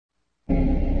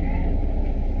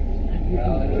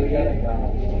How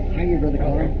are you, Brother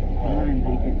Carl? Fine,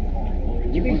 thank you.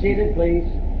 You be seated, please.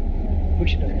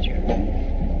 Push it over, chair.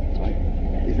 Sorry.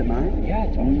 Is it mine? Yeah,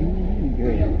 it's on.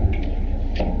 Good.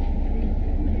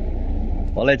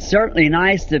 Well, it's certainly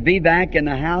nice to be back in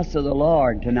the house of the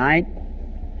Lord tonight.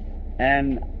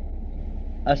 And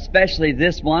especially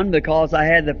this one, because I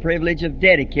had the privilege of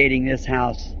dedicating this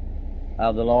house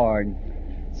of the Lord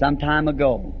some time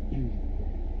ago,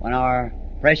 when our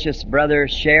precious brother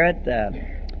Sherritt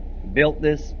built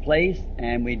this place,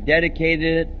 and we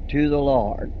dedicated it to the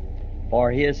Lord for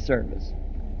His service.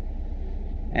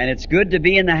 And it's good to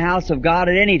be in the house of God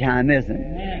at any time, isn't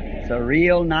it? It's a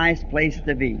real nice place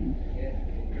to be.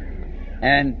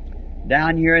 And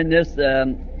down here in this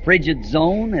frigid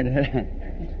zone,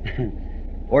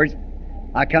 or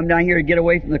I come down here to get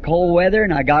away from the cold weather,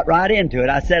 and I got right into it.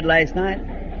 I said last night,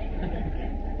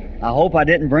 I hope I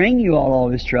didn't bring you all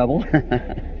this trouble.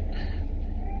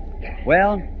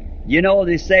 Well, you know,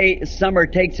 they say summer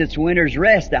takes its winter's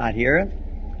rest out here,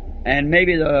 and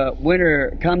maybe the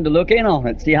winter come to look in on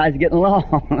it, see how it's getting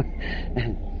along.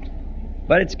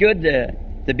 But it's good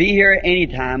to be here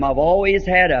anytime. I've always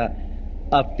had a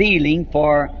feeling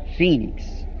for Phoenix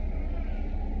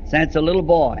since a little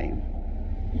boy.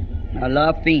 I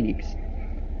love Phoenix.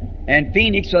 And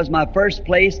Phoenix was my first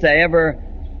place to ever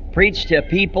preach to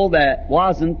people that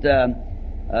wasn't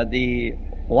the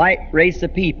white race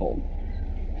of people.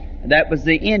 That was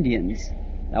the Indians.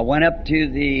 I went up to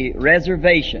the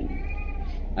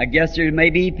reservation. I guess there may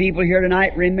be people here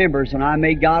tonight remembers when I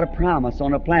made God a promise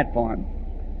on a platform.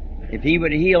 If He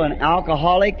would heal an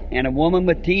alcoholic and a woman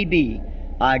with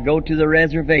TB, I'd go to the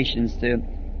reservations to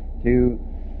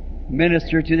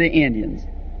minister to the Indians.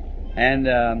 And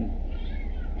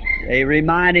they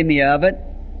reminded me of it,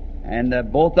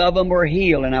 and both of them were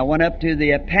healed. And I went up to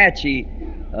the Apache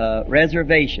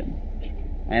reservation,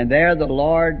 and there the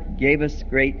Lord gave us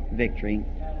great victory.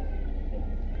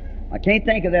 I can't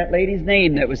think of that lady's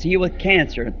name that was healed with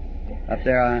cancer up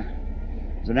there.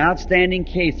 It was an outstanding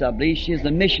case. I believe she's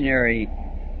a missionary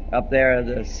up there,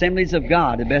 the Assemblies of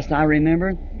God, the best I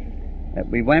remember. That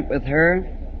we went with her,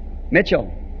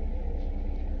 Mitchell,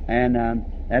 and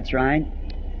that's right.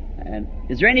 And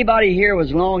is there anybody here who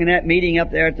was long in that meeting up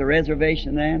there at the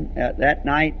reservation then that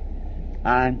night?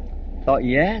 I thought,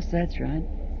 yes, that's right.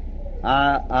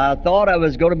 I thought I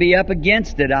was going to be up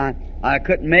against it. I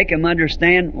couldn't make them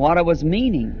understand what I was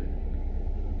meaning.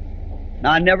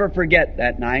 Now, I never forget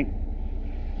that night.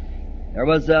 There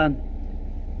was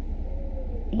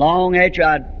long after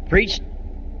I'd preached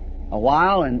a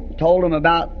while and told them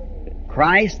about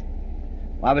Christ,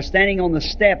 I was standing on the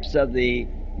steps of the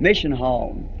mission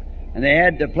hall, and they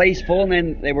had the place full, and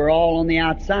then they were all on the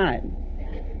outside.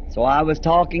 So I was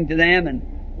talking to them, and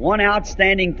one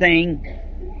outstanding thing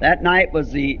that night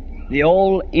was the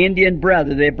old Indian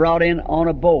brother they brought in on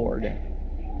a board.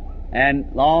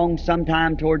 And long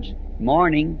sometime towards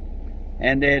morning,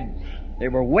 and they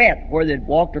were wet where they'd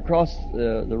walked across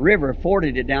the river,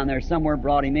 forded it down there somewhere,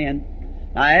 brought him in.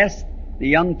 I asked the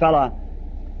young fella,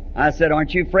 I said,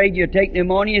 aren't you afraid you'll take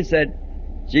pneumonia? He said,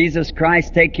 Jesus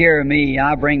Christ, take care of me.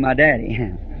 I'll bring my daddy.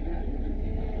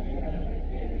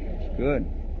 Good.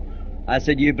 I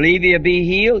said, you believe he'll be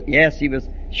healed? Yes, he was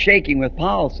shaking with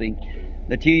palsy.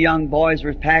 The two young boys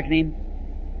were packing him.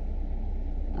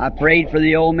 I prayed for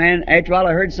the old man. After a while,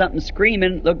 I heard something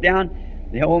screaming. Looked down.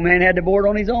 The old man had the board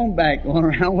on his own back, going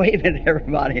around waving at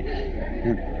everybody.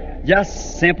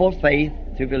 Just simple faith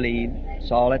to believe.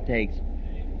 That's all it takes.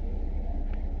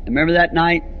 Remember that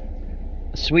night?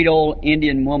 A sweet old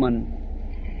Indian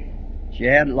woman. She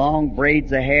had long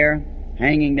braids of hair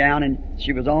hanging down, and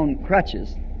she was on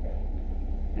crutches.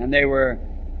 And they were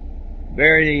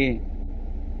very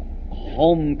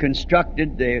home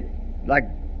constructed. They like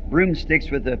broomsticks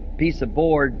with a piece of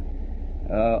board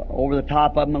over the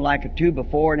top of them, like a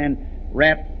 2x4, and then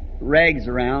wrapped rags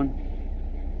around.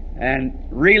 And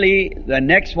really, the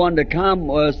next one to come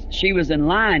was, she was in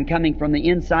line coming from the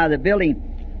inside of the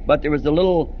building, but there was a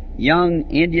little young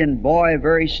Indian boy,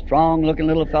 very strong looking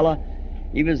little fella.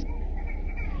 He was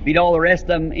beat all the rest of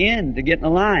them in to get in the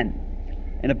line.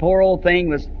 And the poor old thing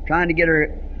was trying to get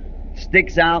her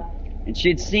sticks out, and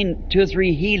she'd seen 2 or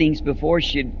 3 healings before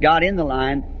she'd got in the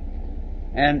line.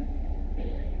 And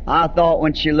I thought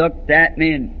when she looked at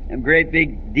me, and great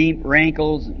big deep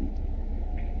wrinkles, and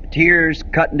tears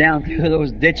cutting down through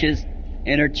those ditches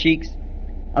in her cheeks,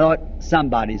 I thought,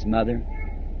 somebody's mother.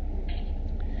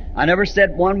 I never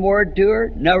said one word to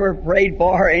her, never prayed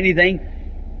for her, anything.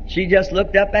 She just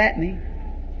looked up at me.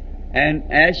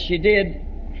 And as she did,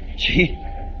 she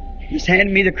just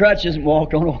handed me the crutches and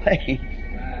walked on away.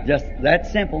 Just that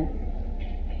simple.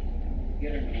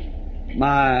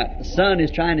 My son is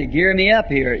trying to gear me up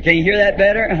here. Can you hear that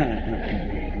better?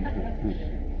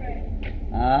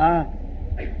 I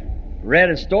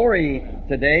read a story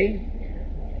today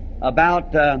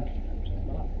about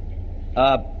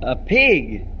a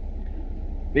pig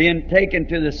being taken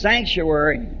to the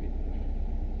sanctuary,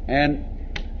 and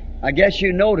I guess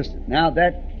you noticed it. Now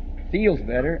that feels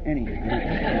better anyway.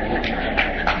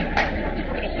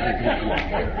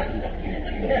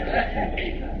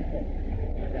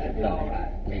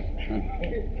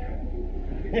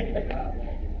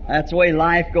 That's the way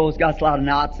life goes. Got a lot of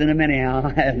knots in them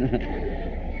anyhow.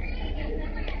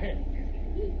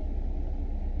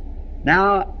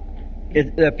 Now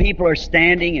the people are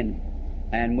standing,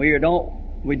 and we don't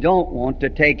want to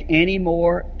take any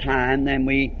more time than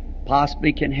we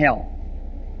possibly can help.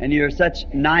 And you're such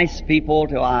nice people,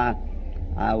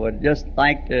 I would just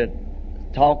like to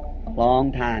talk a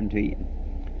long time to you.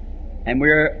 And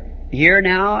we're here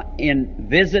now in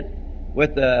visit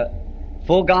with the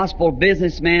Full Gospel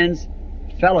Businessmen's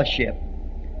Fellowship.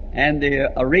 And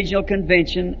the original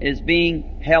convention is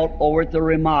being held over at the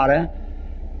Ramada,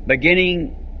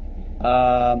 beginning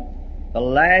the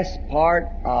last part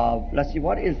of, let's see,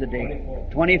 what is the date?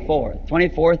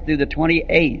 24th through the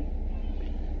 28th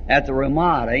at the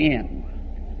Ramada Inn.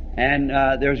 And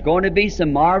there's going to be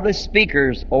some marvelous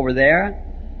speakers over there.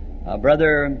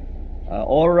 Brother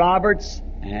Oral Roberts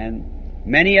and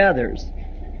many others.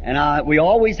 And we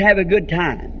always have a good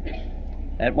time.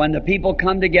 That when the people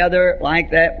come together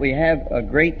like that, we have a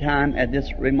great time at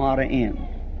this Ramada Inn.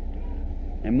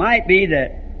 It might be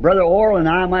that Brother Oral and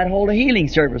I might hold a healing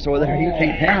service over there. You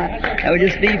think that would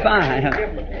just be fine.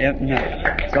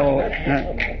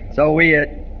 So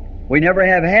we never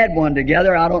have had one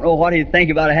together. I don't know what he'd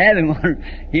think about having one,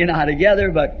 he and I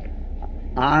together, but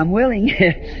I'm willing.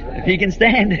 If he can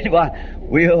stand it, well,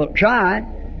 we'll try.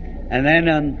 And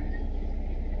then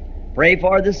pray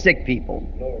for the sick people.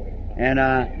 And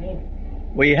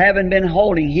we haven't been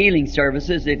holding healing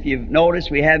services. If you've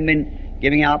noticed, we haven't been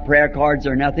giving out prayer cards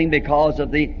or nothing because of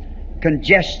the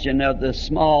congestion of the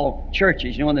small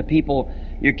churches. You know, when the people,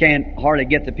 you can't hardly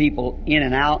get the people in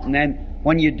and out. And then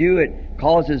when you do, it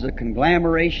causes a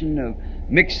conglomeration of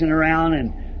mixing around,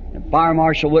 and the fire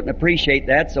marshal wouldn't appreciate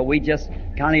that. So we just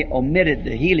kind of omitted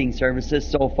the healing services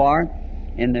so far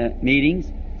in the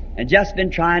meetings, and just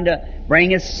been trying to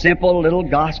bring a simple little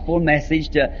gospel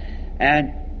message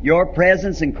and your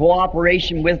presence and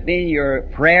cooperation with me, your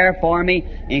prayer for me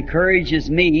encourages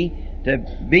me to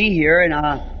be here, and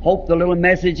I hope the little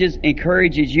messages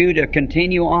encourages you to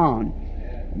continue on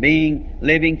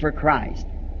living for Christ.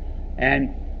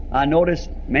 And I notice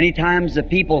many times the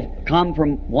people come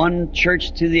from one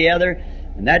church to the other,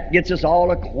 and that gets us all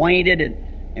acquainted,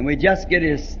 and we just get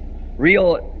as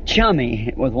real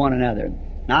chummy with one another.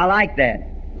 And I like that.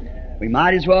 We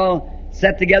might as well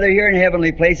set together here in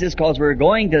heavenly places, because we're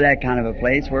going to that kind of a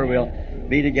place where we'll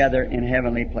be together in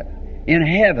in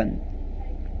heaven.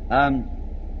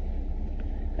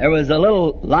 There was a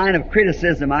little line of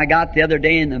criticism I got the other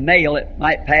day in the mail. It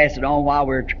might pass it on while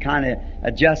we're kind of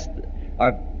adjust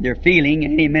their feeling.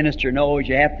 Any minister knows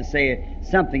you have to say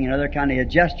something, kind of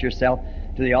adjust yourself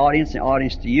to the audience and the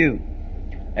audience to you.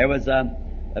 There was a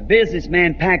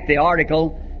businessman packed the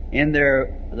article in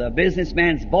the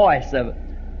businessman's voice of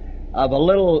a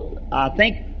little, I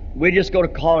think we're just going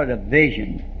to call it a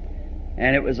vision.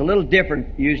 And it was a little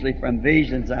different usually from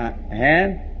visions I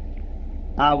had.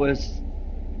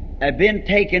 I'd been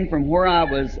taken from where I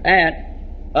was at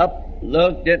up,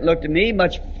 it looked to me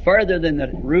much further than the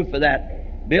roof of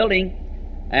that building,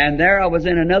 and there I was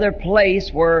in another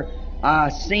place where I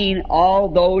seen all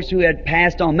those who had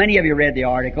passed on. Many of you read the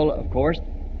article, of course.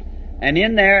 And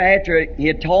in there, after he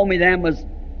had told me them was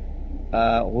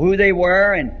who they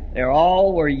were, and they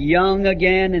all were young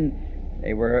again, and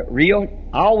they were real.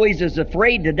 I always was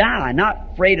afraid to die.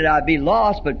 Not afraid that I'd be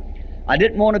lost, but I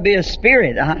didn't want to be a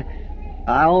spirit.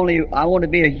 I want to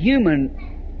be a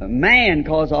human man,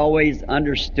 because I always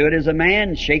understood as a man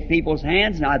and shake people's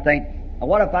hands. And I think,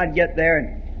 what if I'd get there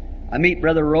and I meet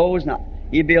Brother Rose, and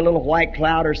he'd be a little white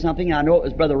cloud or something. I know it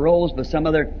was Brother Rose by some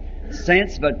other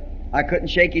sense, but I couldn't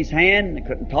shake his hand, I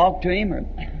couldn't talk to him. Or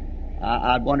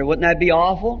I'd wonder, wouldn't that be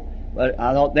awful? But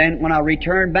I thought then when I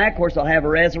return back, of course, I'll have a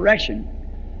resurrection.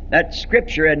 That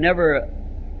scripture had never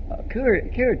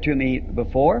occurred to me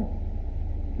before,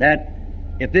 that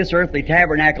if this earthly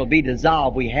tabernacle be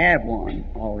dissolved, we have one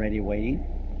already waiting.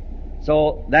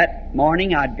 So that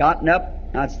morning I'd gotten up,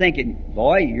 and I was thinking,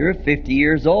 boy, you're 50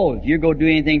 years old. If you're going to do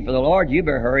anything for the Lord, you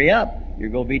better hurry up. You're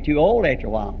going to be too old after a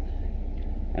while.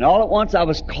 And all at once I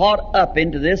was caught up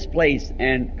into this place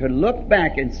and could look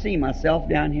back and see myself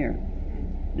down here.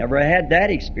 Never had that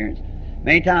experience.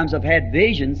 Many times I've had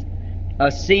visions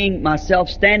of seeing myself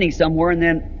standing somewhere, and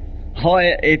then, oh,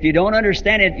 if you don't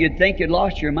understand it, you'd think you'd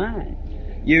lost your mind.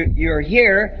 You're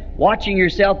here watching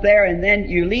yourself there, and then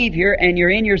you leave here and you're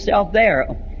in yourself there.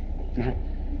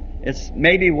 It's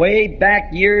maybe way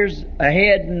back years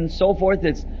ahead and so forth.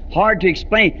 It's hard to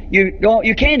explain.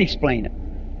 You can't explain it.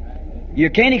 You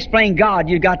can't explain God.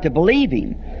 You've got to believe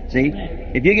Him. See?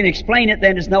 If you can explain it,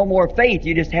 then it's no more faith.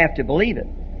 You just have to believe it.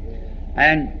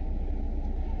 And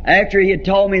after He had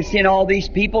told me, seeing all these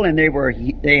people, and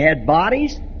they had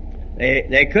bodies,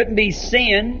 they couldn't be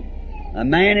sin, a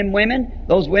man and women.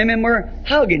 Those women were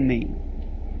hugging me.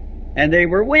 And they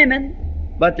were women,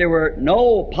 but there were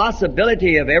no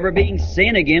possibility of ever being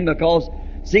sin again, because,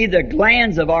 see, the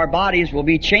glands of our bodies will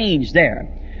be changed there.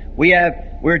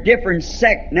 We're different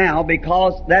sect now,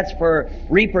 because that's for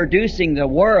reproducing the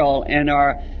world and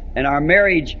our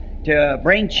marriage to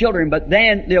bring children, but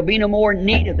then there'll be no more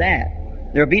need of that.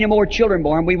 There'll be no more children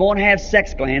born. We won't have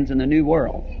sex glands in the new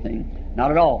world. See?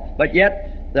 Not at all. But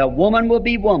yet, the woman will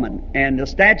be woman, and the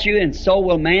statue, and so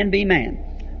will man be man.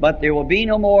 But there will be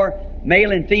no more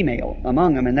male and female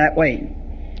among them in that way.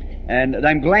 And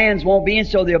them glands won't be in,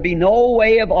 so there'll be no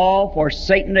way of all for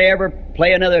Satan to ever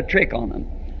play another trick on them.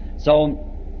 So,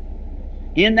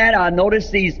 in that, I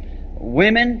noticed these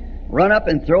women run up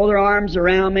and throw their arms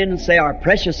around me and say, "Our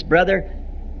precious brother,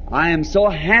 I am so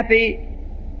happy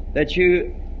that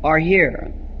you are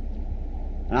here."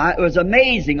 And it was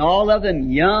amazing. All of them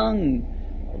young,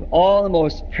 all the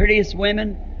most prettiest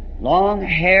women, long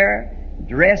hair,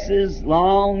 dresses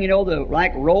long,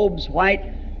 like robes, white,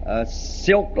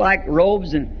 silk-like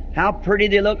robes, and how pretty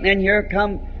they look. And then here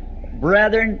come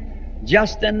brethren,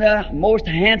 just in the most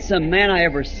handsome man I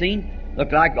ever seen.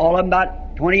 Looked like all of them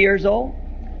about 20 years old.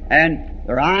 And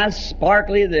their eyes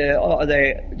sparkly,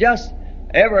 they just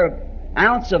every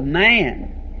ounce of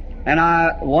man. And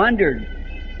I wondered,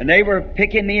 and they were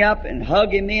picking me up and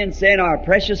hugging me and saying, "Our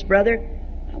precious brother."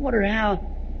 I wonder how.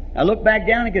 I looked back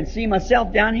down and could see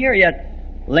myself down here, yet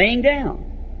laying down.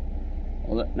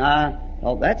 Well, I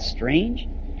thought, that's strange.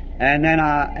 And then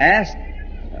I asked,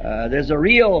 there's a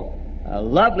real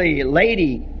lovely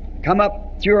lady come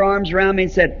up, threw her arms around me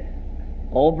and said,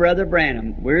 "Oh, Brother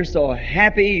Branham, we're so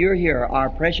happy you're here, our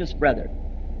precious brother."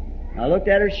 I looked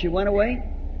at her, she went away.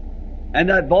 And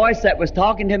the voice that was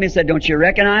talking to me said, "Don't you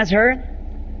recognize her?"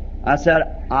 I said,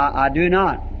 I do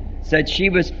not. Said, "She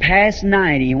was past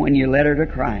 90 when you led her to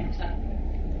Christ."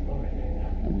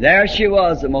 And there she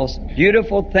was, the most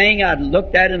beautiful thing I'd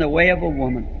looked at in the way of a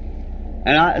woman.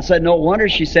 And I said, "No wonder,"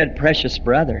 she said, "precious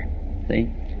brother." See?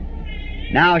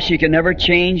 Now she can never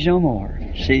change no more.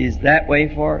 She's that way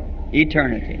for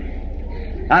eternity.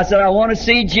 I said, "I want to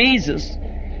see Jesus."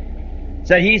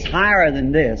 Said, "He's higher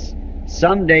than this.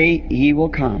 Someday He will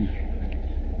come.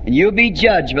 And you'll be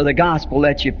judged by the gospel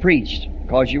that you preached,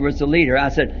 because you was the leader." I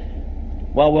said,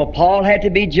 "Well, will Paul have to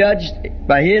be judged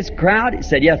by his crowd?" He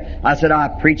said, "Yes." I said, "I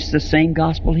preached the same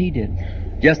gospel he did.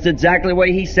 Just exactly the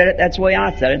way he said it, that's the way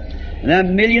I said it." And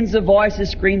then millions of voices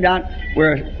screamed out,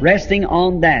 "We're resting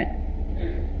on that."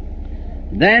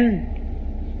 Then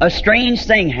a strange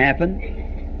thing happened.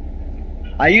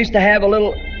 I used to have a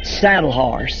little saddle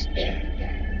horse,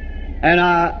 and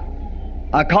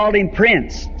I called him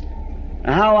Prince.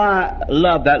 And how I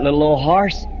loved that little old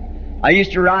horse. I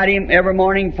used to ride him every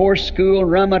morning before school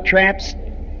and run my traps.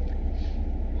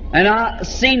 And I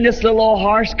seen this little old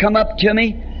horse come up to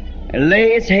me and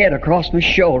lay his head across my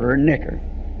shoulder and nicker.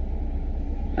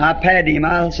 I patted him.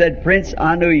 I said, "Prince,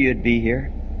 I knew you'd be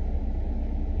here."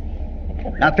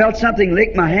 I felt something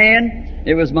lick my hand.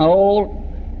 It was my old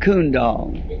coon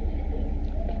dog.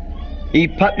 He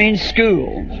put me in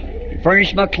school. He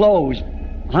furnished my clothes,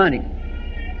 hunting.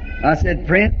 I said,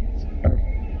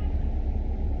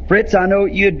 Fritz, I know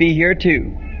you'd be here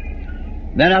too."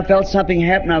 Then I felt something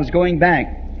happen. I was going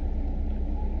back.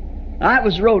 I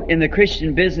was wrote in the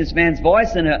Christian Businessman's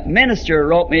Voice, and a minister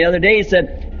wrote me the other day. He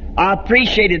said, "I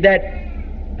appreciated that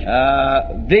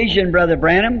vision, Brother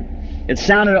Branham. It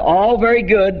sounded all very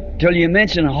good till you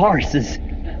mentioned horses.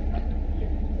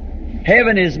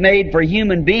 Heaven is made for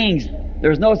human beings.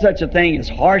 There's no such a thing as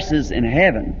horses in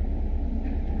heaven."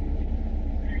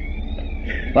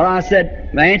 Well, I said,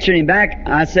 I answered him back,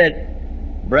 I said,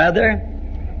 "Brother,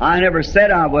 I never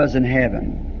said I was in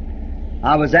heaven.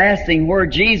 I was asking where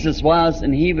Jesus was,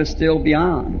 and He was still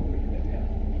beyond."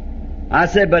 I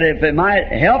said, "But if it might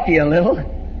help you a little,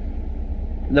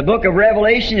 in the book of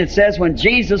Revelation it says when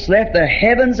Jesus left the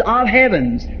heavens of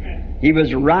heavens, He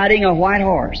was riding a white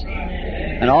horse.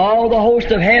 And all the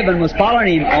host of heaven was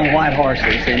following Him on white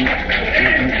horses."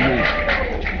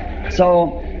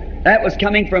 So, that was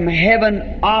coming from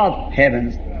heaven of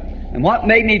heavens. And what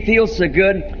made me feel so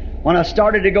good, when I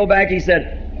started to go back, he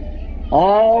said,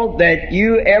 all that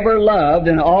you ever loved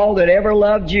and all that ever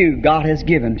loved you, God has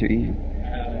given to you.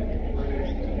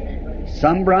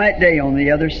 Some bright day on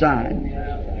the other side,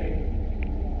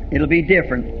 it'll be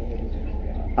different.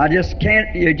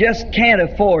 You just can't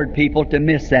afford people to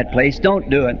miss that place. Don't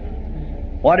do it.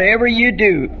 Whatever you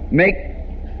do,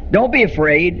 don't be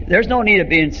afraid. There's no need of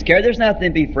being scared. There's nothing to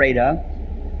be afraid of.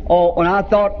 Oh, when I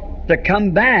thought to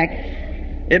come back,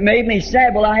 it made me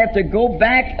sad. Well, I have to go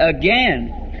back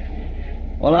again.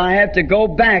 Well, I have to go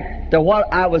back to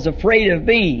what I was afraid of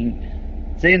being.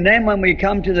 See, and then when we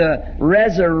come to the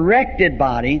resurrected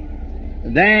body,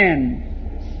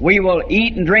 then we will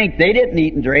eat and drink. They didn't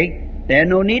eat and drink. They had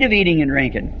no need of eating and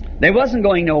drinking. They wasn't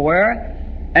going nowhere,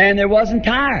 and they wasn't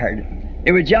tired.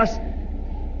 It was just,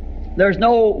 there's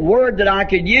no word that I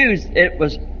could use. It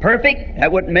was perfect.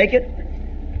 That wouldn't make it.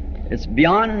 It's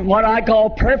beyond what I call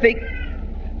perfect.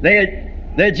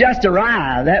 They just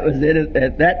arrived. That was it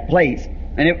at that place.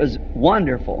 And it was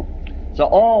wonderful.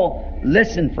 So,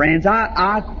 listen, friends,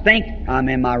 I think I'm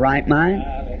in my right mind.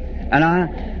 And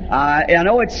I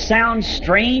know it sounds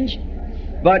strange,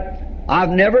 but I've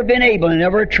never been able and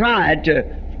never tried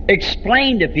to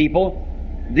explain to people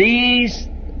these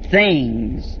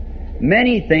things.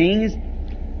 Many things.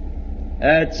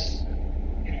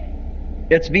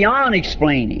 It's beyond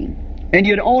explaining. And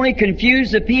you'd only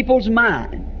confuse the people's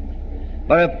mind.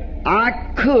 But if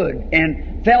I could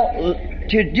and felt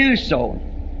to do so,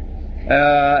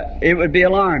 it would be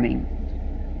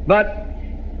alarming. But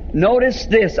notice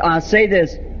this, I say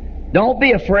this, don't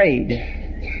be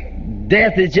afraid.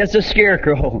 Death is just a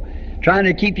scarecrow trying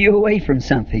to keep you away from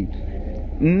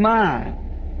something. My,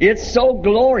 it's so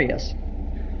glorious.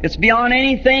 It's beyond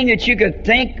anything that you could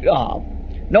think of.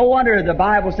 No wonder the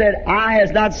Bible said, eye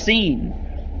has not seen,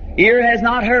 ear has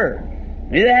not heard,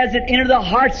 neither has it entered the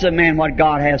hearts of men what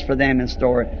God has for them in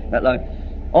store.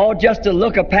 All just to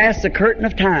look past the curtain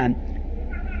of time.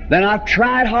 Then I've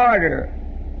tried harder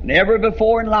than ever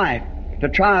before in life to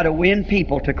try to win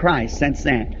people to Christ since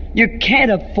then. You can't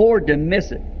afford to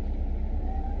miss it.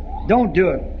 Don't do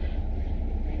it.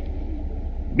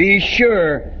 Be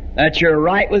sure that you're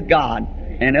right with God,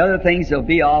 and other things will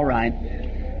be all right.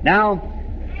 Now,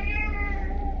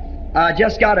 I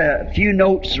just got a few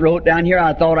notes wrote down here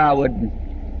I thought I would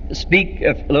speak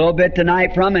a little bit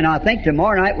tonight from, and I think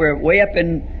tomorrow night we're way up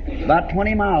in about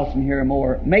 20 miles from here or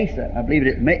more. Mesa, I believe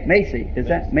it is. Macy, is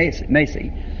that?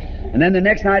 Macy. And then the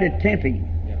next night at Tempe.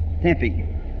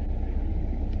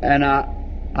 And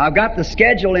I've got the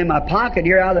schedule in my pocket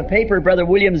here out of the paper Brother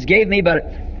Williams gave me, but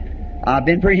I've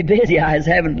been pretty busy. I just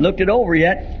haven't looked it over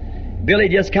yet. Billy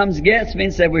just comes and gets me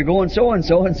and said, we're going so and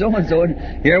so and so and so,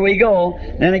 and here we go.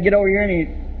 Then I get over here and he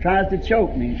tries to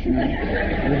choke me.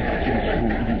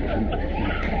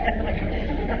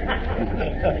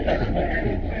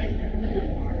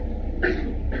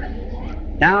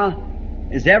 Now,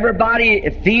 is everybody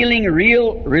feeling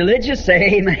real religious?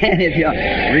 Say amen if you're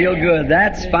real good.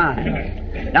 That's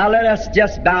fine. Now let us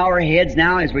just bow our heads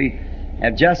now as we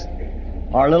have just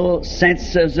our little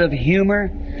senses of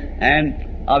humor and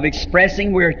of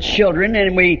expressing we're children,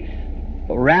 and we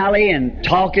rally and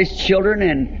talk as children,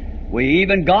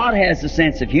 and God has a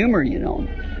sense of humor, you know.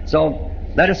 So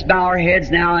let us bow our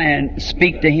heads now and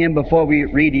speak to Him before we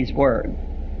read His Word.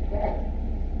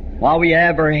 While we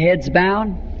have our heads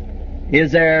bowed,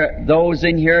 is there those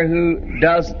in here who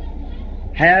does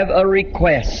have a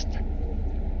request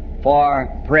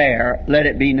for prayer? Let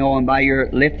it be known by your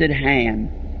lifted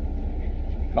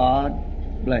hand.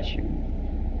 God bless you.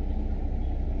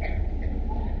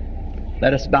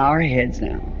 Let us bow our heads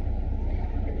now.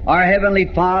 Our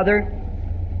Heavenly Father,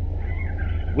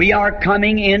 we are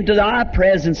coming into Thy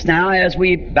presence now as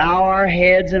we bow our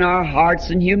heads and our hearts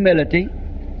in humility.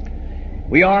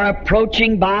 We are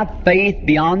approaching by faith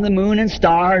beyond the moon and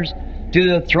stars to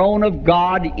the throne of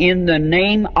God in the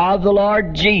name of the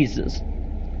Lord Jesus.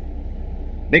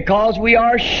 Because we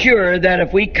are sure that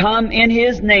if we come in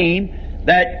His name,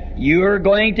 that You are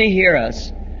going to hear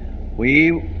us.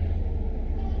 We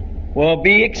will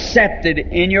be accepted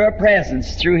in Your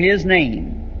presence through His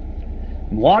name.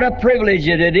 What a privilege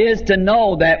it is to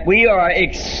know that we are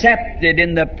accepted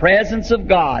in the presence of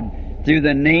God through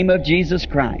the name of Jesus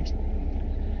Christ.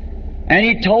 And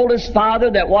He told us,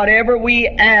 Father, that whatever we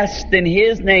asked in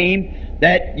His name,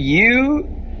 that You,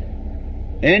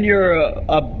 in Your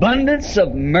abundance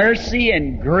of mercy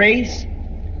and grace,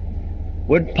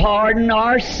 would pardon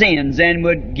our sins and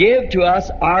would give to us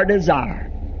our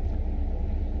desire.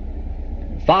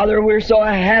 Father, we're so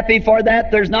happy for that.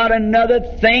 There's not another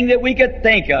thing that we could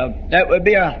think of that would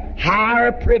be a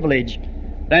higher privilege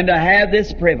than to have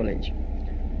this privilege.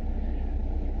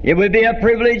 It would be a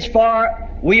privilege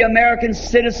for we American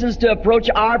citizens to approach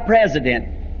our President.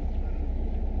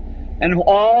 And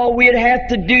all we'd have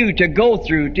to do to go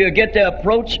through to get to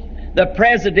approach the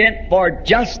President for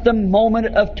just a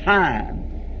moment of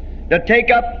time, to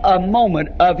take up a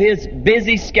moment of his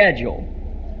busy schedule.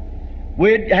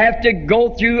 We'd have to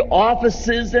go through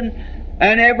offices and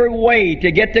every way to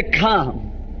get to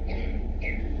come,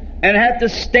 and have to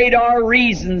state our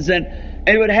reasons, and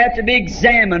it would have to be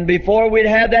examined before we'd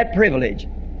have that privilege.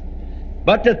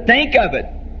 But to think of it,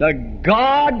 the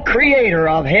God creator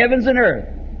of heavens and earth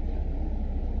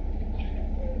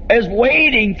is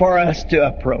waiting for us to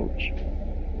approach.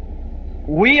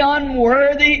 We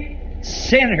unworthy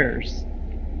sinners,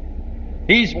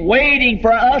 He's waiting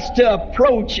for us to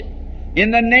approach in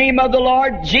the name of the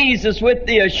Lord Jesus with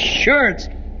the assurance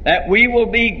that we will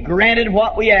be granted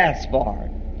what we ask for,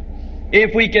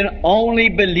 if we can only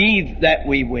believe that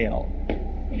we will.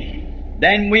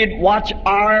 Then we'd watch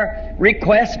our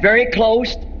requests very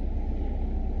close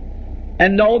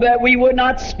and know that we would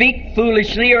not speak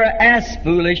foolishly or ask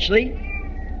foolishly.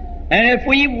 And if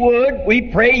we would,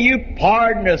 we pray you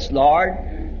pardon us, Lord.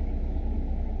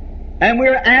 And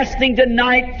we're asking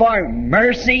tonight for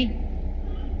mercy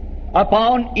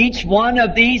upon each one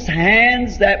of these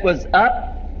hands that was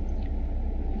up.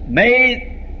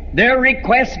 May their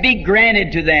requests be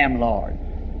granted to them, Lord.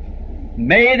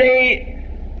 May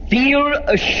they feel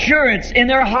assurance in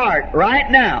their heart right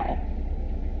now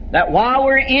that while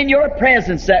we're in your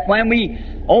presence, that when we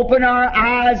open our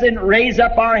eyes and raise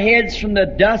up our heads from the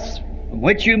dust from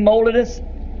which you molded us,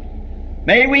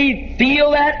 may we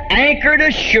feel that anchored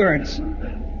assurance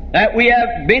that we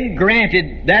have been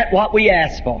granted that what we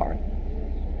ask for.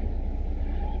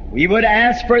 We would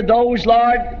ask for those,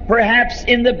 Lord, perhaps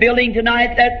in the building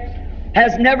tonight that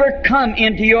has never come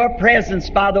into your presence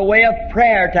by the way of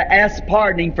prayer to ask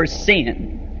pardoning for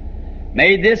sin.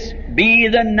 May this be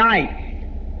the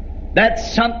night that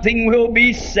something will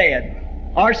be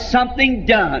said, or something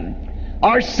done,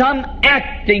 or some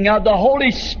acting of the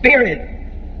Holy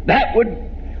Spirit that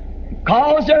would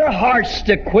cause their hearts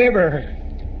to quiver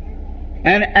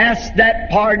and ask that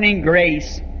pardoning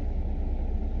grace.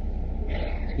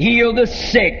 Heal the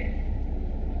sick.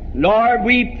 Lord,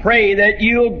 we pray that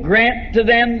you'll grant to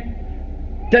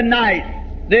them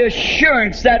tonight the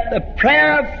assurance that the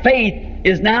prayer of faith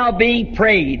is now being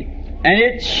prayed, and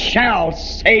it shall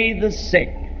save the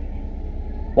sick.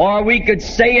 Or we could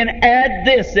say and add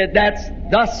this, that that's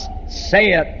thus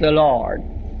saith the Lord.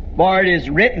 For it is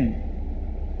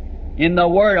written in the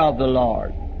word of the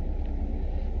Lord.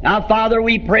 Now, Father,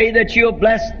 we pray that you'll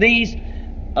bless these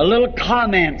little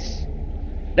comments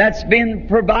that's been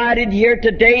provided here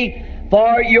today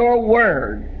for your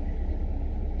word.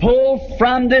 Pull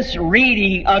from this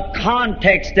reading a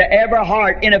context to every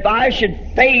heart. And if I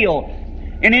should fail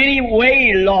in any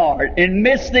way, Lord, and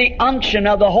miss the unction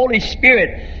of the Holy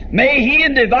Spirit, may He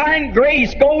in divine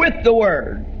grace go with the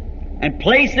word and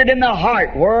place it in the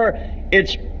heart where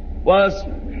it was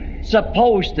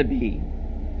supposed to be.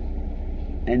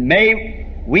 And may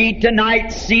we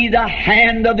tonight see the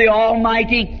hand of the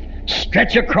Almighty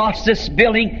stretch across this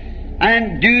building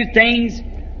and do things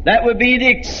that would be the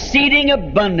exceeding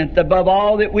abundant above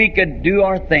all that we could do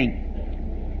or think.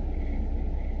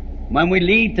 When we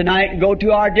leave tonight and go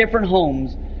to our different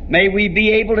homes, may we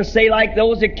be able to say like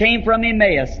those that came from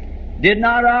Emmaus, did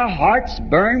not our hearts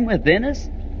burn within us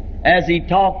as He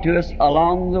talked to us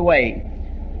along the way?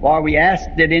 For we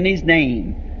asked it in His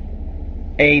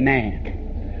name. Amen.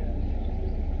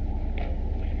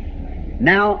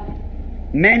 Now,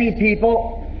 many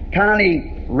people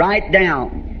kindly write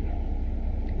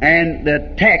down and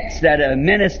the text that a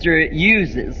minister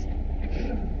uses.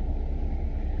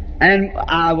 And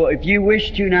if you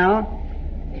wish to now,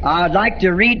 I'd like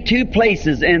to read two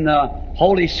places in the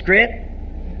Holy Script.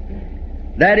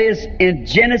 That is in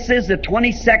Genesis, the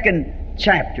 22nd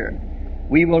chapter.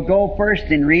 We will go first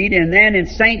and read, and then in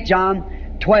St.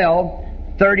 John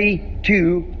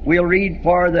 12:32, we'll read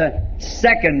for the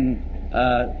second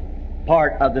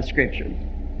part of the Scripture.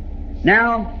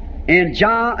 Now, in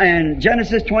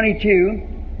Genesis 22,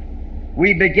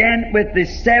 we begin with the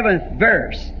 7th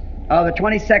verse of the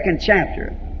 22nd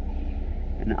chapter.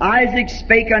 And Isaac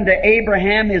spake unto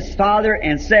Abraham his father,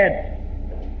 and said,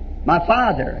 My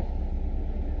father.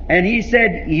 And he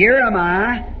said, Here am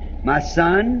I, my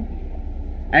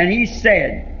son. And he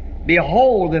said,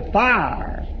 Behold the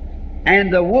fire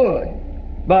and the wood,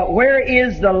 but where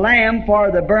is the lamb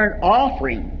for the burnt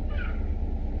offering?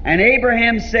 And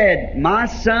Abraham said, My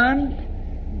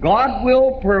son, God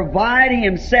will provide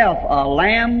himself a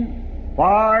lamb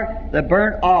for the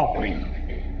burnt offering.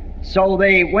 So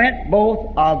they went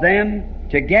both of them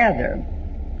together.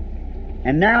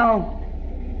 And now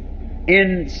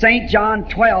in St. John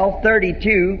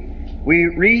 12:32, we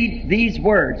read these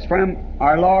words from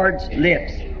our Lord's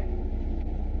lips.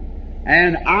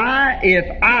 And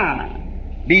if I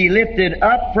be lifted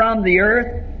up from the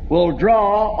earth, will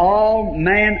draw all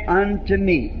men unto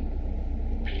me.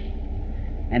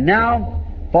 And now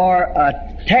for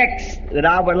a text that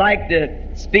I would like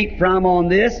to speak from on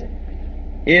this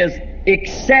is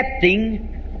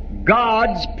accepting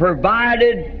God's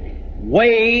provided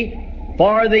way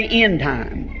for the end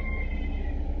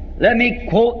time. Let me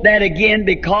quote that again,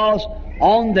 because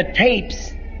on the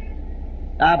tapes,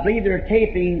 I believe they're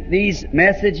taping these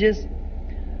messages,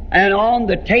 and on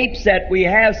the tapes that we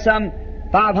have some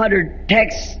 500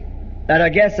 texts that I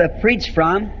guess I've preached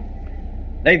from,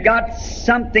 they've got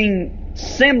something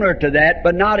similar to that,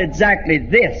 but not exactly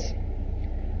this.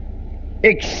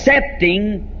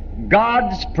 Accepting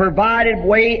God's provided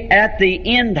way at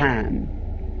the end time.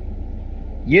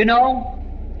 You know,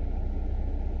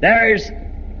 there's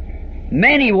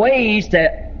many ways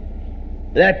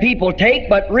that people take,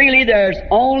 but really there's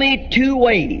only two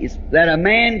ways that a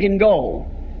man can go.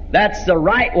 That's the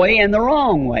right way and the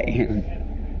wrong way.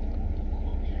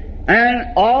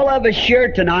 And all of us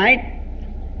here tonight,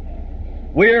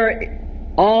 we're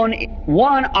on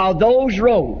one of those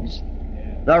roads,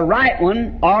 the right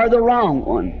one or the wrong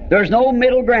one. There's no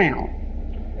middle ground.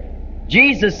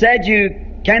 Jesus said you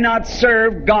cannot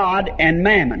serve God and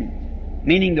mammon,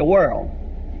 meaning the world.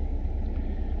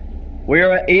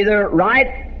 We're either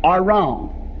right or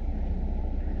wrong.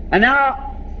 And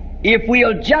now, if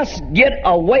we'll just get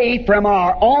away from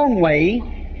our own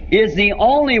way, is the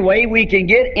only way we can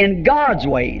get in God's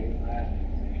way.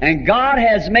 And God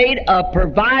has made a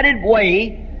provided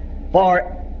way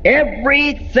for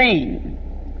everything.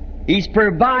 He's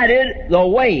provided the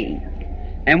way.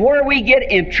 And where we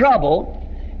get in trouble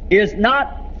is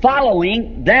not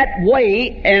following that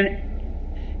way and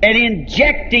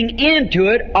injecting into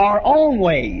it our own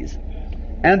ways.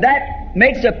 And that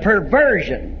makes a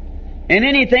perversion. And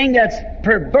anything that's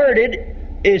perverted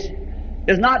is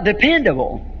not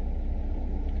dependable.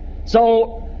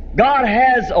 So God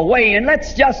has a way, and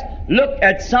let's just look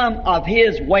at some of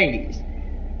His ways.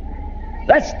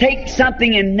 Let's take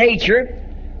something in nature,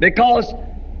 because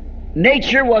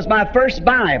nature was my first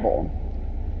Bible.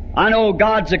 I know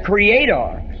God's a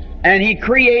creator, and He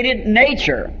created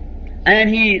nature, and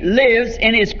He lives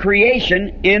in His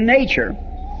creation in nature.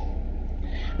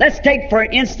 Let's take, for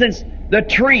instance, the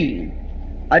tree.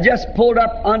 I just pulled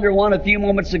up under one a few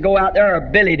moments ago out there, or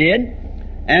Billy did,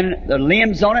 and the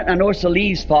limbs on it, I noticed the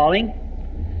leaves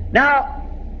falling. Now,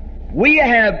 we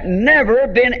have never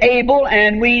been able,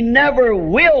 and we never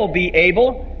will be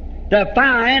able, to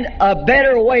find a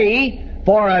better way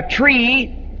for a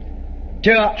tree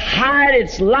to hide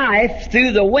its life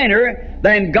through the winter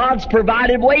than God's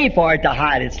provided way for it to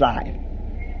hide its life.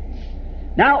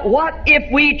 Now, what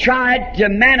if we tried to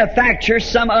manufacture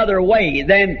some other way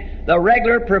than the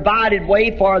regular provided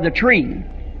way for the tree?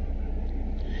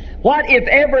 What if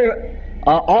every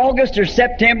August or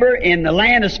September in the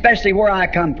land, especially where I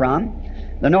come from,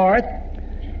 the north,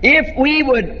 if we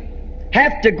would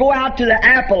have to go out to the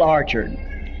apple orchard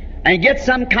and get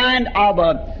some kind of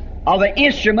an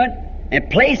instrument and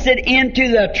place it into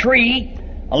the tree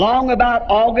along about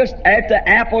August after the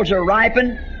apples are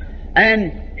ripened,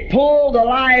 and pull the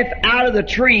life out of the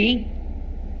tree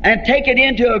and take it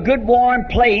into a good warm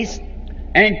place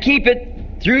and keep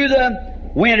it through the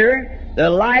winter,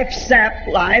 the sap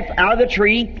life out of the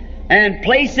tree, and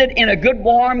place it in a good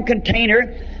warm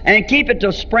container and keep it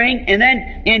till spring, and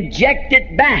then inject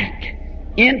it back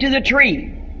into the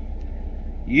tree.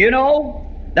 You know,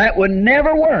 that would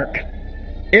never work.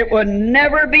 It would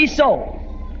never be so.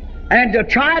 And to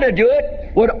try to do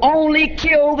it would only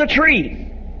kill the tree.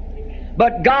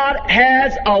 But God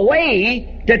has a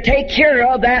way to take care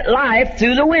of that life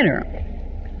through the winter.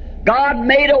 God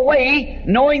made a way,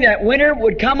 knowing that winter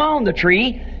would come on the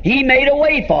tree. He made a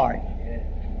way for it.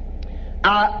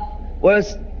 I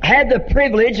had the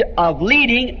privilege of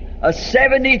leading a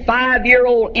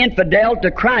 75-year-old infidel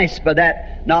to Christ for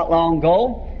that not long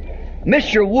ago.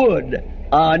 Mr. Wood,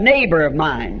 a neighbor of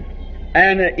mine,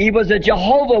 and he was a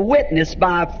Jehovah Witness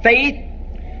by faith,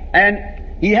 and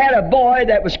he had a boy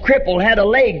that was crippled, had a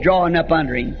leg drawn up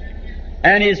under him,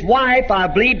 and his wife, I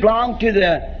believe, belonged to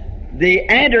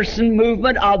the Anderson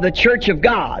movement of the Church of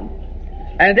God,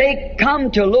 and they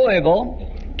come to Louisville,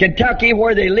 Kentucky,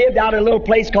 where they lived out at a little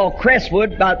place called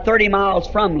Crestwood, about 30 miles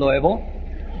from Louisville.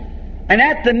 And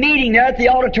at the meeting there at the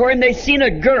auditorium, they seen a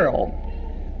girl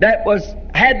that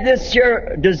had this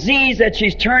here disease that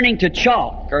she's turning to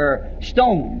chalk or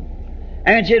stone.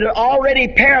 And she had already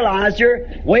paralyzed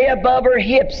her way above her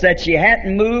hips, that she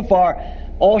hadn't moved for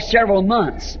several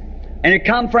months. And it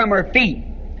come from her feet.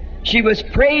 She was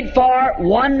prayed for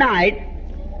one night,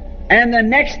 and the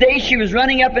next day she was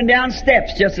running up and down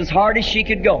steps just as hard as she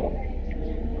could go.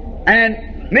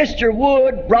 And Mr.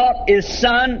 Wood brought his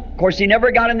son. Of course, he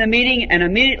never got in the meeting, and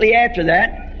immediately after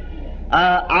that,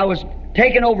 I was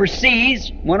taken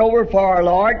overseas, went over for our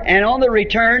Lord, and on the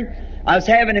return, I was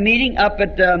having a meeting up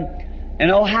at in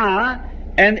Ohio,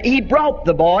 and he brought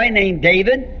the boy named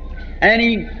David, and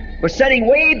he was sitting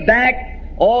way back,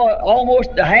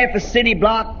 almost a half a city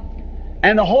block,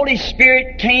 and the Holy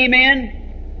Spirit came in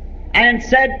and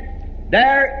said,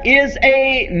 "There is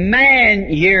a man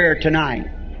here tonight."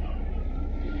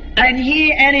 And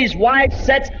he and his wife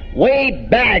sits way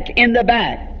back in the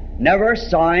back. Never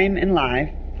saw him in life.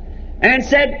 And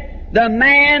said, "The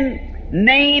man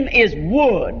name is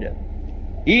Wood.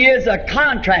 He is a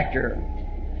contractor.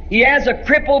 He has a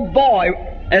crippled boy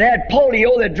that had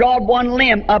polio that drawed one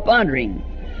limb up under him.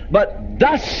 But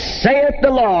thus saith the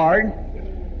Lord,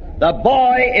 the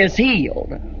boy is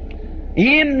healed."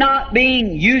 Him not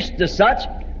being used to such,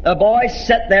 the boy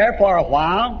sat there for a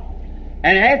while,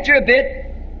 and after a bit,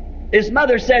 his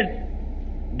mother said,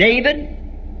 "David,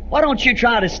 why don't you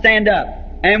try to stand up?"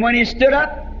 And when he stood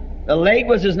up, the leg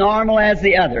was as normal as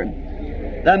the other.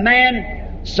 The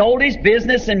man sold his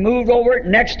business and moved over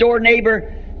next door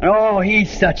neighbor. Oh, he's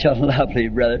such a lovely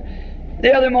brother.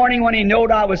 The other morning when he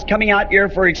knowed I was coming out here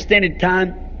for extended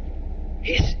time,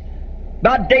 he's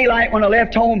about daylight when I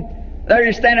left home, there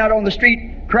he stand out on the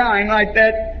street crying like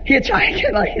that,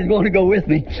 hitchhiking like he's going to go with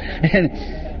me. And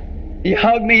he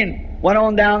hugged me and went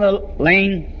on down the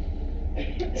lane.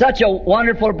 Such a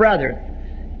wonderful brother.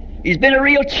 He's been a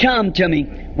real chum to me.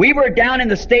 We were down in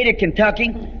the state of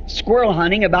Kentucky squirrel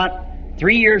hunting about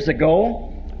 3 years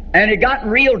ago, and it got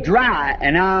real dry.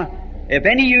 And if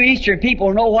any of you Eastern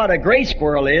people know what a gray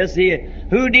squirrel is,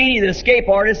 Houdini, the escape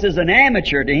artist, is an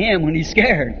amateur to him when he's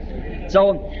scared.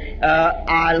 So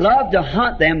I love to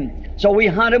hunt them. So we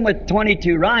hunt them with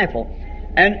 .22 rifle.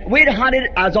 And we'd hunted,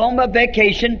 I was on my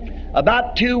vacation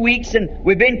about 2 weeks, and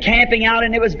we've been camping out,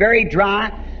 and it was very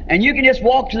dry. And you can just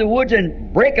walk to the woods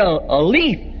and break a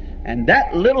leaf, and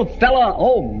that little fella,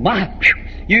 oh my,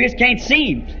 you just can't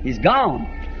see him. He's gone.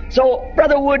 So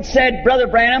Brother Wood said, "Brother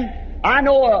Branham, I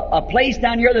know a place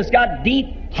down here that's got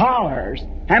deep hollers."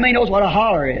 How many knows what a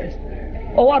holler is?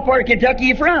 Oh, what part of Kentucky are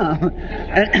you from?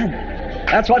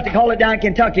 That's what they call it down in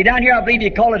Kentucky. Down here, I believe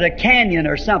you call it a canyon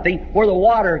or something, where the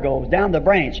water goes down the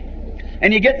branch.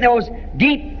 And you get in those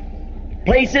deep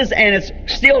places, and it's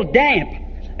still damp,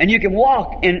 and you can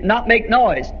walk and not make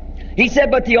noise. He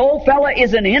said, but the old fella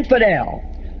is an infidel.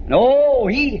 And oh,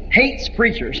 he hates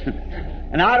preachers.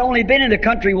 And I'd only been in the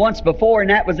country once before, and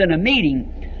that was in a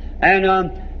meeting. And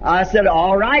I said,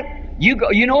 all right, you go.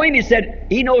 You know him? He said,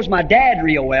 he knows my dad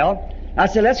real well. I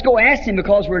said, let's go ask him,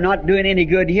 because we're not doing any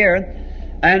good here.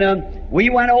 And we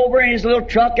went over in his little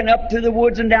truck and up through the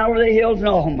woods and down over the hills, and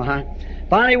oh my.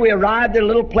 Finally we arrived at a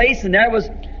little place, and there was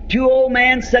two old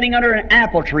men sitting under an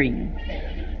apple tree.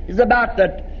 It was about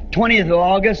the 20th of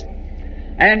August.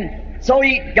 And so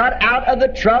he got out of the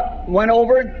truck, went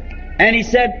over, and he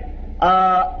said,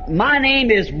 my name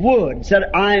is Wood. Said,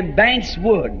 I'm Banks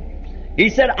Wood. He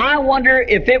said, I wonder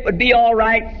if it would be all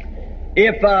right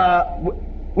if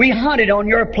we hunted on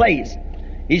your place.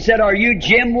 He said, are you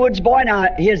Jim Wood's boy? Now,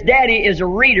 his daddy is a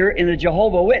reader in the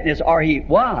Jehovah's Witness, or he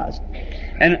was.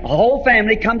 And the whole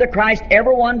family come to Christ,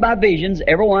 everyone by visions,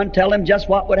 everyone tell him just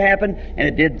what would happen, and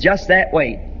it did just that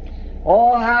way.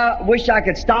 Oh, how I wish I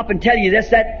could stop and tell you this,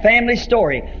 that family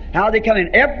story, how they come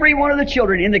in. Every one of the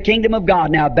children in the kingdom of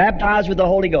God now baptized with the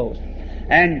Holy Ghost.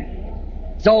 And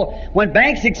so when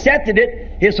Banks accepted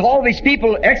it, all of his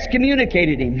people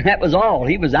excommunicated him. That was all.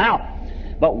 He was out.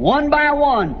 But one by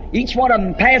one, each one of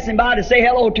them passing by to say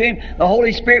hello to him, the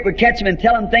Holy Spirit would catch them and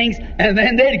tell them things, and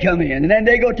then they'd come in. And then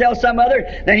they'd go tell some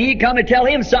other, then he'd come and tell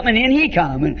him something, and then he'd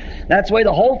come. And that's the way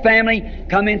the whole family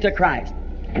come into Christ.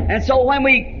 And so when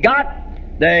we got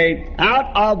he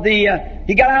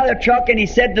got out of the truck, and he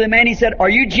said to the man, he said, are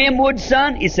you Jim Wood's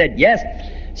son? He said, yes.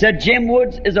 Said, Jim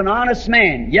Woods is an honest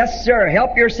man. Yes, sir.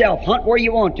 Help yourself. Hunt where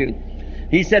you want to.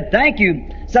 He said, thank you.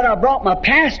 Said, I brought my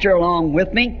pastor along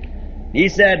with me. He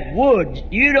said, Woods,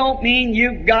 you don't mean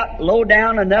you've got low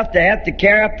down enough to have to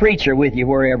carry a preacher with you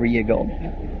wherever you go.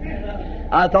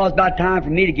 I thought it was about time for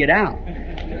me to get out.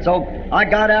 So I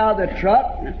got out of the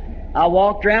truck. I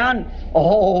walked around.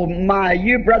 Oh my,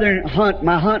 you brother Hunt,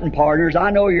 my hunting partners,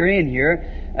 I know you're in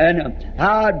here. And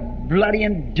how bloody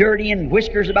and dirty and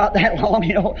whiskers about that long,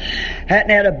 you know. Hadn't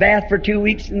had a bath for 2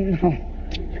 weeks.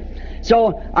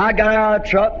 So I got out of the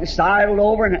truck and sidled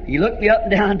over, and he looked me up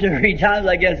and down 2 or 3 times.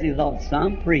 I guess he thought,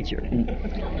 some preacher.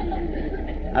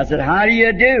 I said, how do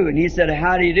you do? And he said,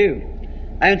 how do you do?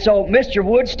 And so Mr.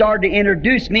 Wood started to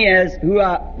introduce me as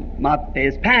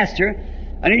his pastor.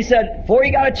 And he said, before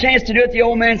he got a chance to do it, the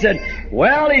old man said,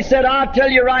 well, he said, I'll tell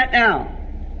you right now.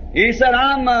 He said,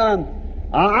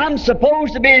 I'm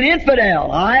supposed to be an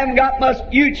infidel. I haven't got much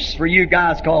use for you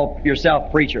guys call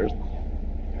yourself preachers.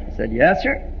 I said, yes,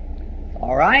 sir.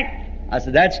 All right. I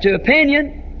said, that's to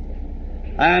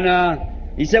opinion.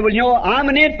 And he said, well, you know, I'm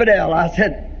an infidel. I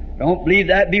said, don't believe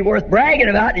that'd be worth bragging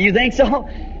about. Do you think so?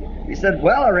 He said,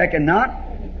 well, I reckon not.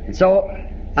 And so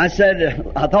I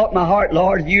said, I thought in my heart,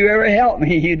 Lord, if you ever help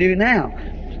me, you do now.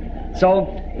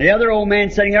 So the other old man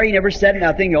sitting there, he never said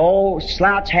nothing. Oh,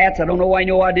 slouch hats, I don't know why,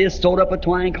 no idea, stowed up a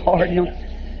twine cord, you know.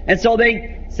 And so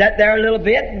they sat there a little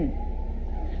bit. And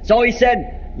so he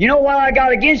said, you know what I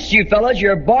got against you fellas?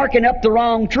 You're barking up the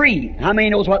wrong tree. How many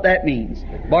knows what that means?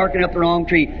 Barking up the wrong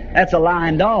tree. That's a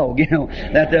lying dog, you know,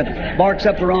 that barks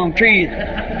up the wrong tree.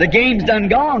 The game's done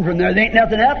gone from there. There ain't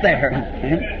nothing up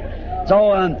there.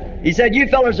 So he said, you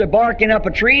fellas are barking up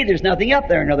a tree. There's nothing up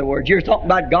there, in other words. You're talking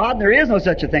about God, and there is no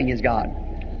such a thing as God.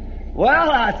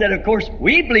 Well, I said, of course,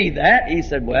 we believe that. He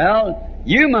said, well,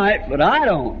 you might, but I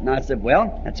don't. And I said,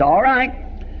 well, that's all right.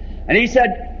 And he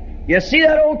said, you see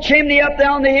that old chimney up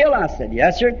there on the hill? I said,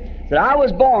 yes, sir. He said, I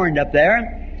was born up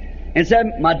there. And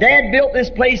said, my dad built this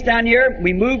place down here.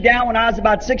 We moved down when I was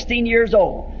about 16 years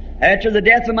old. After the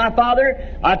death of my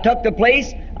father, I took the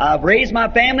place. I've raised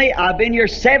my family. I've been here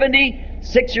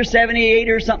 76 or 78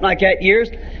 or something like that years.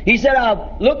 He said,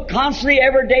 I've looked constantly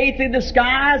every day through the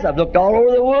skies. I've looked all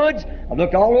over the woods. I've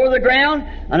looked all over the ground.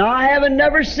 And I haven't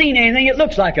never seen anything that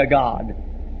looks like a God.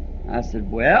 I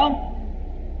said, well,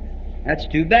 that's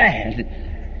too bad.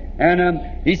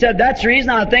 And he said, that's the reason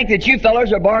I think that you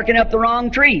fellas are barking up the wrong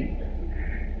tree.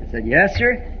 I said, yes,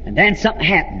 sir. And then something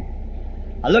happened.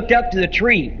 I looked up to the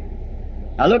tree.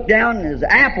 I looked down, and there's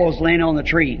apples laying on the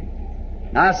tree.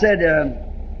 And I said,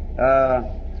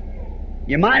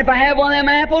 you mind if I have one of them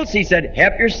apples? He said,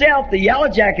 help yourself. The yellow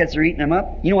jackets are eating them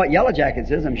up. You know what yellow jackets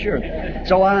is, I'm sure.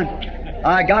 So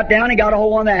I got down and got a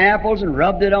hold of one of the apples and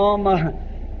rubbed it on my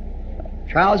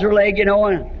trouser leg, you know,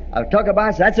 and I took a bite.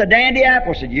 I said, that's a dandy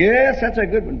apple. I said, yes, that's a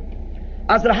good one.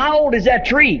 I said, how old is that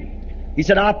tree? He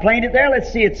said, I planted it there.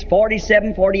 Let's see, it's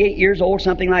 47, 48 years old,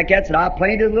 something like that. I said, I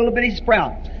planted a little bitty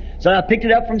sprout. So I picked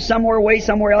it up from somewhere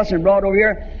else and brought it over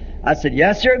here. I said,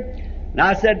 yes, sir. And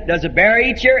I said, does it bear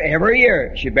each year? Every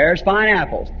year. She bears fine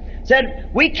apples. Said,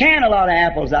 we can a lot of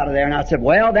apples out of there. And I said,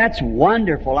 well, that's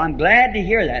wonderful. I'm glad to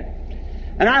hear that.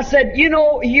 And I said, you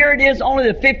know, here it is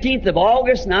only the 15th of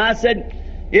August. And I said,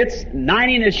 it's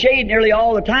 90 in the shade nearly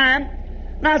all the time.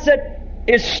 And I said,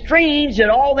 it's strange that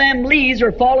all them leaves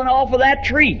are falling off of that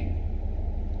tree.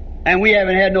 And we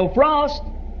haven't had no frost.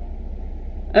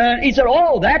 He said,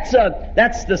 oh, that's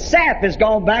the sap has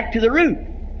gone back to the root.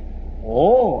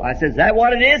 Oh, I said, is that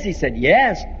what it is? He said,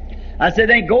 yes. I said,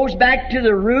 then it goes back to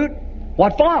the root.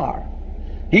 What for?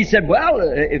 He said, well,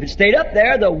 if it stayed up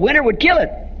there, the winter would kill it.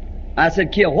 I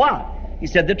said, kill what? He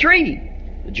said, the tree.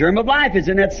 The germ of life is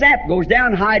in that sap, goes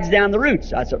down, hides down the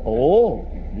roots. I said, oh.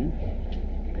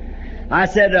 I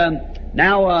said,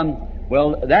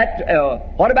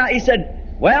 what about,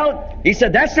 he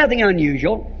said, that's nothing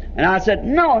unusual. And I said,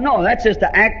 no, that's just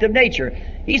an act of nature.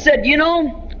 He said, you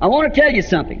know, I want to tell you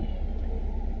something.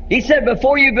 He said,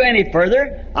 before you go any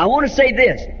further, I want to say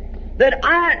this, that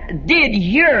I did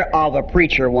hear of a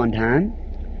preacher one time,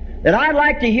 that I'd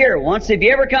like to hear once. If he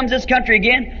ever comes to this country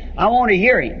again, I want to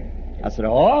hear him. I said,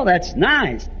 oh, that's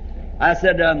nice. I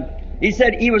said, he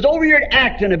said, he was over here at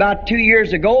Acton about 2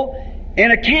 years ago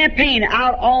in a campaign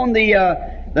out on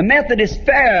the Methodist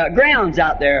fair grounds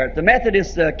out there, the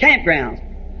Methodist campgrounds.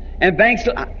 And Banks,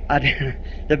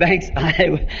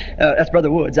 that's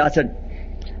Brother Woods. I said,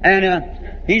 and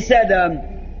he said,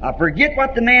 I forget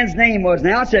what the man's name was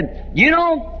now. I said, you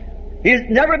know, he's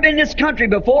never been in this country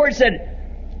before. He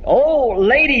said, oh,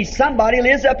 lady, somebody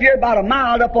lives up here about a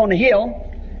mile up on the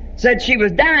hill, said she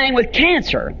was dying with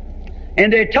cancer.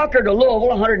 And they took her to Louisville,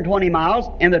 120 miles,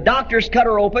 and the doctors cut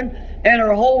her open, and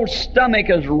her whole stomach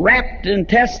is wrapped in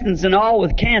intestines and all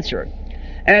with cancer.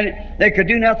 And they could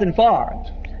do nothing for her.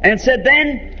 And said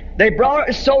then they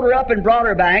sewed her up and brought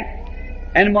her back.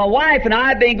 And my wife and I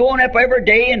had been going up every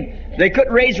day, and they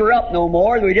couldn't raise her up no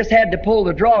more. We just had to pull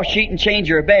the draw sheet and change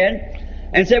her bed.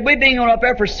 and said, we've been going up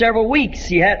there for several weeks.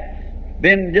 He had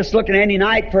been just looking any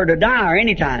night for her to die or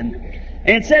any time.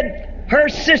 And said, her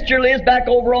sister lives back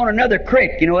over on another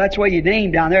creek. You know, that's where you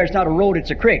name down there. It's not a road,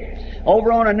 it's a creek.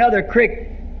 Over on another creek.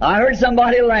 I heard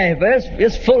somebody laugh.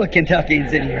 It's full of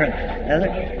Kentuckians in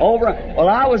here. Well,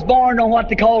 I was born on what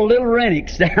they call Little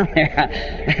Rennicks down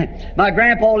there. My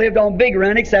grandpa lived on Big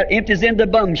Rennicks that empties into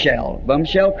Bumshell.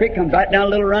 Bumshell Creek comes right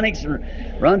down Little Rennicks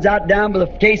and runs out down by the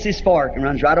Casey's Fork and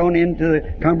runs right on into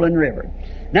the Cumberland River.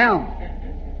 Now,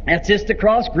 that's just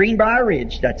across Greenbrier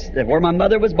Ridge. That's where my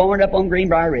mother was born, up on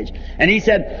Greenbrier Ridge. And he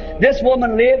said, this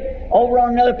woman lived over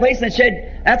on another place, and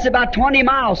said, that's about 20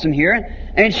 miles from here.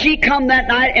 And she come that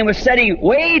night and was sitting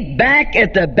way back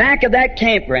at the back of that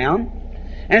campground,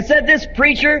 and said this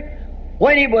preacher,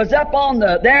 when he was up on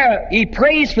there, he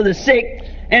prays for the sick,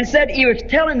 and said he was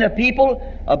telling the people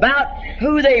about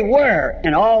who they were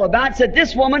and all about. Said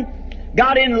this woman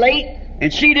got in late,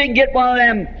 and she didn't get one of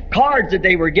them cards that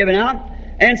they were giving out.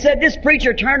 And said this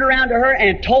preacher turned around to her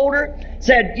and told her,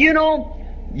 said, you know,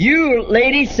 you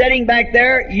lady sitting back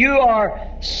there, you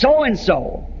are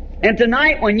so-and-so. And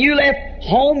tonight when you left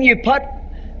home, you put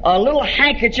a little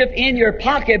handkerchief in your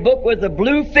pocketbook with a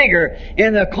blue figure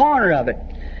in the corner of it.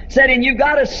 Said, and you've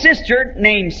got a sister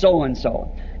named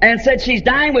so-and-so. And said, she's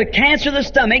dying with cancer of the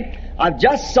stomach. I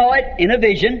just saw it in a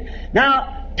vision.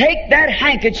 Now, take that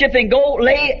handkerchief and go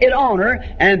lay it on her,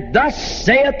 and thus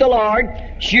saith the Lord,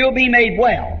 she'll be made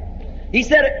well. He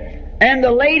said, and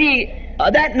the lady,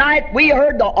 that night we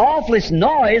heard the awfulest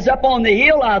noise up on the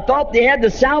hill. I thought they had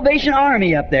the Salvation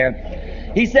Army up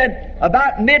there. He said,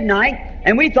 about midnight,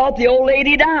 and we thought the old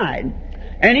lady died.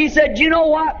 And he said, you know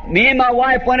what? Me and my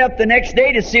wife went up the next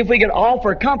day to see if we could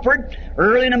offer comfort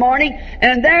early in the morning.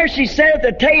 And there she sat at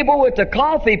the table with the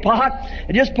coffee pot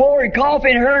and just pouring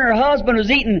coffee, and her husband was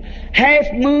eating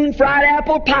half-moon fried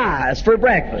apple pies for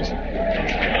breakfast.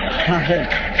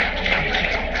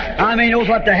 I mean, knows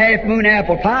what the half-moon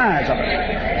apple pies are.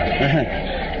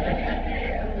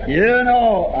 You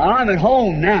know, I'm at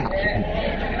home now.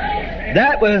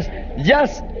 That was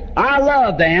just, I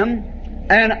love them.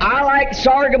 And I like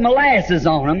sorghum molasses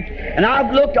on them. And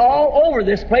I've looked all over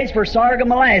this place for sorghum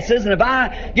molasses. And if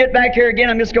I get back here again,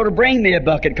 I'm just going to bring me a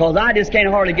bucket, because I just can't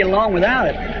hardly get along without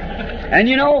it. And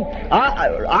you know,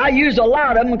 I use a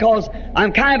lot of them because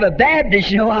I'm kind of a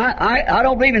Baptist. You know, I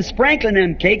don't believe in sprinkling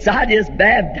them cakes. I just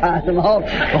baptize them all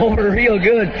over real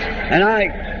good.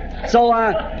 And so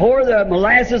I pour the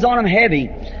molasses on them heavy.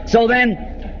 So then,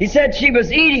 he said she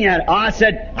was eating it. I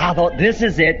thought, this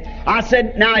is it. I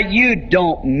said, now you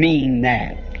don't mean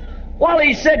that. Well,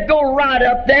 he said, go right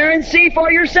up there and see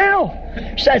for yourself.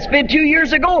 She said, it's been 2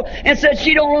 years ago, and said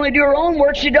she don't only do her own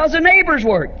work, she does a neighbor's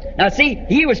work. Now see,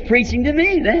 he was preaching to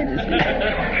me then.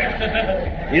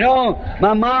 You know,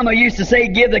 my mama used to say,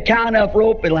 give the cow enough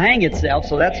rope, it'll hang itself,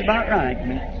 so that's about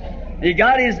right. He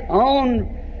got his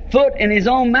own foot in his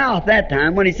own mouth that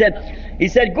time when he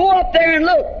said, go up there and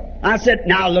look. I said,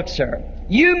 now look, sir,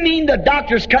 you mean the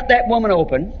doctors cut that woman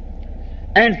open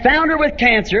and found her with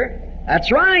cancer?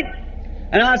 That's right.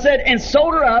 And I said, and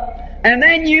sewed her up, and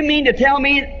then you mean to tell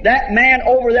me that man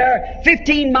over there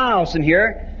 15 miles from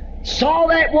here saw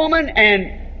that woman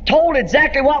and told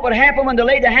exactly what would happen when they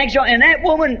laid the handkerchief on, and that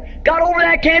woman got over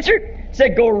that cancer?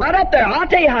 Said, go right up there. I'll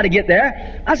tell you how to get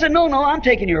there. I said, no, I'm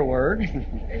taking your word.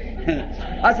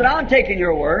 I said, I'm taking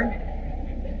your word.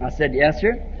 I said, yes,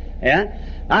 sir. Yeah.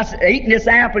 I said, eating this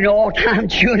apple all the time,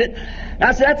 chewing it.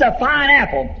 I said, that's a fine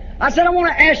apple. I said, I want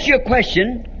to ask you a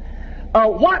question.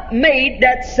 What made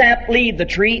that sap leave the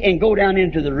tree and go down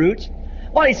into the roots?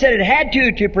 Well, he said it had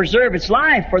to preserve its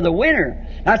life for the winter.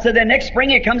 I said, then next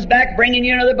spring it comes back bringing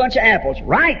you another bunch of apples.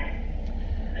 Right.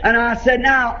 And I said,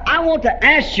 now, I want to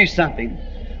ask you something.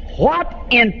 What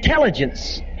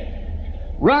intelligence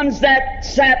runs that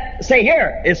sap? Say,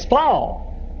 here, it's fall.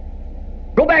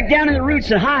 Go back down in the roots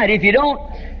and hide. If you don't,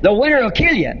 the winter will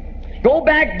kill you. Go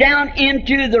back down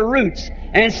into the roots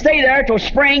and stay there till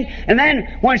spring, and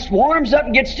then when it warms up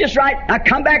and gets just right, I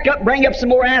come back up and bring up some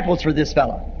more apples for this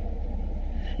fellow.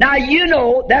 Now you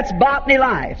know that's botany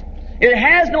life. It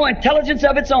has no intelligence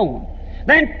of its own.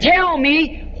 Then tell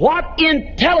me what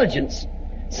intelligence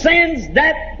sends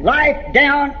that life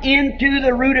down into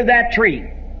the root of that tree.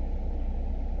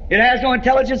 It has no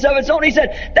intelligence of its own. He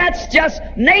said, that's just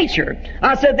nature.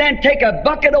 I said, then take a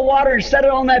bucket of water and set it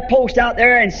on that post out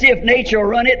there and see if nature will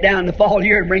run it down in the fall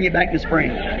year and bring it back in the spring.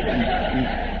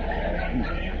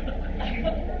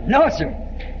 No, sir.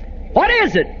 What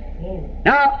is it?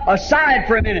 Now, aside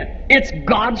for a minute, it's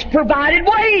God's provided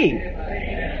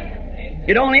way.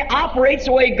 It only operates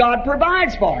the way God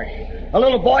provides for it. A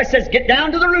little boy says, get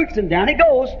down to the roots, and down it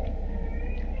goes.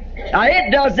 Now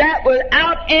it does that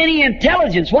without any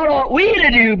intelligence. What ought we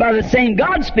to do by the same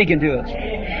God speaking to us?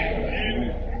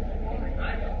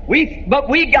 But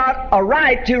we got a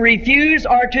right to refuse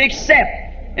or to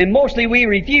accept, and mostly we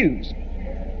refuse.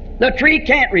 The tree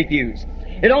can't refuse.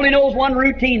 It only knows one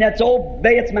routine, that's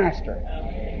obey its master.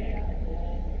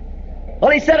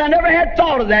 Well, he said, I never had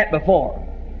thought of that before.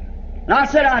 And I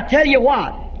said, I tell you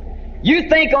what, you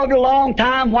think of it a long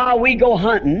time while we go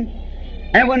hunting,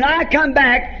 and when I come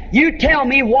back, you tell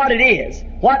me what it is.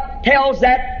 What tells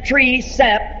that tree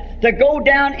sap to go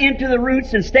down into the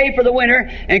roots and stay for the winter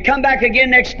and come back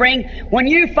again next spring. When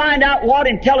you find out what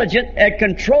intelligence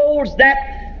controls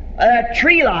that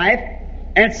tree life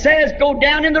and says go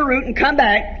down in the root and come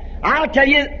back, I'll tell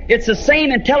you it's the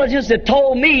same intelligence that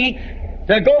told me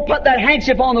to go put that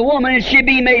handkerchief on the woman and she'd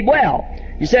be made well.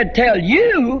 He said, tell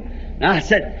you? And I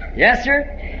said, yes,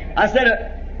 sir. I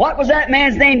said, what was that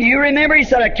man's name? Do you remember? He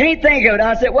said, I can't think of it.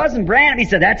 I said, it wasn't Branham. He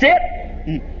said, that's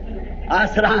it? I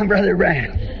said, I'm Brother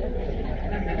Branham.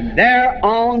 There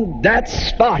on that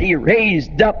spot, he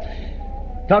raised up,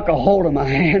 took a hold of my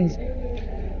hands.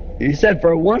 He said,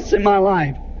 for once in my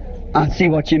life, I see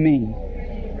what you mean.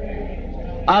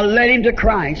 I led him to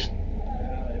Christ.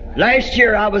 Last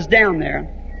year I was down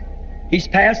there. He's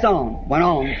passed on, went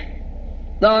on.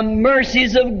 The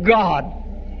mercies of God.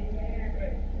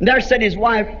 And there sat his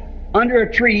wife under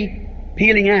a tree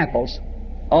peeling apples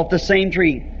off the same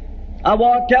tree. I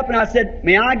walked up and I said,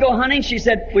 may I go hunting? She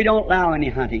said, we don't allow any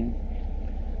hunting.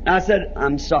 And I said,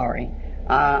 I'm sorry.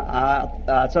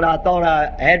 I said, I thought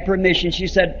I had permission. She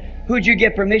said, who'd you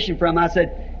get permission from? I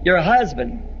said, your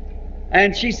husband.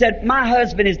 And she said, my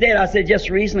husband is dead. I said, just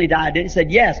recently died. He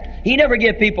said, yes. He never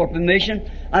gave people permission.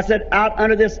 I said, out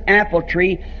under this apple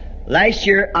tree. Last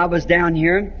year I was down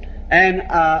here and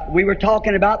we were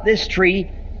talking about this tree.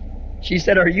 She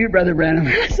said, are you Brother Branham?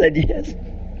 I said, yes.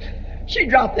 She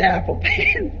dropped the apple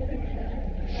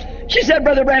pan. She said,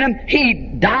 Brother Branham, he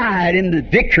died in the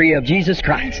victory of Jesus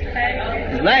Christ.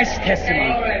 His last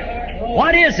testimony.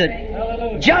 What is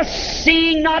it? Just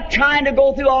seeing, not trying to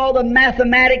go through all the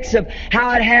mathematics of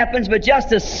how it happens, but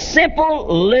just a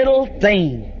simple little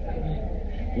thing.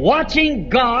 Watching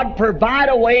God provide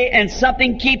a way and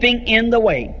something keeping in the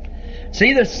way.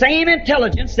 See, the same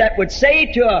intelligence that would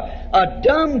say to a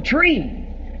dumb tree,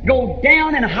 go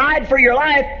down and hide for your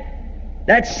life,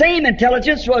 that same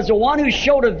intelligence was the one who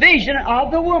showed a vision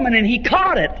of the woman, and he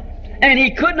caught it. And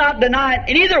he could not deny it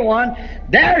in either one.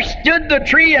 There stood the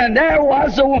tree, and there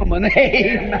was the woman.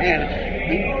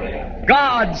 Amen.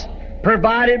 God's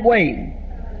provided way.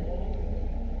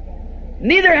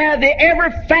 Neither have they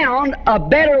ever found a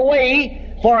better way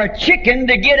for a chicken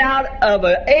to get out of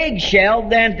an eggshell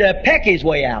than to peck his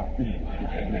way out.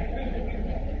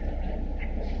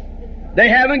 They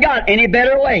haven't got any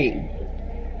better way.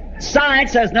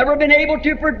 Science has never been able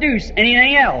to produce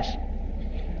anything else.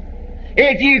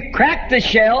 If you crack the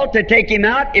shell to take him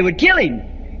out, it would kill him.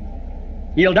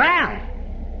 He'll die.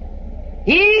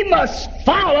 He must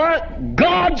follow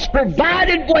God's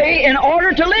provided way in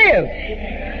order to live.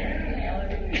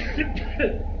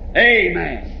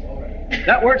 Amen.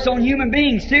 That works on human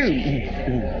beings too.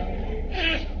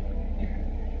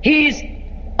 He's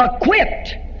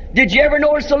equipped. Did you ever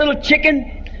notice a little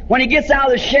chicken, when he gets out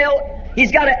of the shell,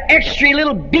 he's got an extra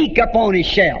little beak up on his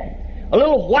shell, a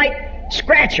little white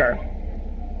scratcher.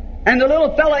 And the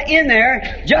little fella in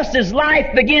there, just as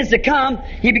life begins to come,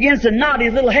 he begins to nod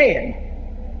his little head.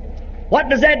 What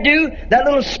does that do? That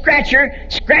little scratcher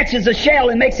scratches the shell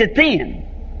and makes it thin.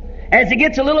 As he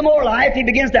gets a little more life, he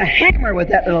begins to hammer with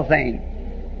that little thing.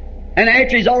 And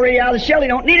after he's already out of the shell, he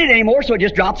don't need it anymore, so it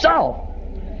just drops off.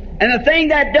 And the thing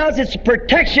that does, it's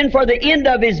protection for the end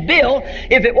of his bill.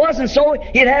 If it wasn't so,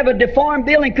 he'd have a deformed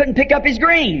bill and couldn't pick up his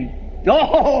grain.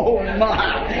 Oh,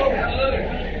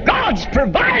 my! God's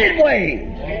provided way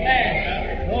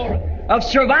of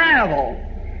survival.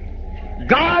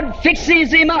 God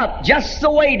fixes him up just the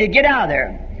way to get out of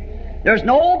there. There's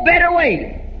no better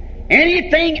way.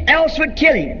 Anything else would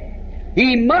kill him.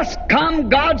 He must come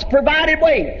God's provided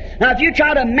way. Now, if you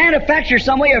try to manufacture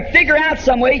some way or figure out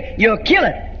some way, you'll kill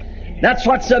it. That's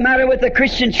what's the matter with the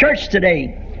Christian church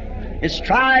today. It's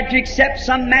tried to accept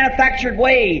some manufactured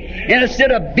way and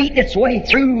instead of beat its way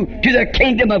through to the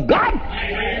kingdom of God.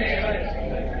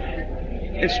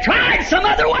 It's tried some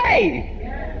other way,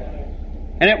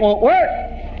 and it won't work.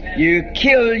 You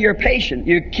kill your patient.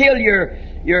 You kill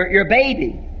your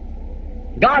baby,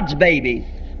 God's baby,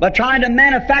 by trying to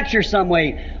manufacture some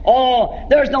way. Oh,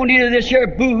 there's no need of this here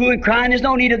boo-hoo and crying. There's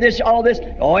no need of this, all this.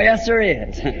 Oh, yes, there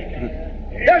is.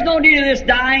 There's no need of this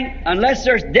dying unless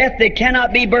there's death that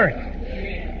cannot be birthed.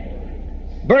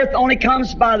 birth only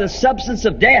comes by the substance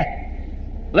of death.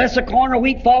 Unless a corn of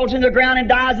wheat falls in the ground and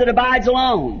dies, it abides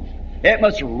alone. It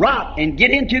must rot and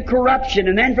get into corruption,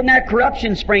 and then from that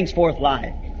corruption springs forth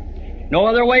life. No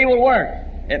other way will work.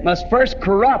 It must first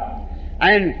corrupt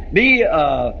and be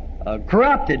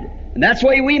corrupted. And that's the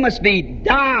way we must be.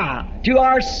 Die to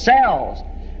ourselves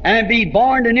and be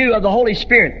born anew of the Holy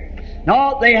Spirit.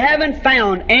 No, they haven't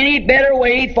found any better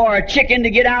way for a chicken to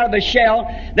get out of a shell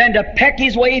than to peck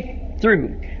his way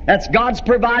through. That's God's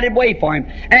provided way for him.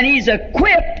 And He's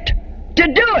equipped to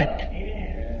do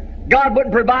it. God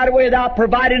wouldn't provide a way without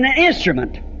providing an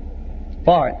instrument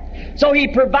for it. So He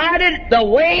provided the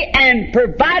way and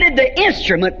provided the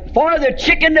instrument for the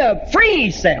chicken to free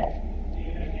himself.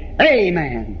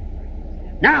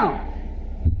 Amen. Now,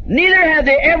 neither have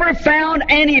they ever found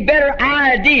any better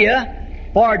idea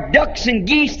for ducks and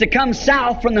geese to come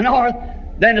south from the north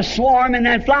than to swarm and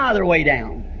then fly their way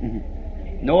down.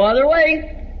 No other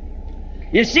way.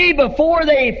 You see, before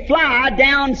they fly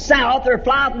down south or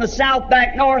fly from the south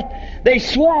back north, they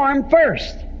swarm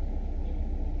first.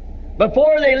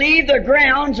 Before they leave their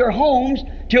grounds or homes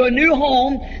to a new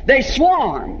home, they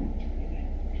swarm.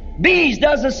 Bees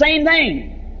does the same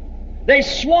thing. They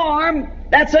swarm.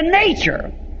 That's a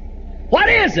nature. What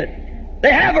is it?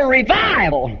 They have a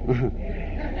revival.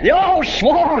 They all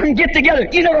swarm and get together.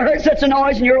 You never heard such a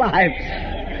noise in your life.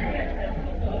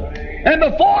 And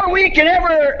before we can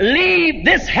ever leave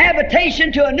this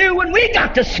habitation to a new one, we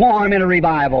got to swarm in a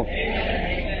revival.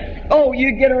 Oh,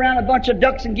 you get around a bunch of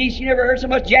ducks and geese, you never heard so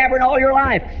much jabbering all your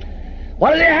life.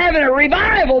 What are they having? A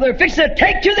revival. They're fixing to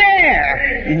take to the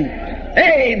air.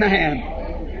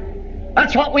 Amen.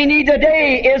 That's what we need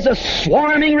today, is a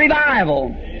swarming revival.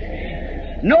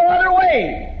 No other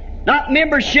way. Not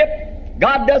membership.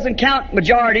 God doesn't count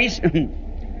majorities.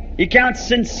 He counts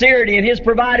sincerity in His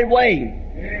provided way.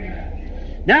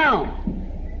 Now,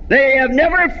 they have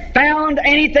never found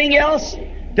anything else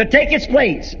to take its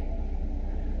place.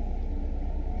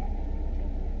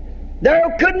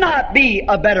 There could not be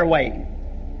a better way.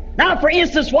 Now, for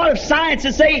instance, what if science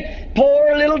would say,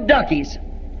 poor little duckies,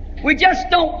 we just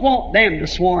don't want them to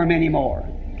swarm anymore.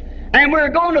 And we're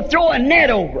going to throw a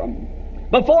net over them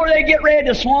before they get ready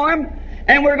to swarm,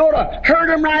 and we're going to herd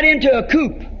them right into a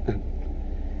coop.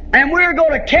 And we're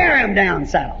going to carry them down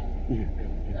south.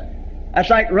 That's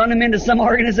like run them into some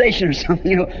organization or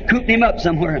something, coop him up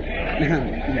somewhere.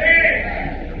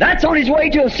 That's on his way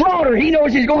to a slaughter. He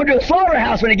knows he's going to a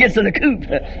slaughterhouse when he gets to the coop.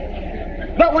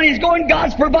 But when he's going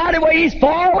God's provided way, he's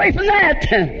far away from that.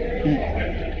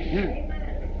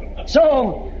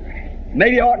 So,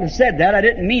 maybe I oughtn't have said that. I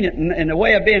didn't mean it in the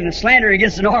way of being a slander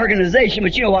against an organization,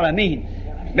 but you know what I mean.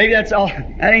 Maybe that's all.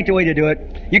 That ain't the way to do it.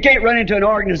 You can't run into an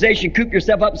organization, coop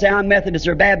yourself up and say, I'm Methodist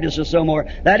or Baptist or so more.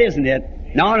 That isn't it.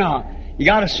 No. You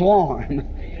got to swarm.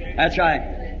 That's right.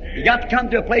 You got to come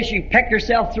to a place you peck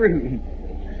yourself through.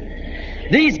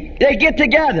 They get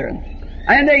together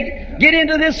and they get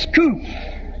into this coop.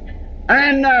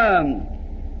 And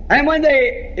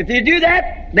if they do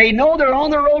that, they know they're on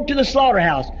the road to the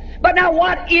slaughterhouse. But now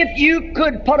what if you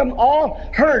could put them all,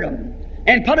 herd them,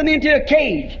 and put them into a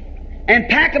cage, and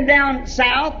pack them down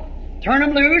south, turn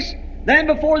them loose, then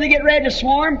before they get ready to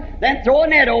swarm, then throw a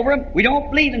net over them. We don't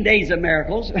believe in days of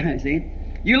miracles. See?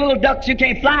 You little ducks, you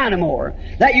can't fly no more.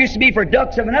 That used to be for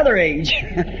ducks of another age.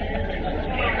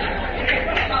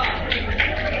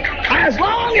 As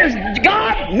long as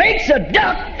God makes a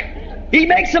duck, He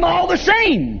makes them all the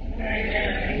same.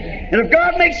 And if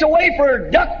God makes a way for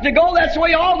a duck to go, that's the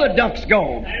way all the ducks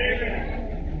go.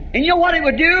 And you know what it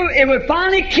would do? It would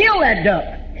finally kill that duck.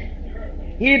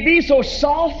 He'd be so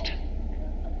soft,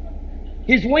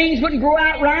 his wings wouldn't grow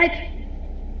out right.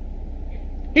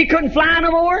 He couldn't fly no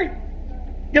more.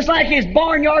 Just like his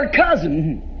barnyard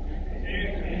cousin.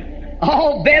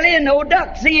 All belly and no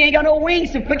ducks. See, he ain't got no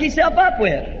wings to pick himself up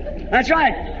with. That's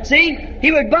right. See,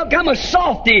 he would become a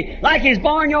softy like his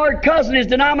barnyard cousin, his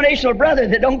denominational brother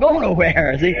that don't go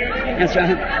nowhere. See? That's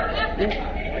right.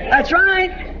 That's right.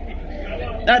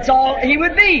 That's all he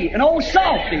would be, an old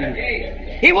softy.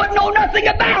 He wouldn't know nothing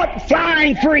about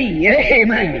flying free.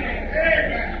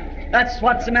 Amen. That's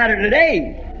what's the matter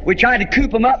today. We tried to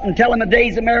coop him up and tell him the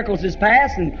days of miracles is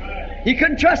past, and he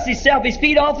couldn't trust himself, his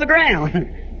feet off the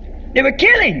ground. They would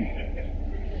kill him.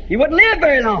 He wouldn't live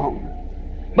very long.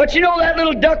 But you know, that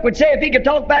little duck would say, if he could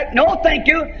talk back, no, thank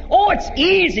you. Oh, it's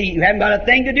easy. You haven't got a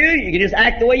thing to do. You can just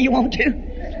act the way you want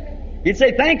to. He'd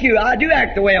say, thank you. I do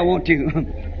act the way I want to.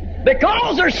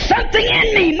 Because there's something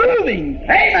in me moving.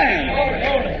 Amen.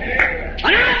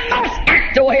 And I must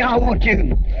act the way I want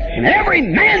to. And every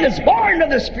man that's born of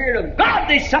the Spirit of God,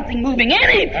 there's something moving in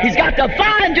him. He's got to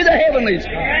fly into the heavenlies.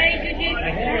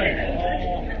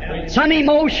 Some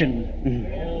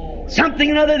emotion,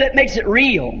 something or other that makes it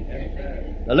real.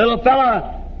 The little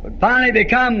fella would finally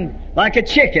become like a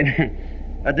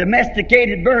chicken, a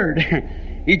domesticated bird.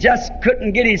 He just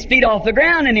couldn't get his feet off the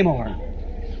ground anymore.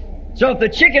 So if the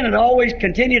chicken had always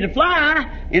continued to fly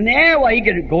in the air, well, he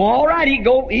could go all right. He'd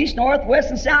go east, north, west,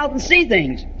 and south and see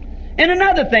things. And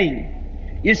another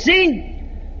thing, you see,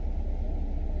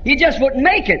 he just wouldn't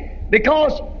make it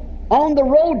because on the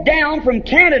road down from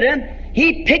Canada,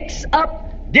 he picks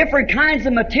up different kinds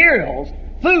of materials,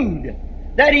 food,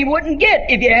 that he wouldn't get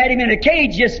if you had him in a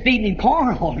cage just feeding him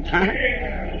corn all the time.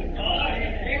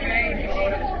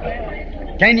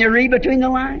 Can you read between the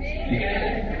lines?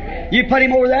 You put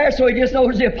him over there so he just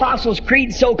knows the Apostles'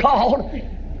 Creed, so-called,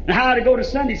 and how to go to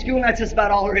Sunday school, and that's just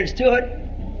about all there is to it.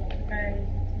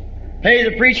 Pay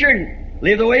the preacher and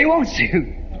live the way he wants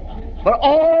to. But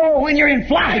oh, when you're in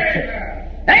flight,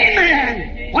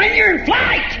 amen, when you're in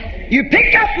flight, you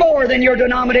pick up more than your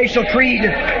denominational creed.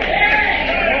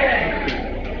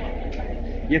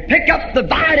 You pick up the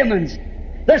vitamins,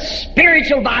 the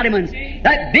spiritual vitamins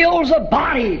that builds a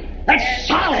body that's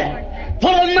solid,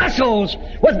 full of muscles,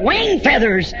 with wing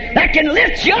feathers that can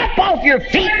lift you up off your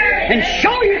feet and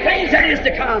show you things that is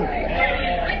to come.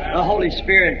 The Holy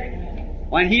Spirit,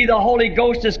 when He, the Holy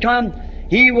Ghost, has come,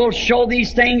 He will show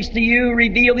these things to you,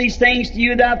 reveal these things to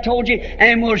you that I've told you,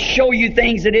 and will show you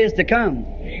things that is to come.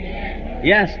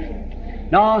 Yes.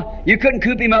 No, you couldn't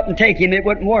coop Him up and take Him. It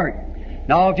wouldn't work.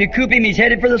 No, if you coop Him, He's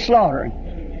headed for the slaughter.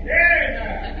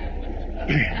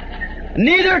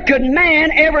 Neither could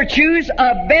man ever choose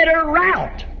a better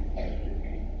route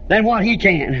than what he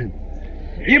can.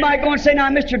 You might go and say, now,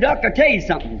 Mr. Duck, I'll tell you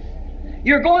something.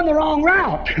 You're going the wrong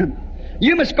route.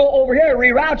 You must go over here,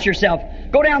 reroute yourself.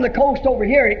 Go down the coast over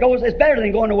here. It's better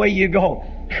than going the way you go.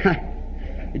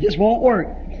 It just won't work.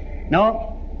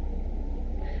 No,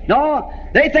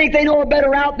 they think they know a better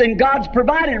route than God's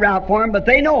provided route for them, but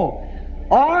they know.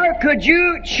 Or could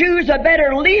you choose a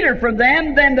better leader from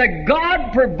them than the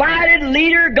God-provided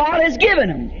leader God has given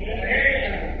them?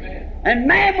 And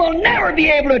man will never be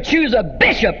able to choose a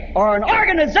bishop or an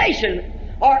organization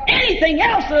or anything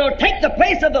else that will take the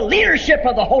place of the leadership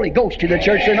of the Holy Ghost to the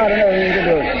church. There's not another thing to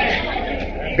do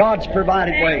it. God's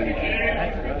provided way.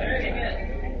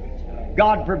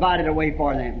 God provided a way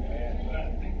for them.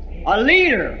 A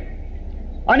leader,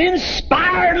 an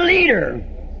inspired leader.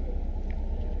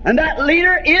 And that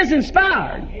leader is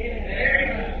inspired.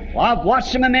 Well, I've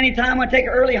watched them many times. When I take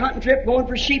an early hunting trip, going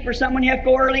for sheep or something, you have to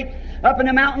go early up in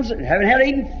the mountains. Haven't had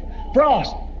even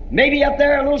frost. Maybe up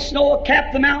there a little snow will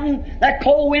cap the mountain. That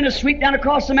cold wind will sweep down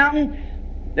across the mountain.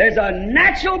 There's a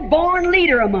natural-born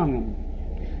leader among them.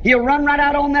 He'll run right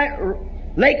out on that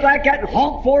lake like that and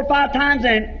honk 4 or 5 times,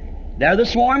 and there the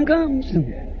swarm comes.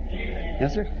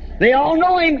 Yes, sir. They all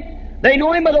know him. They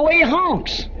know him by the way he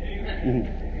honks.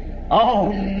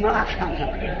 Oh, my.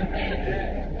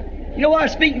 You know what I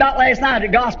was speaking about last night, the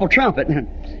gospel trumpet.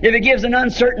 If it gives an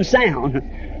uncertain sound.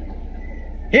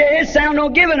 His sound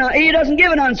don't give he doesn't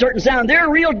give an uncertain sound. They're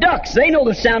real ducks. They know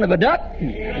the sound of a duck.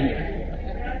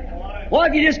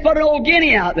 What if you just put an old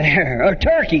guinea out there, or a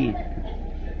turkey?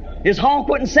 His honk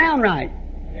wouldn't sound right.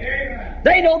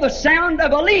 They know the sound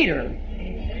of a leader.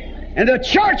 And the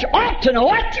church ought to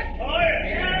know it.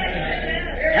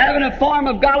 Having a form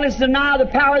of godliness, deny the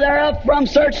power thereof. From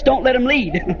search, don't let them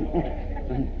lead.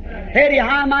 Heady,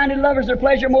 high-minded lovers of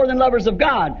pleasure more than lovers of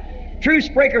God. Truce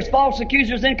breakers, false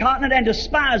accusers, incontinent, and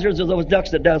despisers of those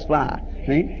ducks that does fly.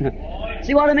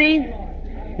 See what I mean?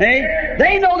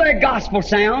 They know their gospel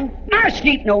sound. My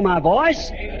sheep know my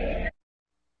voice.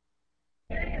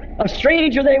 A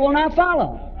stranger they will not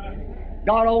follow.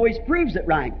 God always proves it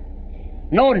right.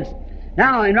 Notice.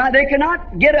 Now, they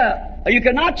cannot you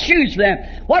cannot choose them.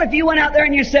 What if you went out there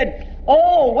and you said,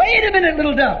 oh, wait a minute,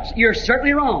 little ducks. You're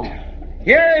certainly wrong.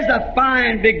 Here is a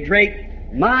fine big drake.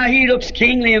 He looks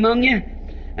kingly among you.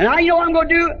 And you know what I'm going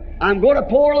to do? I'm going to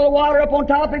pour a little water up on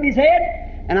top of his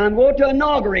head, and I'm going to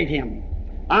inaugurate him.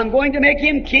 I'm going to make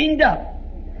him kinged up.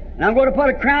 And I'm going to put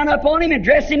a crown up on him and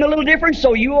dress him a little different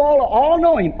so you all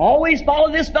know him. Always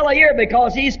follow this fellow here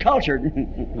because he's cultured.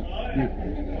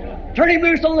 Turn him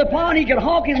loose on the pond, he could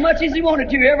honk as much as he wanted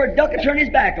to. Every duck would turn his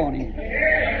back on him.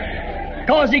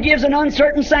 Because he gives an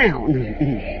uncertain sound.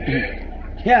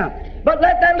 Yeah. But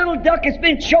let that little duck that's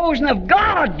been chosen of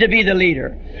God to be the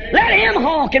leader. Let him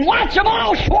honk and watch them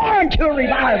all swarm to a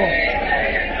revival.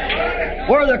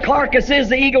 Where the carcass is,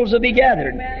 the eagles will be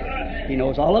gathered. He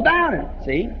knows all about it,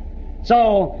 see?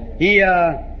 So, he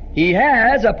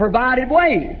has a provided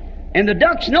way. And the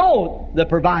ducks know the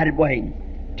provided way.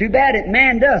 Too bad that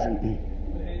man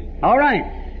doesn't. All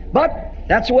right. But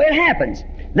that's the way it happens.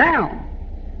 Now,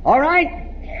 all right,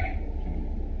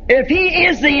 if he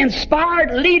is the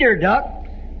inspired leader duck,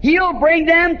 he'll bring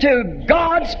them to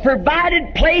God's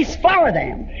provided place for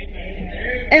them.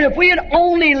 And if we had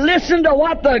only listened to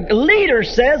what the leader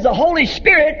says, the Holy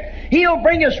Spirit, he'll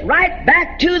bring us right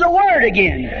back to the Word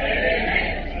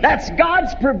again. That's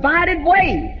God's provided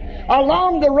way.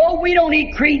 Along the road, we don't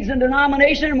eat creeds and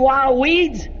denominations and wild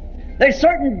weeds. There's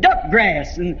certain duck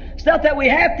grass and stuff that we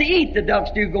have to eat, the ducks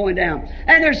do going down.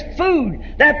 And there's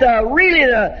food that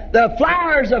the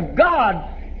flowers of God,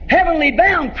 heavenly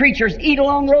bound creatures eat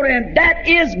along the road, and that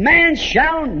is, man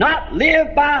shall not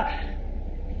live by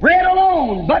bread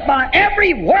alone, but by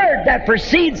every word that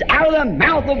proceeds out of the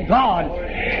mouth of God.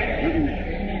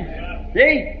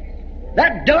 See?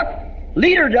 That duck,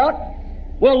 leader duck,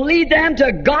 will lead them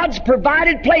to God's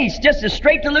provided place, just as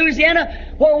straight to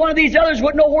Louisiana. Well, one of these others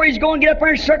wouldn't know where he's going, get up there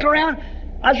and circle around.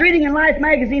 I was reading in Life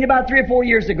magazine about 3 or 4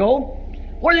 years ago,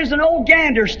 where there's an old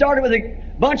gander started with a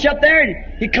bunch up there,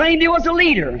 and he claimed he was a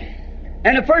leader.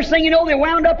 And the first thing you know, they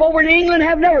wound up over in England,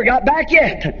 have never got back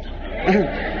yet.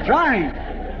 Trying.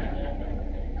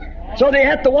 So they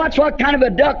have to watch what kind of a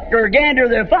duck or gander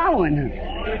they're following.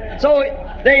 So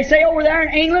they say over there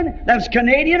in England, that's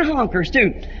Canadian honkers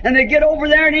too. And they get over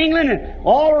there in England and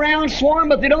all around swarm,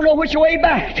 but they don't know which way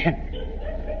back.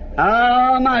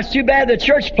 It's too bad the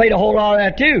church played a whole lot of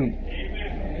that too.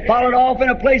 Followed off in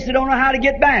a place they don't know how to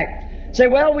get back. Say,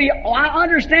 well, I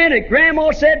understand it.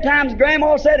 Grandma said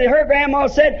her grandma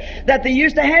said that they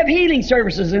used to have healing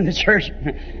services in the church.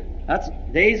 That's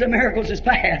days of miracles is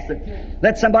past.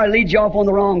 Let somebody lead you off on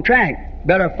the wrong track.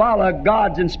 Better follow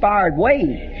God's inspired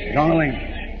way.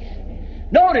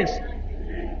 Notice,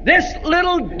 this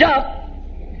little duck,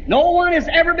 no one has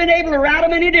ever been able to route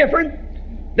them any different.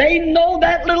 They know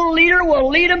that little leader will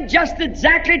lead them just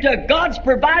exactly to God's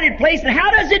provided place. And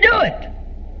how does he do it?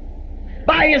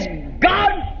 By his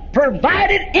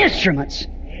God-provided instruments.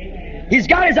 He's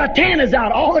got his antennas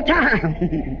out all the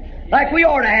time. Like we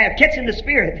ought to have, catching the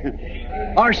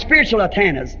Spirit. Our spiritual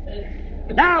antennas.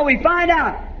 Now we find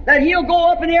out that he'll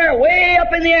go up in the air, way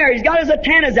up in the air. He's got his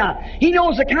antennas out. He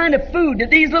knows the kind of food that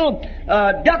these little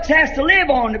ducks has to live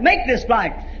on to make this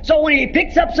flight. So when he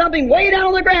picks up something way down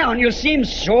on the ground, you'll see him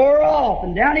soar off,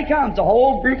 and down he comes. The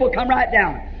whole group will come right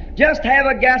down. Just have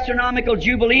a gastronomical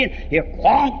jubilee, and he'll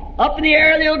clonk up in the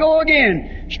air, and he'll go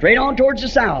again, straight on towards the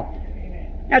south.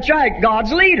 That's right,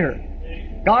 God's leader.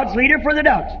 God's leader for the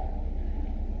ducks.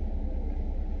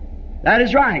 That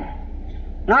is right.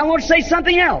 And I want to say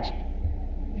something else.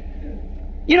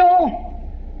 You know,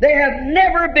 they have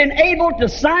never been able to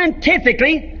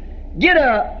scientifically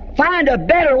find a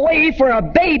better way for a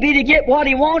baby to get what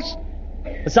he wants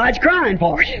besides crying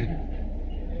for it.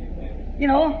 You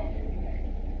know,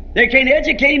 they can't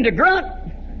educate him to grunt.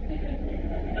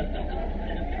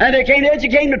 And they can't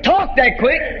educate him to talk that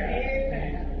quick.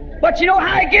 But you know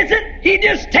how he gets it? He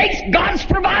just takes God's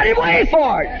provided way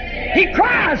for it. He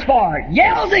cries for it,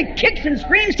 yells and kicks and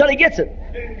screams till he gets it.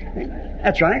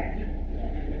 That's right.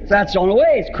 So that's the only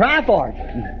way, is cry for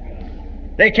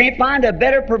it. They can't find a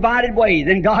better provided way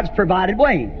than God's provided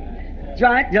way. That's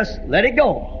right, just let it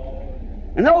go.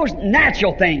 And those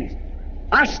natural things.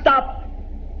 I stopped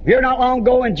here not long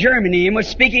ago in Germany and was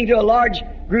speaking to a large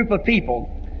group of people.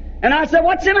 And I said,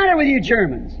 what's the matter with you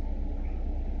Germans?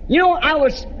 You know, I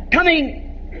was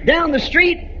coming down the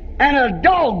street and a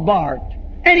dog barked.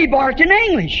 And he barked in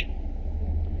English.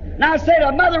 And I said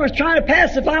a mother was trying to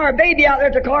pacify her baby out there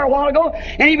at the car a while ago,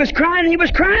 and he was crying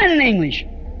in English.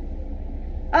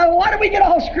 What do we get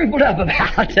all scrupled up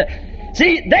about?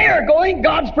 See, they are going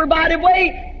God's provided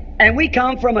way, and we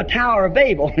come from a Tower of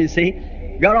Babel, you see.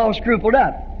 Got all scrupled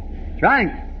up. That's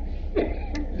right.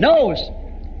 Notice,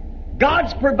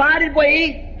 God's provided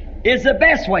way is the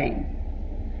best way.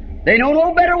 They know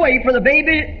no better way for the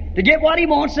baby to get what he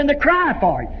wants than to cry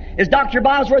for it. As Dr.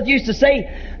 Bosworth used to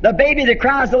say, the baby that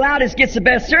cries the loudest gets the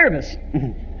best service.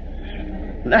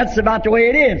 That's about the way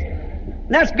it is.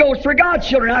 And that goes for God's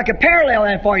children. I could parallel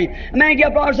that for you. A man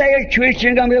get up and say, hey,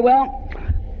 Christian, going to be, well,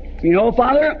 you know,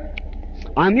 Father,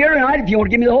 I'm here tonight. If you want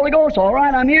to give me the Holy Ghost, all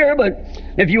right, I'm here. But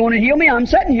if you want to heal me, I'm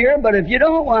sitting here. But if you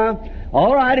don't,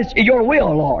 all right, it's your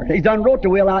will, Lord. He's done wrote the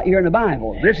will out here in the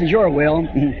Bible. This is your will.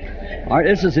 All right,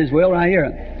 this is His will right here.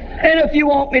 And if you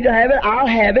want me to have it, I'll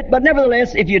have it. But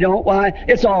nevertheless, if you don't, why,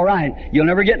 it's all right. You'll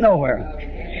never get nowhere.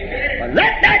 But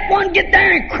let that one get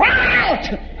there and cry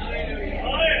out.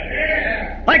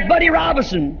 Like Buddy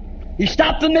Robinson. He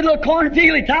stopped in the middle of a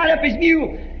cornfield. He tied up his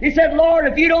mule. He said, Lord,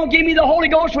 if you don't give me the Holy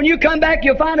Ghost, when you come back,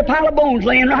 you'll find a pile of bones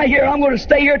laying right here. I'm going to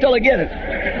stay here till I get it.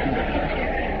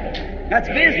 That's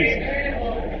business.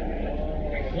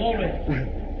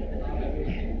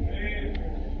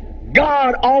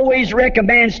 God always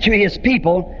recommends to His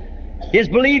people, His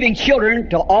believing children,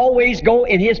 to always go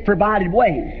in His provided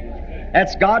way.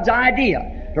 That's God's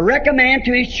idea, to recommend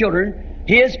to His children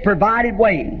His provided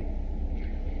way.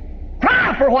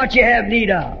 Cry for what you have need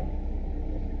of.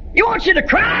 He wants you to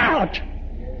cry out.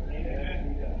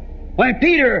 When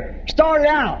Peter started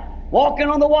out walking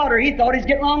on the water, he thought he's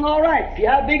getting along all right. See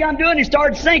how big I'm doing? He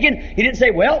started sinking. He didn't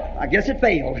say, well, I guess it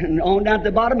failed. And on down to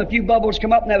the bottom, a few bubbles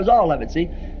come up, and that was all of it, see?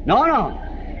 No.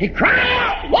 He cried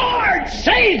out, Lord,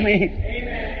 save me.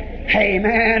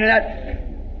 Amen. And that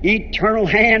eternal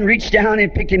hand reached down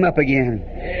and picked him up again.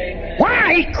 Amen.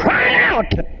 Why? He cried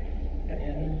out.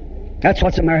 That's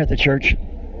what's the matter with the church.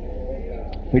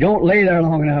 We don't lay there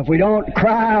long enough. We don't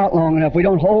cry out long enough. We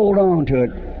don't hold on to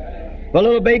it. If a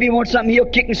little baby wants something, he'll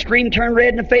kick and scream, turn red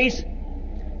in the face.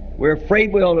 We're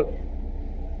afraid we'll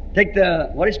take the,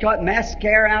 what is it called,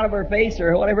 mascara out of her face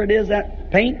or whatever it is, that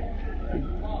paint.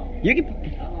 You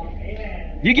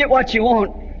get what you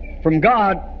want from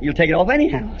God, you'll take it off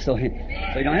anyhow. So you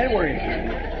don't have to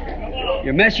worry.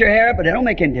 You mess your hair up, but that don't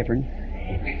make any difference.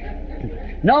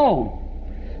 No,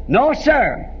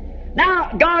 sir.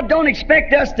 Now, God don't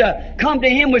expect us to come to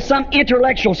Him with some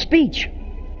intellectual speech.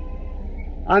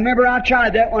 I remember I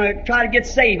tried that when I tried to get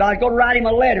saved. I'd go to write Him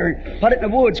a letter and put it in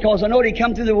the woods, because I know He'd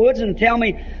come through the woods and tell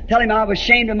Him I was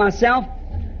ashamed of myself.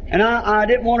 And I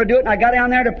didn't want to do it. And I got down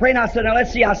there to pray, and I said, now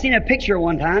let's see. I seen a picture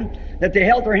one time that they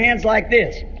held their hands like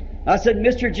this. I said,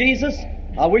 Mr. Jesus,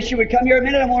 I wish you would come here a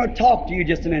minute. I want to talk to you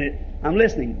just a minute. I'm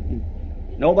listening.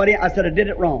 Nobody, I said I did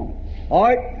it wrong. All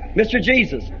right, Mr.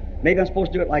 Jesus. Maybe I'm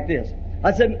supposed to do it like this.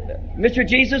 I said, Mr.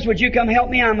 Jesus, would you come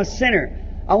help me? I'm a sinner.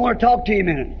 I want to talk to you a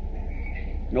minute.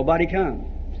 Nobody come.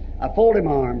 I folded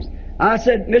my arms. I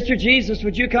said, Mr. Jesus,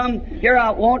 would you come here?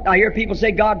 I hear people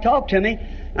say, God, talk to me.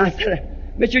 I said,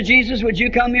 Mr. Jesus, would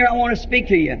you come here? I want to speak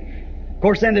to you. Of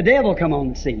course, then the devil come on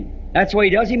the scene. That's what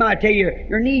he does. He might tell you,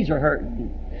 your knees are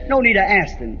hurting. No need to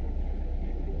ask him.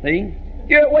 See?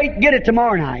 Wait, get it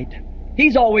tomorrow night.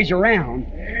 He's always around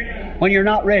when you're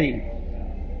not ready.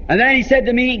 And then he said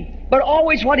to me, but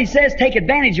always what he says, take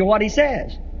advantage of what he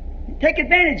says. Take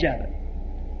advantage of it.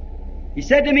 He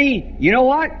said to me, you know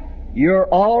what? You're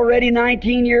already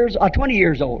 20 years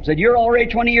old. Said, you're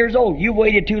already 20 years old. You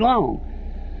waited too long.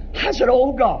 I said,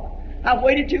 oh God, I've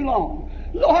waited too long.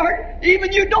 Lord,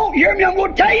 even you don't hear me, I'm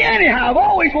going to tell you anyhow. I've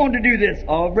always wanted to do this.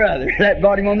 Oh, brother, that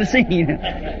brought him on the scene.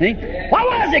 See? What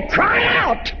was it? Cry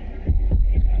out.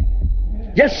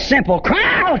 Just simple. Cry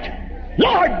out.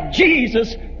 Lord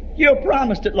Jesus, you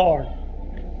promised it, Lord.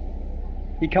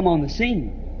 He come on the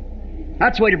scene.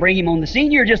 That's the way to bring him on the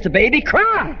scene. You're just a baby.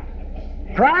 Cry.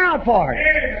 Cry out for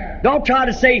it. Don't try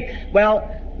to say, well,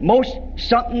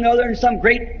 something other than some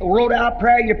great wrote out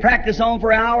prayer you practice on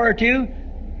for an hour or two.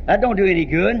 That don't do any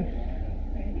good.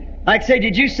 Like say,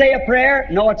 did you say a prayer?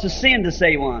 No, it's a sin to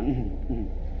say one.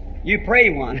 You pray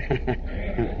one.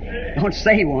 Don't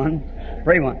say one.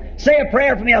 Pray one. Say a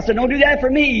prayer for me. I said, don't do that for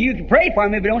me. You can pray for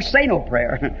me, but don't say no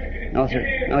prayer. No,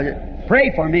 sir. No, sir.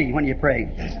 Pray for me when you pray.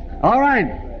 All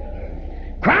right.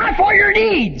 Cry for your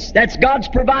needs. That's God's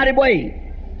provided way.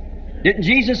 Didn't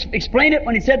Jesus explain it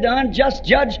when He said the unjust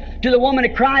judge to the woman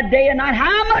that cried day and night,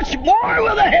 how much more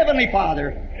will the Heavenly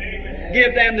Father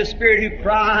give them the Spirit who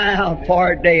cry out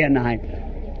for it day and night?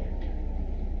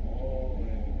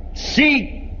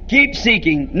 Seek, keep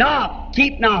seeking, knock,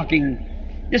 keep knocking.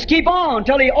 Just keep on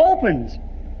until He opens.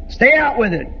 Stay out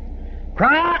with it.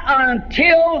 Cry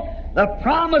until the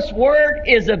promised word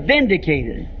is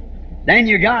vindicated. Then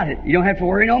you got it. You don't have to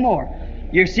worry no more.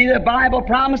 You see the Bible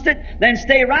promised it, then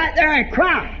stay right there and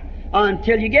cry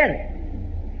until you get it.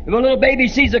 If a little baby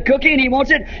sees a cookie and he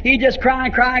wants it, he just cry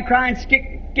and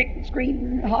kick,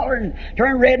 scream, holler, and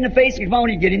turn red in the face. Come on,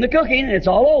 you get him the cookie and it's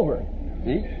all over.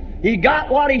 See? He got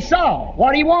what he saw,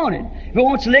 what he wanted. If he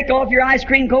wants to lick off your ice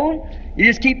cream cone, you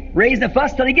just keep raising the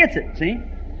fuss till he gets it. See?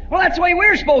 Well, that's the way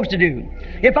we're supposed to do.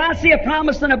 If I see a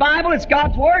promise in the Bible, it's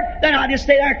God's Word, then I just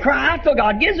stay there and cry out till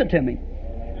God gives it to me.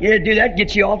 You do that,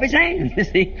 gets you off His hand. You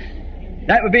see?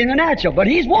 That would be in the natural. But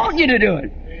He's wanting you to do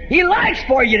it. He likes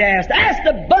for you to ask. Ask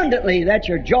abundantly that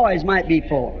your joys might be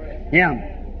full.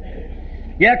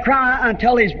 Yeah, cry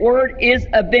until His Word is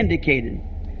vindicated.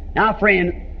 Now,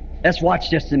 friend, let's watch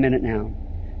just a minute now.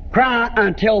 Cry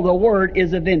until the Word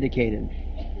is vindicated.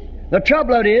 The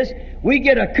trouble it is, we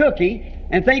get a cookie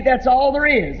and think that's all there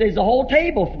is. There's a whole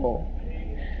table full.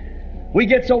 We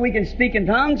get so we can speak in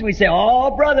tongues, we say,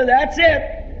 oh, brother, that's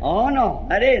it. Oh, no,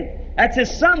 that isn't. That's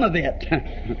just some of it.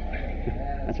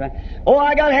 That's right. Oh,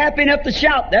 I got happy enough to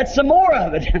shout. That's some more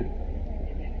of it.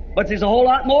 But there's a whole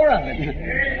lot more of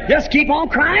it. Just keep on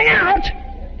crying out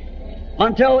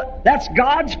until that's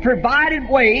God's provided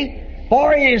way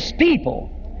for His people.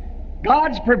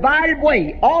 God's provided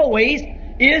way always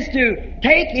is to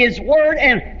take His Word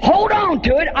and hold on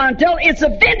to it until it's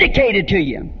vindicated to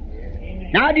you.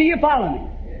 Now, do you follow me?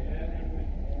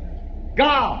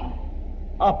 God,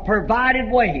 a provided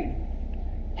way.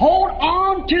 Hold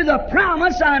on to the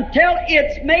promise until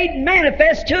it's made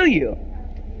manifest to you.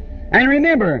 And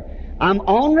remember, I'm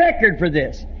on record for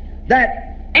this,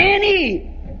 that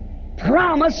any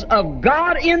promise of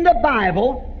God in the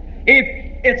Bible,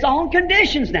 if it's on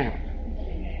conditions now,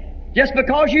 just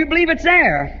because you believe it's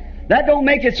there, that don't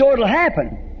make it so it'll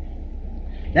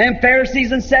happen. Them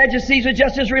Pharisees and Sadducees are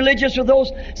just as religious with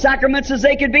those sacraments as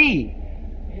they could be.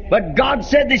 But God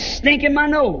said they stink in my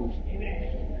nose.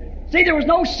 See, there was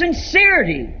no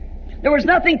sincerity. There was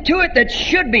nothing to it that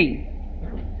should be.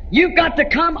 You've got to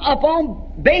come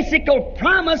upon basic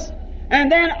promise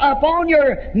and then upon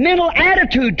your mental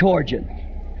attitude towards it.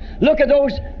 Look at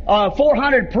those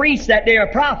 400 priests that they are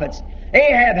prophets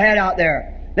Ahab had out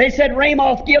there. They said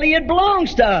Ramoth Gilead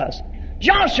belongs to us.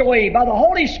 Joshua, by the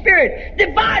Holy Spirit,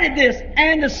 divided this,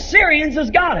 and the Syrians has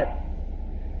got it.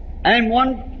 And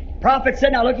one prophet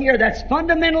said, now look here, that's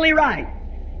fundamentally right.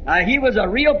 He was a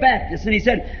real Baptist, and he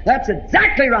said, that's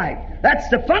exactly right. That's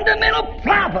the fundamental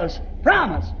promise.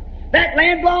 That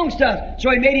land belongs to us.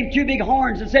 So he made him two big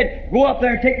horns and said, go up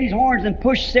there and take these horns and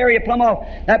push Syria plumb off.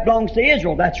 That belongs to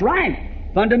Israel. That's right.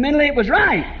 Fundamentally it was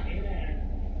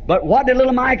right. But what did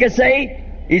little Micah say?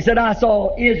 He said, I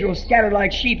saw Israel scattered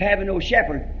like sheep having no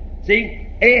shepherd. See,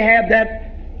 Ahab,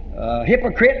 that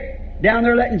hypocrite, down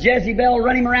there letting Jezebel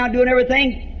run him around doing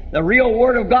everything. The real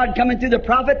word of God coming through the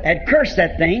prophet had cursed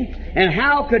that thing. And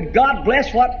how could God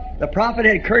bless what the prophet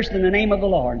had cursed in the name of the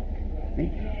Lord?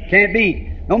 Can't be.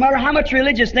 No matter how much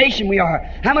religious nation we are,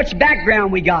 how much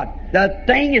background we got, the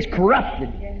thing is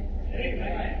corrupted.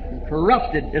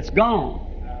 Corrupted. It's gone.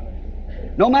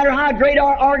 No matter how great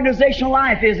our organizational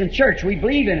life is in church, we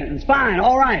believe in it, and it's fine,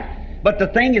 all right. But the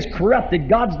thing is corrupted.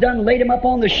 God's done laid them up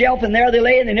on the shelf, and there they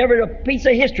lay, and they never, a piece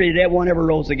of history that one ever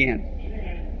rose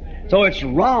again. So it's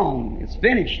wrong. It's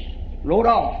finished. Wrote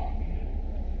off.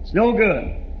 It's no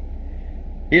good.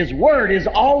 His Word is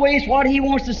always what He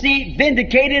wants to see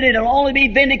vindicated, and it'll only be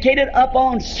vindicated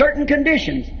upon certain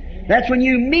conditions. That's when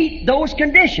you meet those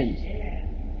conditions.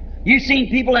 You've seen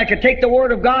people that could take the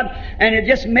Word of God and it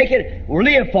just make it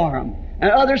live for them. And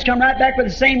others come right back with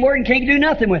the same Word and can't do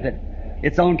nothing with it.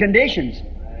 It's on conditions.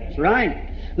 That's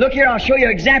right. Look here, I'll show you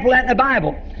an example of that in the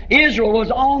Bible. Israel was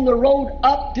on the road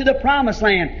up to the Promised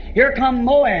Land. Here come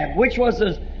Moab, which was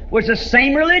the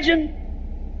same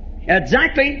religion.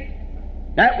 Exactly.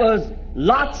 That was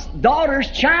Lot's daughter's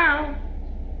child.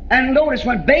 And notice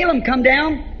when Balaam come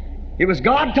down, it was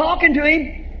God talking to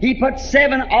him. He put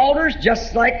 7 altars,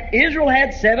 just like Israel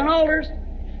had 7 altars.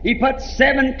 He put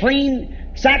 7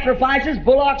 clean sacrifices,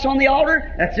 bullocks on the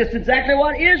altar. That's just exactly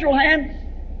what Israel had.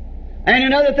 And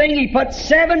another thing, he put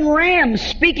 7 rams,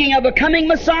 speaking of a coming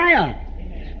Messiah.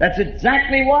 That's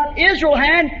exactly what Israel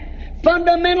had.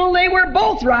 Fundamentally, they were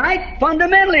both right,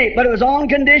 fundamentally, but it was on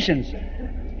conditions.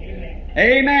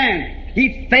 Amen.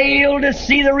 He failed to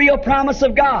see the real promise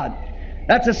of God.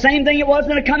 That's the same thing it was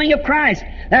in the coming of Christ.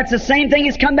 That's the same thing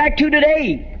He's come back to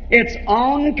today. It's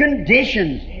on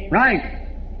conditions. Right.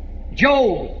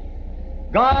 Job.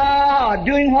 God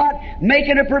doing what?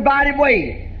 Making a provided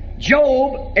way.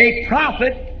 Job, a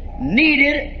prophet,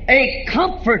 needed a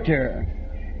comforter.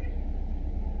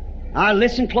 Now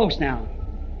listen close now.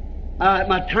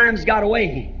 My time's got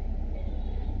away.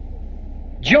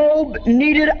 Job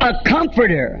needed a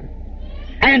comforter.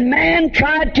 And man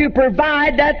tried to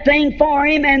provide that thing for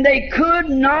him, and they could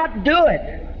not do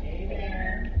it.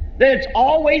 It's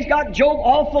always got Job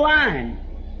off the line.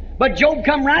 But Job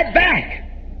come right back.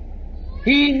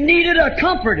 He needed a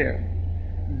comforter.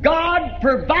 God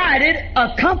provided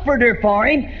a comforter for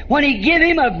him when He gave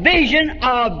him a vision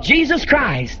of Jesus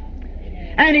Christ.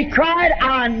 And he cried,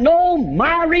 I know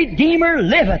my Redeemer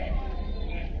liveth.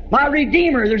 My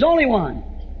Redeemer, there's only one.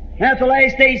 And at the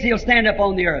last days He'll stand up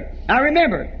on the earth. Now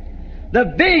remember,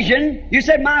 the vision, you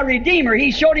said my Redeemer,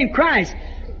 He showed him Christ.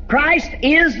 Christ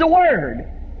is the Word.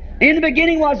 In the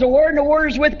beginning was the Word, and the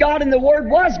Word is with God, and the Word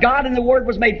was God, and the Word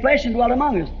was made flesh and dwelt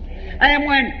among us. And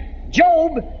when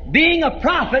Job, being a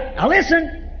prophet, now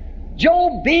listen,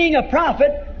 Job being a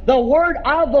prophet, the Word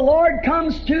of the Lord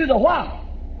comes to the what?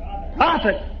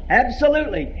 Prophet.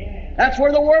 Absolutely. That's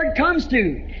where the Word comes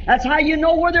to. That's how you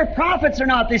know whether prophets or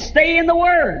not. They stay in the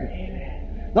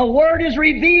Word. The Word is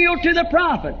revealed to the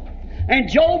prophet. And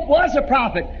Job was a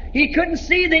prophet. He couldn't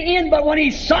see the end, but when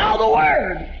he saw the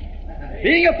Word,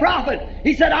 being a prophet,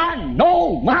 he said, I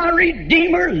know my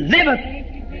Redeemer liveth.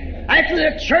 After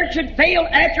the church had failed,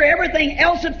 after everything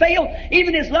else had failed,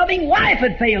 even his loving wife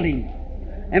had failed him.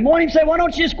 And one of them said, why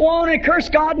don't you just go on and curse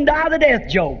God and die the death,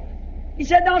 Job? He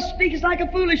said, thou speakest like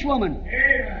a foolish woman.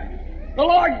 The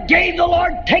Lord gave, the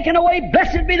Lord taken away.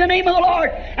 Blessed be the name of the Lord.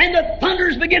 And the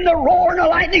thunders began to roar and the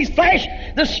lightnings flash.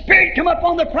 The Spirit come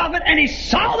upon the prophet and he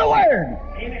saw the Word.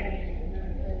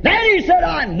 Then he said,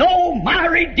 I know my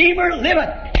Redeemer liveth.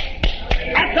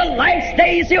 At the last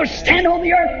days he'll stand on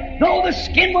the earth. Though the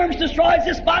skin worms destroys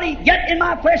this body, yet in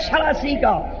my flesh shall I see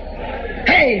God.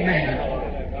 Amen.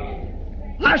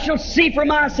 I shall see for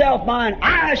myself, mine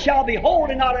eyes shall behold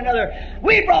and not another.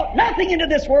 We brought nothing into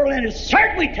this world, and it's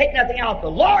certain we take nothing out. The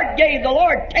Lord gave, the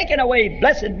Lord taken away.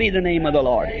 Blessed be the name of the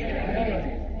Lord.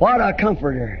 What a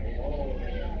comforter.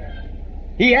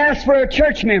 He asked for a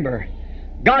church member.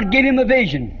 God gave him a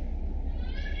vision.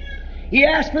 He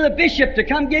asked for the bishop to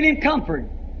come give him comfort.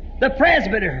 The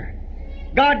presbyter.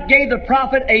 God gave the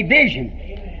prophet a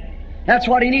vision. That's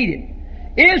what he needed.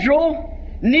 Israel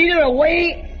needed a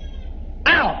way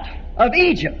out of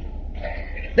Egypt.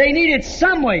 They needed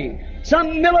some way,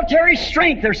 some military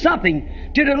strength or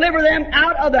something to deliver them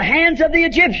out of the hands of the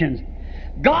Egyptians.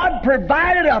 God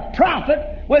provided a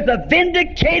prophet with a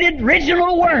vindicated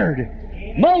original word.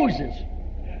 Moses.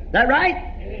 Is that right?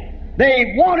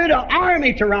 They wanted an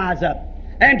army to rise up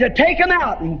and to take them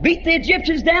out and beat the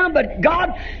Egyptians down, but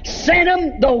God sent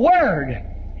them the word,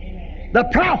 the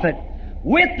prophet,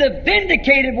 with the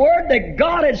vindicated word that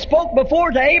God had spoke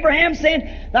before to Abraham, saying,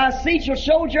 thy seed shall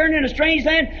sojourn in a strange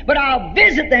land, but I'll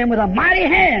visit them with a mighty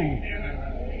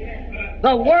hand.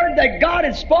 The word that God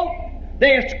had spoke,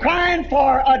 they are crying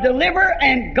for a deliverer,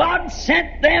 and God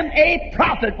sent them a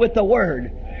prophet with the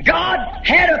word. God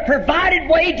had a provided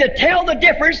way to tell the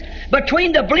difference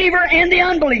between the believer and the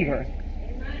unbeliever.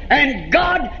 And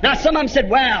God, now some of them said,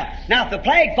 well, now if the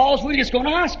plague falls, we'll just go to the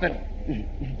hospital.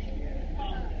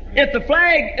 If the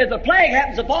plague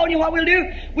happens to fall, you know what we'll do?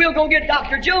 We'll go get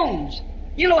Dr. Jones.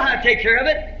 You know how to take care of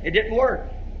it. It didn't work.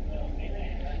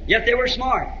 Yet they were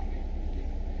smart.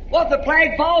 Well, if the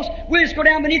plague falls, we'll just go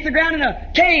down beneath the ground in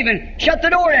a cave and shut the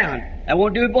door down. That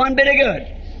won't do one bit of good.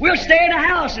 We'll stay in a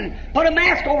house and put a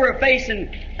mask over our face and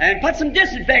put some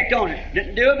disinfect on it.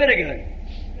 Didn't do a bit of good.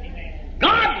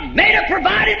 God made a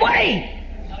provided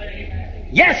way.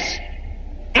 Yes.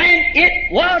 And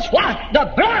it was what?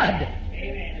 The blood.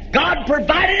 God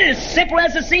provided it as simple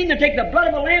as it seemed to take the blood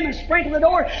of a lamb and sprinkle the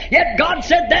door. Yet God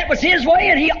said that was His way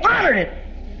and He honored it.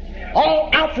 All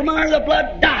out from under the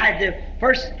blood died the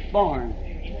firstborn.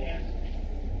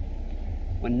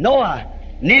 When Noah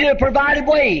needed a provided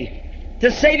way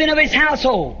to saving of his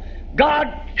household, God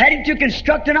had him to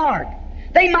construct an ark.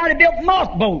 They might have built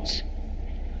mock boats.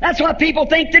 That's what people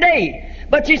think today.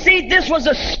 But you see, this was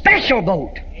a special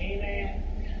boat.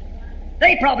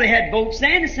 They probably had boats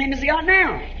then, the same as they got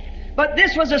now. But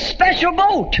this was a special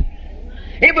boat.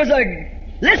 It was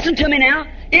listen to me now,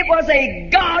 it was a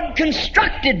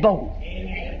God-constructed boat.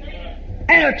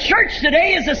 And a church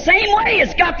today is the same way.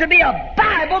 It's got to be a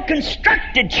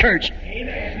Bible-constructed church.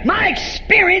 My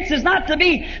experience is not to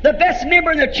be the best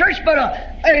member in the church, but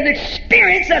an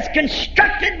experience that's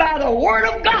constructed by the Word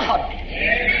of God.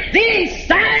 These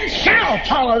signs shall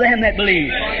follow them that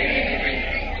believe.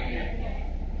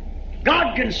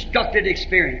 God-constructed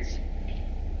experience.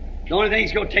 The only thing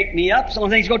that's going to take me up, the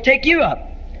only thing that's going to take you up.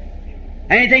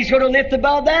 Anything's going to lift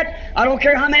above that, I don't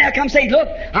care how many I come say, look,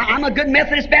 I'm a good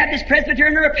Methodist, Baptist,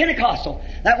 Presbyterian, or a Pentecostal.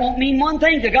 That won't mean one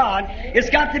thing to God. It's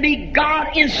got to be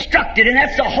God-instructed, and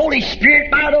that's the Holy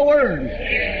Spirit by the Word.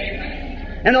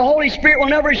 And the Holy Spirit will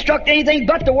never instruct anything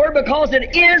but the Word, because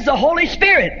it is the Holy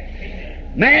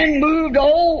Spirit. Man moved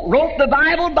old, wrote the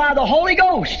Bible by the Holy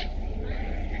Ghost.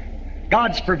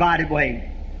 God's provided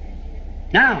way.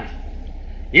 Now,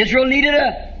 Israel needed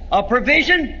a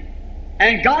provision,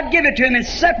 and God gave it to him and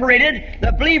separated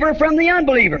the believer from the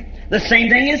unbeliever. The same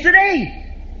thing is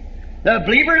today. The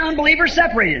believer and unbeliever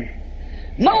separated.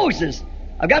 Moses,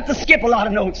 I've got to skip a lot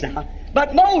of notes now,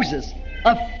 but Moses,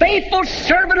 a faithful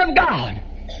servant of God.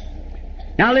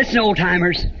 Now listen,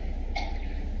 old-timers.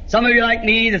 Some of you like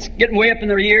me that's getting way up in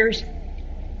their years.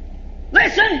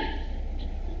 Listen!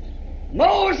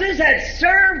 Moses had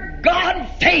served God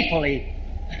faithfully.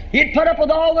 He'd put up with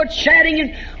all the chatting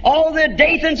and all the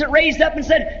Dathans that raised up and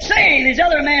said, say, these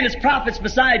other men is prophets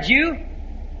besides you.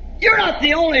 You're not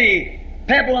the only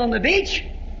pebble on the beach.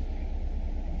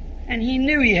 And he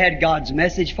knew he had God's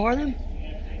message for them.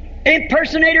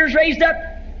 Impersonators raised up.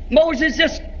 Moses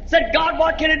just said, God,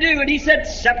 what can I do? And he said,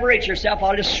 separate yourself.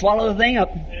 I'll just swallow the thing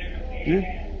up.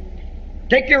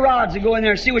 Take your rods and go in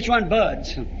there and see which one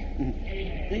buds.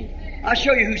 I'll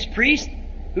show you who's priest,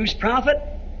 who's prophet.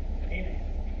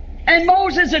 And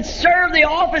Moses had served the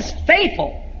office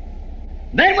faithful.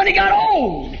 Then when he got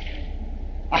old,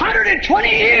 120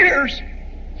 years,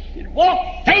 he'd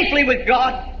walked faithfully with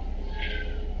God.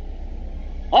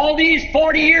 All these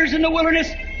 40 years in the wilderness,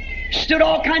 stood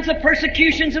all kinds of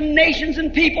persecutions of nations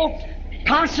and people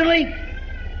constantly.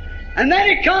 And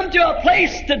then he come to a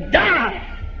place to die.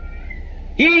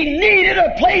 He needed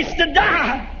a place to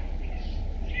die.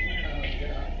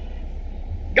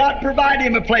 God provided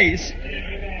him a place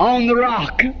on the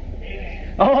rock.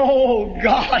 Oh,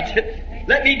 God,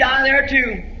 let me die there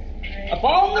too.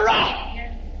 Upon the rock.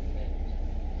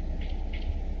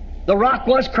 The rock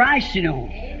was Christ, you know.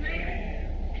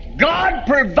 God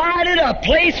provided a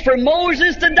place for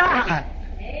Moses to die.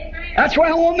 That's where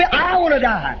I want to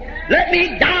die. Let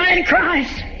me die in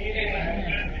Christ.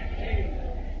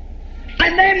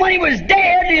 And then when he was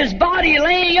dead, his body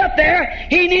laying up there,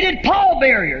 he needed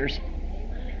pallbearers.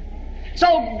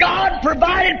 So God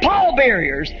provided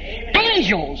pallbearers,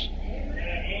 angels.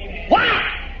 Why?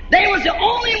 They was the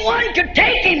only one could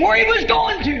take him where he was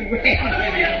going to.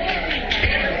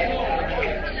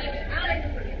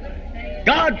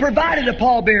 God provided the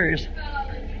pallbearers.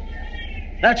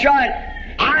 That's right.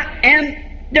 I am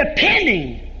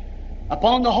depending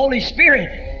upon the Holy Spirit,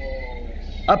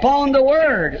 upon the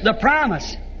Word, the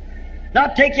promise.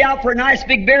 Not take you out for a nice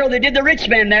big burial. They did the rich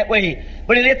man that way,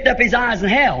 but he lifted up his eyes in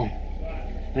hell.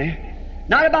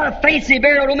 Not about a fancy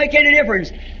burial. Don't make any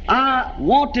difference. I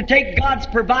want to take God's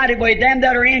provided way. Them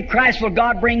that are in Christ will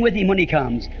God bring with Him when He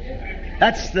comes.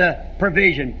 That's the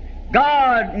provision.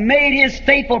 God made His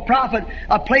faithful prophet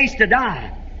a place to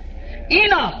die.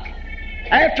 Enoch,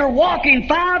 after walking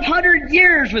 500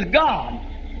 years with God,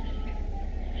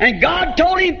 and God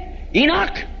told him,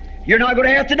 Enoch, you're not going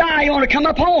to have to die. You want to come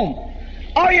up home.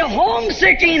 Are you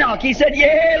homesick, Enoch? He said,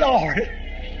 yeah, Lord.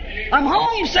 I'm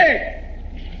homesick.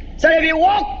 Said, have you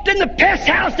walked in the pest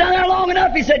house down there long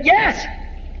enough? He said, yes.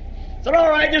 Said, all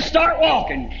right, just start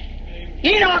walking.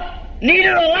 Enoch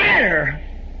needed a ladder.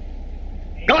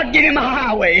 God gave him a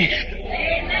highway.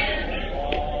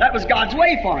 That was God's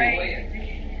way for him.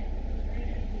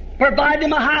 Provided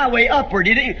him a highway upward.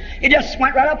 He just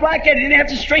went right up like that. He didn't have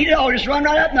to straighten it all. Just run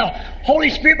right up. And the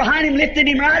Holy Spirit behind him lifted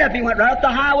him right up. He went right up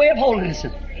the highway of holiness.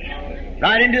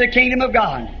 Right into the kingdom of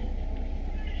God.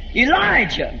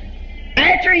 Elijah,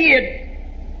 after he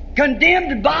had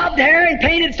condemned bobbed hair and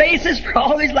painted faces for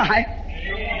all his life,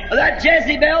 that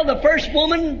Jezebel, the first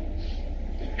woman,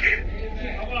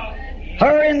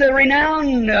 her and the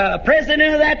renowned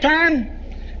president of that time,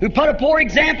 who put a poor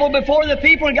example before the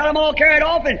people and got them all carried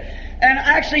off, and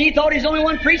actually he thought he's the only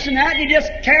one preaching that, and he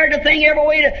just carried the thing every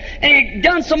way, and he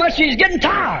done so much he was getting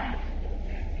tired.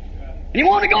 And he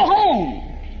wanted to go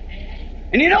home.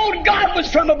 And you know God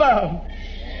was from above.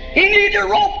 He needed a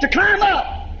rope to climb up,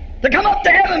 to come up to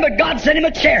heaven, but God sent him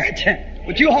a chariot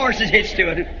with 2 horses hitched to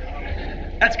it.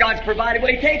 That's God's provided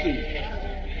way to take him.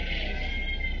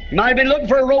 He might have been looking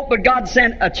for a rope, but God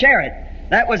sent a chariot.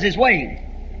 That was his way.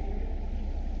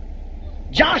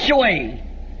 Joshua,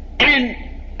 and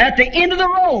at the end of the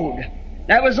road,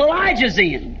 that was Elijah's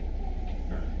end.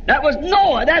 That was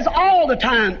Noah. That's all the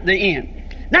time the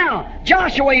end. Now,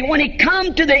 Joshua, when he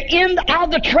come to the end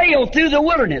of the trail through the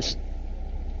wilderness,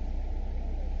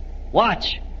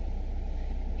 watch.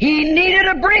 He needed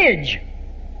a bridge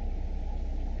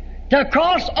to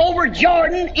cross over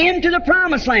Jordan into the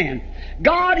promised land.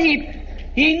 God, he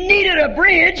needed a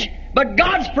bridge, but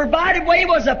God's provided way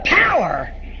was a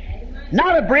power.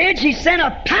 Not a bridge, He sent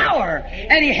a power,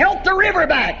 and He helped the river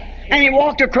back, and He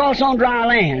walked across on dry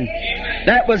land. Amen.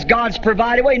 That was God's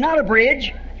provided way, not a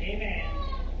bridge. Amen.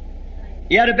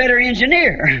 He had a better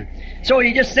engineer, so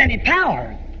He just sent him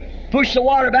power. Pushed the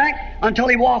water back until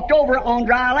he walked over on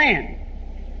dry land.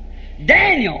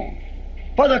 Daniel,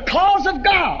 for the cause of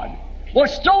God,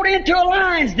 was thrown into a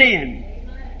lion's den.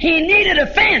 He needed a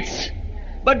fence,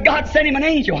 but God sent him an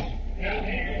angel.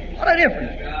 Amen. What a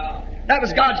difference. That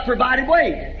was God's provided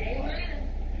way.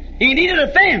 He needed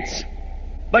a fence,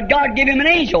 but God gave him an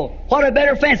angel. What a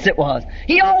better fence it was.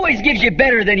 He always gives you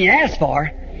better than you ask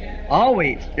for.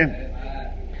 Always.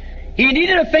 He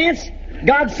needed a fence,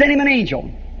 God sent him an angel.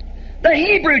 The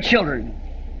Hebrew children,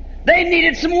 they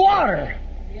needed some water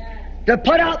to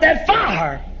put out that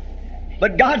fire,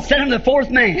 but God sent them the 4th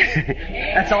man.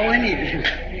 That's all they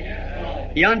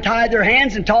needed. He untied their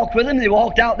hands and talked with them, and they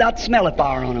walked out without the smell of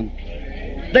fire on them.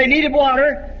 They needed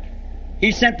water.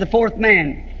 He sent the fourth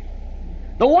man.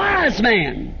 The wise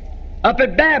man up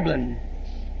at Babylon,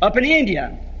 up in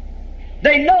India.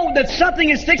 They know that something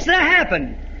is fixing to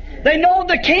happen. They know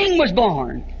the king was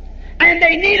born. And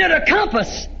they needed a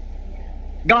compass.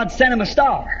 God sent them a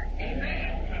star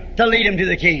to lead them to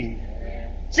the king.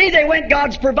 See, they went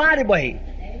God's provided way.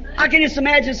 I can just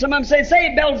imagine some of them saying,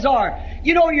 say, Belzar,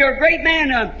 you know, you're a great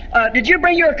man. Did you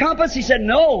bring your compass? He said,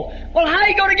 no. Well, how are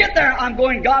you going to get there? I'm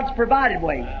going God's provided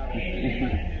way.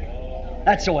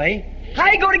 That's the way. How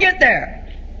are you going to get there?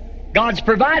 God's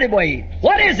provided way.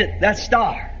 What is it? That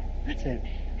star. That's it.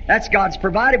 That's God's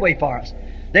provided way for us.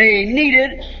 They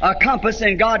needed a compass,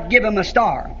 and God gave them a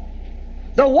star.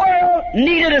 The world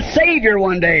needed a Savior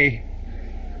one day,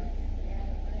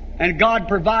 and God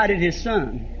provided His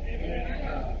Son.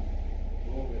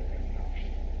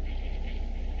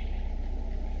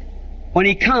 When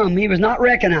He come, He was not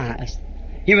recognized.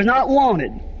 He was not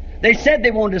wanted. They said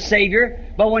they wanted a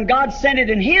Savior, but when God sent it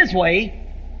in His way,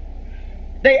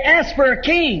 they asked for a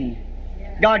king.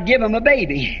 God gave them a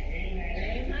baby.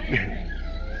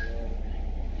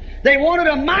 They wanted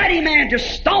a mighty man to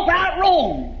stomp out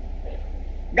Rome.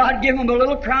 God gave them a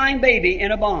little crying baby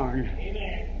in a barn.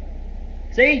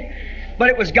 See? But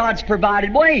it was God's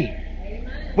provided way.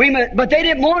 But they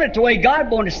didn't want it the way God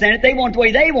wanted to send it. They wanted it the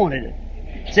way they wanted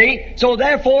it. See? So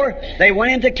therefore, they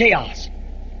went into chaos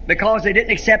because they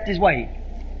didn't accept His way.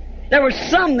 There were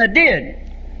some that did.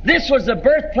 This was the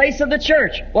birthplace of the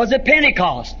church, was at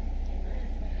Pentecost.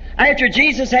 After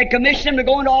Jesus had commissioned them to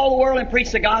go into all the world and preach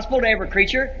the gospel to every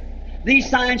creature, these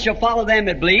signs shall follow them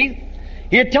that believe.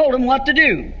 He had told them what to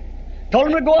do. Told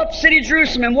them to go up to city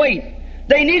Jerusalem and wait.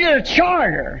 They needed a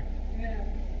charter.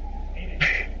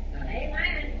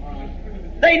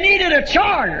 They needed a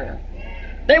charter.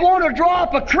 They wanted to draw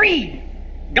up a creed.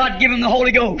 God give them the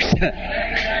Holy Ghost.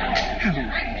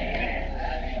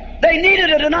 They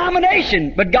needed a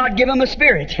denomination, but God give them a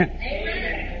spirit.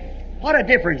 What a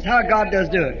difference, how God does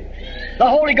do it. The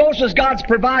Holy Ghost was God's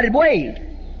provided way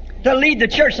to lead the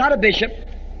church, not a bishop.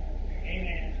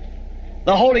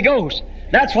 The Holy Ghost.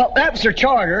 That was their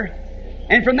charter.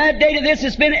 And from that day to this,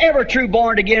 it's been ever true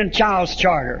born again child's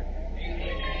charter.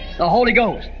 The Holy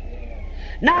Ghost.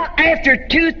 Now, after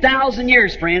 2,000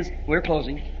 years, friends, we're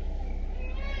closing.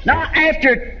 Now,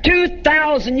 after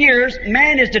 2,000 years,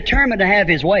 man is determined to have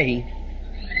his way.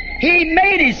 He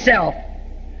made himself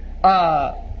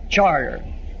a charter.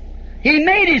 He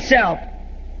made himself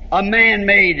a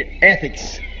man-made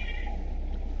ethics.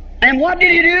 And what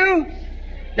did he do?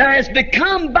 There has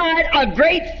become by it a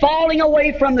great falling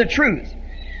away from the truth.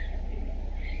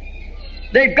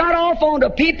 They've got off on the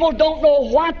people don't know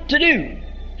what to do.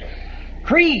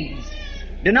 Creeds,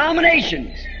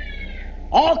 denominations,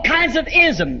 all kinds of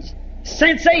isms,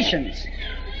 sensations.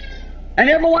 And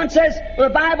everyone says, well,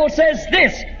 the Bible says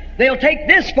this. They'll take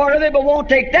this part of it, but won't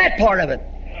take that part of it.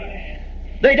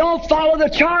 They don't follow the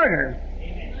charter.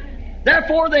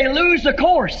 Therefore, they lose the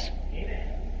course.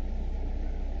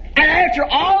 And after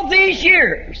all these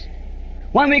years,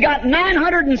 when we got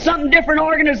 900 and something different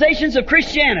organizations of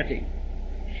Christianity,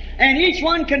 and each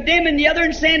one condemning the other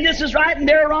and saying this is right and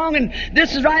they're wrong and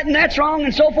this is right and that's wrong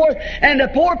and so forth, and the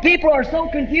poor people are so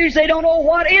confused they don't know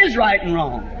what is right and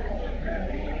wrong.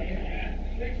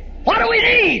 What do we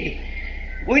need?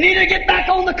 We need to get back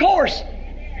on the course.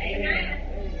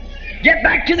 Get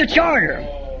back to the charter.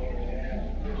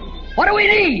 What do we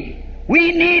need?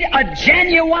 We need a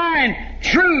genuine,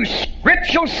 true,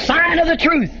 scriptural sign of the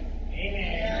truth.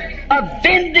 A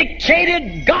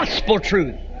vindicated gospel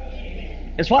truth.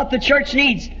 It's what the church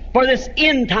needs for this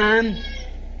end time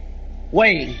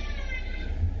way.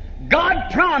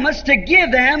 God promised to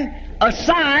give them a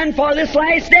sign for this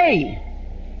last day.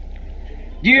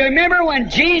 Do you remember when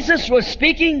Jesus was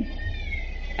speaking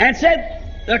and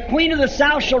said, the queen of the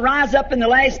south shall rise up in the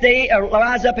last day,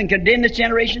 rise up and condemn this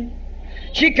generation?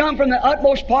 She come from the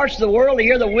utmost parts of the world to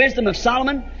hear the wisdom of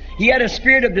Solomon. He had a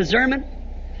spirit of discernment.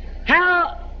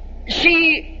 How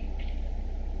she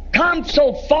come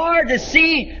so far to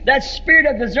see that spirit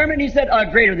of discernment? He said,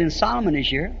 greater than Solomon is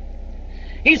here.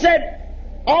 He said,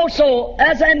 also,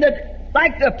 as in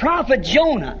like the prophet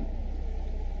Jonah.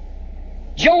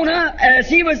 Jonah, as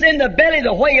he was in the belly of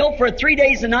the whale for 3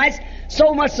 days and nights,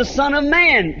 so must the Son of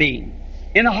Man be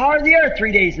in the heart of the earth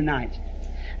 3 days and nights.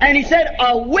 And he said,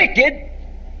 a wicked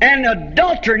and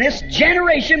adulterous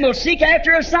generation will seek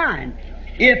after a sign.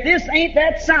 If this ain't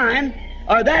that sign,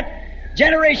 or that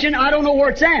generation, I don't know where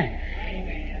it's at.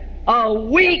 A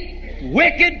weak,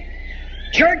 wicked,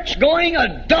 church-going,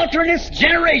 adulterous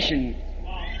generation.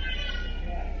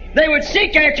 They would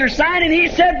seek after a sign, and he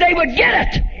said they would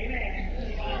get it.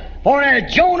 For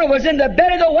as Jonah was in the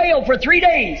belly of the whale for 3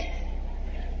 days,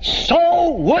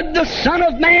 so would the Son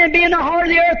of Man be in the heart of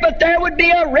the earth, but there would be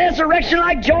a resurrection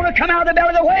like Jonah come out of the belly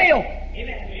of the whale.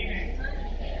 Amen.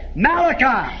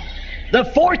 Malachi, the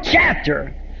 4th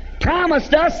chapter,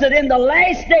 promised us that in the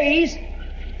last days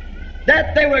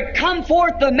that there would come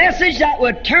forth the message that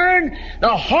would turn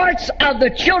the hearts of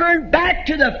the children back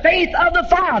to the faith of the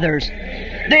fathers,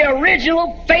 the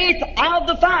original faith of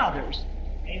the fathers.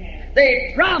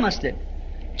 They promised it.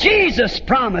 Jesus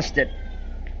promised it.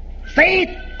 Faith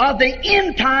of the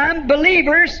end time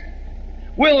believers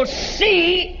will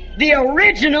see the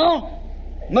original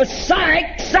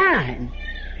Messiah sign.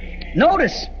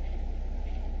 Notice,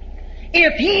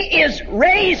 if He is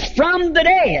raised from the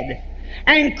dead,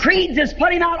 and creeds has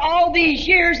put Him out all these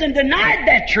years and denied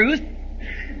that truth,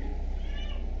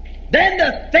 then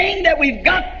the thing that we've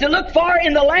got to look for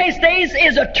in the last days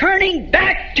is a turning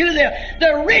back to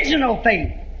the original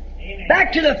faith. Amen.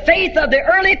 Back to the faith of the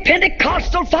early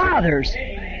Pentecostal fathers.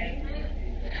 Amen.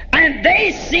 And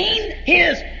they seen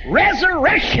His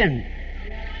resurrection.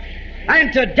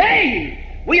 And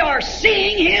today we are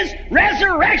seeing His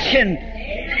resurrection.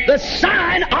 Amen. The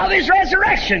sign of His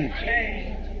resurrection. Amen.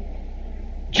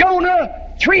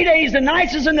 Jonah, 3 days and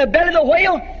nights is in the belly of the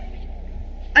whale,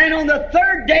 and on the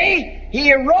 3rd day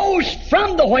he arose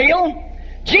from the whale.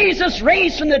 Jesus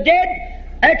raised from the dead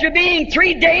after being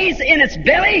 3 days in its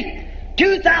belly.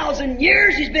 2,000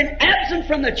 years He's been absent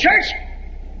from the church,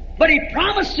 but He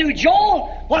promised through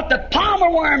Joel what the palmer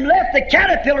worm left the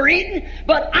caterpillar eating,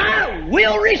 but I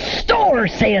will restore,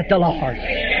 saith the Lord.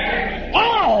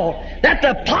 All that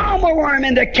the palmer worm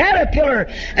and the caterpillar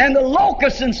and the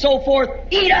locust and so forth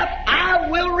eat up, I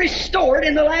will restore it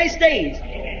in the last days.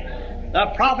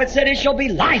 The prophet said it shall be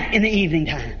light in the evening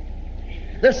time.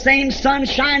 The same sun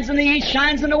shines in the east,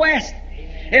 shines in the west.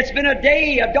 It's been a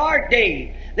day, a dark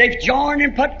day. They've joined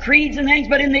and put creeds and things,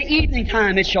 but in the evening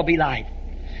time it shall be light.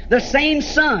 The same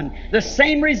sun, the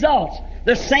same results,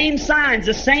 the same signs,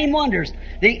 the same wonders,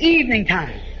 the evening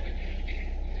time.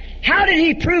 How did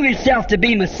He prove Himself to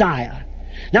be Messiah?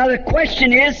 Now the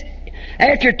question is,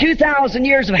 after 2,000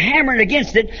 years of hammering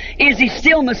against it, is He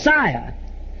still Messiah?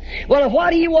 Well, if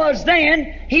what He was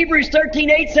then, Hebrews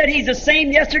 13:8 said He's the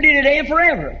same yesterday, today, and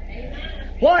forever.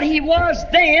 What He was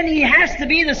then, He has to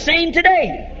be the same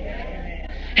today.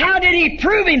 How did He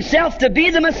prove Himself to be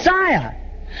the Messiah?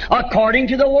 According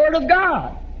to the Word of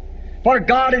God. For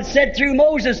God had said through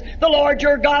Moses, the Lord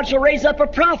your God shall raise up a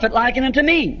prophet like unto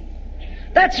me.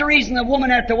 That's the reason the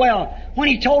woman at the well, when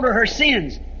He told her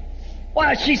sins,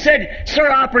 why, she said, Sir,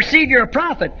 I perceive you're a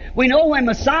prophet. We know when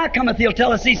Messiah cometh, He'll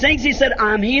tell us these things. He said,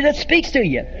 I'm He that speaks to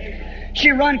you.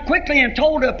 She run quickly and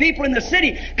told the people in the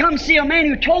city, come see a man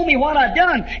who told me what I've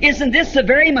done. Isn't this the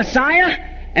very Messiah?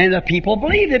 And the people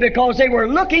believed it because they were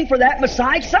looking for that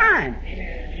Messiah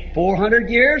sign. 400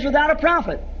 years without a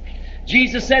prophet.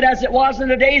 Jesus said, as it was in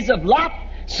the days of Lot,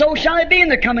 so shall it be in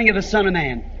the coming of the Son of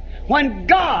Man. When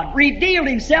God revealed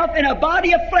Himself in a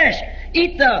body of flesh,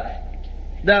 eat the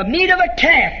meat of a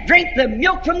calf, drink the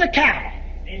milk from the cow,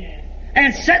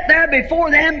 and sit there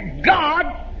before them, God,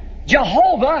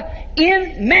 Jehovah,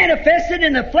 manifested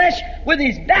in the flesh with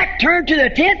His back turned to the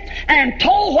tent and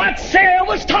told what Sarah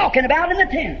was talking about in the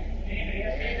tent.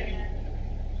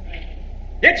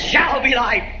 It shall be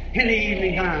light in the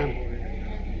evening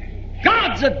time.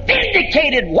 God's a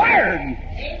vindicated Word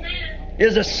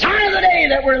is a sign of the day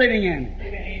that we're living in.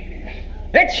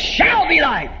 It shall be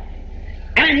light.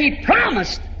 And He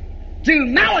promised through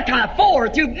Malachi 4,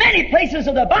 through many places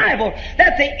of the Bible,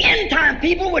 that the end time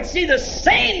people would see the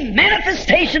same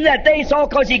manifestation that they saw,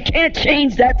 because He can't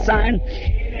change that sign.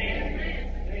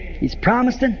 He's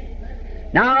promised it.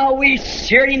 Now we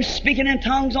heard Him speaking in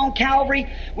tongues on Calvary.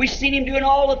 We've seen Him doing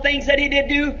all the things that He did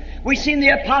do. We've seen the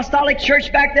apostolic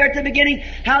church back there at the beginning,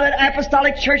 how that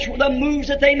apostolic church, the moves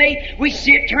that they made, we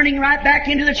see it turning right back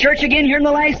into the church again here in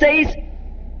the last days.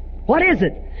 What is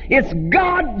it? It's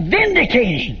God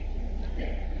vindicating.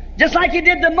 Just like He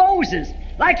did to Moses,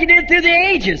 like He did through the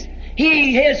ages.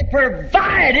 He has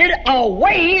provided a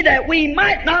way that we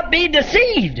might not be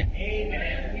deceived.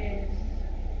 Amen.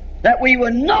 That we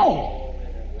would know.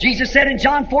 Jesus said in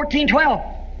John 14:12,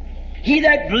 He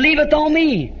that believeth on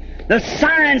me, the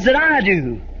signs that I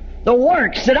do, the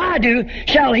works that I do,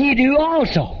 shall he do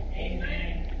also.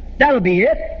 Amen. That'll be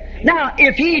it. Now,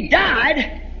 if He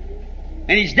died,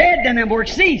 and He's dead, then them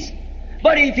works cease.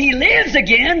 But if He lives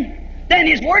again, then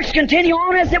His works continue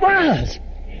on as it was.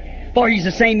 Amen. For He's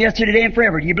the same yesterday, today, and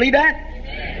forever. Do you believe that?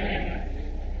 Amen.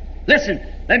 Listen,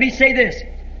 let me say this.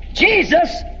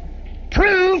 Jesus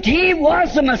proved He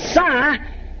was the Messiah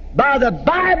by the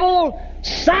Bible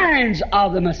signs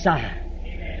of the Messiah.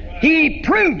 He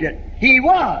proved it. He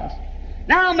was.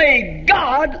 Now may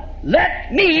God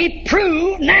let me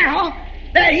prove now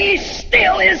that He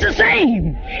still is the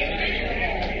same.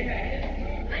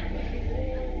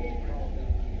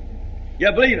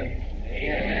 You believe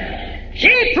it?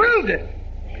 He proved it.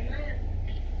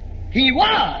 He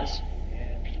was.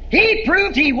 He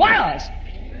proved He was.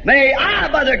 May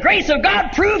I, by the grace of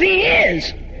God, prove He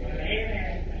is.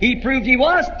 He proved He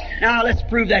was. Now let's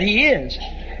prove that He is.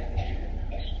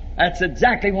 That's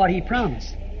exactly what He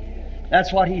promised.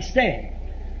 That's what He said.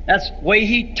 That's the way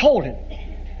He told it.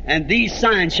 And these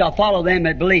signs shall follow them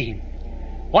that believe.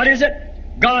 What is it?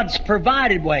 God's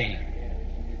provided way.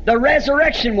 The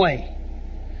resurrection way.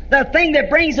 The thing that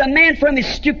brings a man from his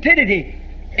stupidity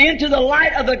into the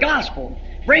light of the gospel.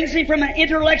 Brings him from an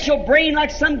intellectual brain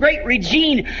like some great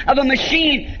regime of a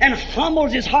machine and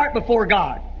humbles his heart before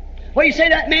God. Well, you say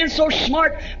that man's so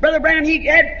smart. Brother Branham, he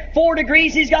had 4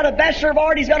 degrees. He's got a Bachelor of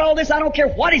Art. He's got all this. I don't care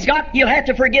what he's got. You'll have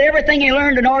to forget everything he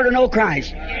learned in order to know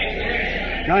Christ.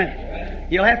 Right?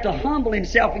 He'll have to humble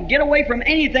himself and get away from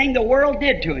anything the world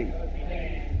did to him.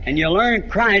 And you learn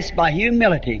Christ by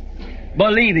humility,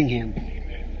 believing Him.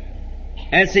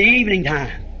 And it's the evening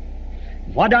time.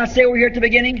 What did I say over here at the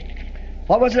beginning?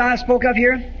 What was it I spoke of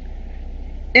here?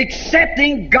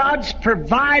 Accepting God's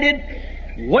provided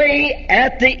way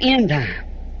at the end time.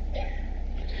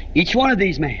 Each one of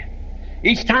these men,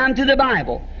 each time through the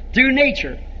Bible, through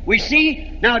nature, we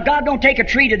see, now God don't take a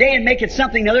tree today and make it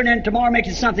something other, and then tomorrow makes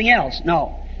it something else.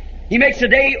 No. He makes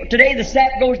today the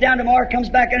sap goes down, tomorrow comes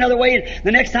back another way, and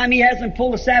the next time He has them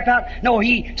pull the sap out. No,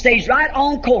 He stays right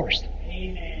on course.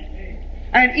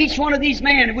 And each one of these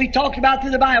men we talked about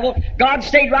through the Bible, God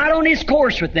stayed right on His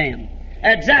course with them.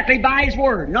 Exactly by His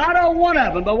Word. Not on one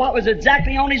of them, but what was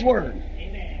exactly on His Word.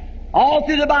 All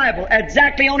through the Bible,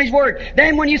 exactly on His Word.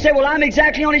 Then when you say, well, I'm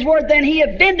exactly on His Word, then He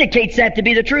vindicates that to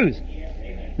be the truth.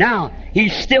 Now,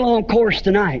 He's still on course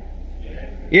tonight.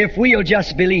 If we'll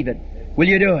just believe it. Will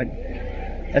you do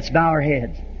it? Let's bow our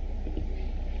heads.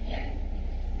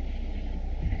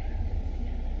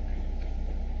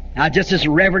 Now, just as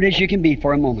reverent as you can be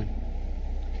for a moment.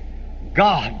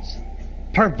 God's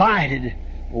provided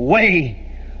way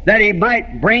that He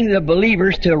might bring the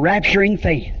believers to rapturing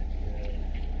faith.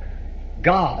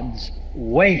 God's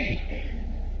way.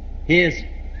 His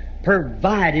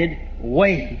provided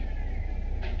way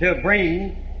to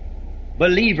bring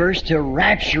believers to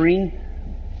rapturing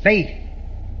faith.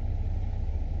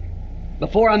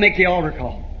 Before I make the altar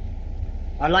call,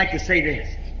 I'd like to say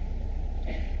this.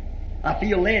 I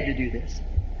feel led to do this.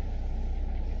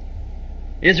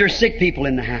 Is there sick people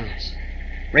in the house?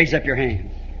 Raise up your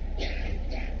hand.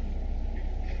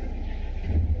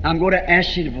 I'm going to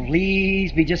ask you to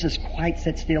please be just as quiet,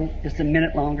 sit still, just a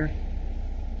minute longer.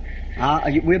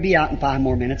 We'll be out in 5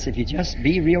 more minutes if you just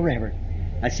be real reverent.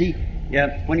 I see,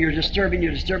 when you're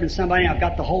disturbing somebody. I've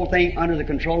got the whole thing under the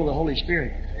control of the Holy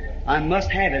Spirit. I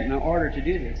must have it in order to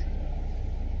do this.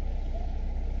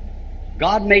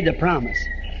 God made the promise.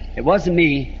 It wasn't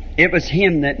me, it was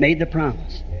Him that made the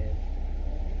promise.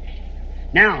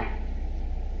 Now,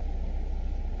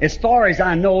 as far as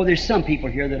I know, there's some people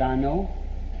here that I know.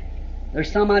 There's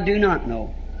some I do not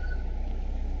know.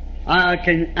 I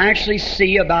can actually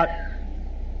see about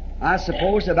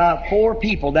 4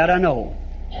 people that I know.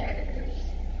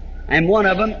 And one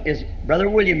of them is Brother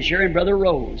Williamshire and Brother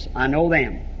Rose. I know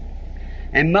them.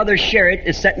 And Mother Sherritt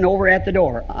is sitting over at the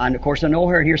door. And of course I know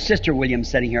her. And here's Sister Williams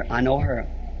sitting here. I know her.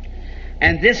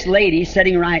 And this lady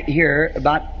sitting right here,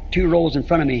 about 2 rows in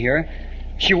front of me here,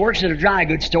 she works at a dry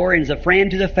goods store and is a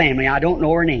friend to the family. I don't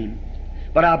know her name.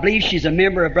 But I believe she's a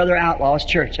member of Brother Outlaw's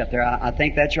church up there. I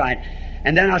think that's right.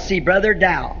 And then I see Brother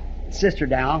Dow, Sister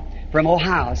Dow, from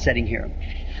Ohio sitting here.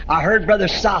 I heard Brother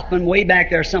Sothman way back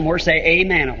there somewhere say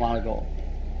amen a while ago.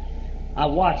 I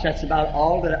watched. That's about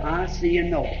all that I see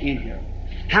and know in here.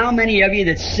 How many of you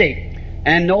that's sick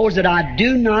and knows that I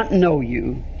do not know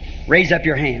you, raise up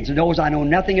your hands. And those I know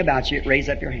nothing about you, raise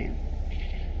up your hand.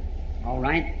 All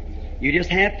right? You just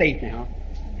have faith now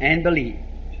and believe.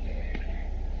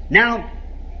 Now,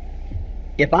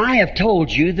 if I have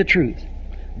told you the truth,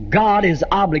 God is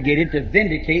obligated to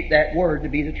vindicate that word to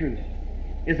be the truth.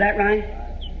 Is that right?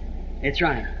 It's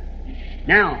right.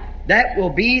 Now, that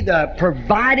will be the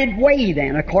provided way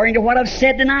then, according to what I've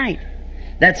said tonight.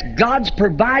 That's God's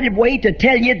provided way to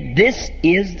tell you this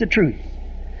is the truth.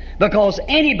 Because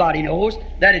anybody knows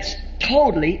that it's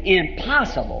totally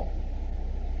impossible.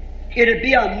 It'd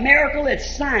be a miracle that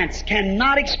science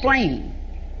cannot explain.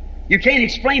 You can't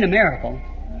explain a miracle.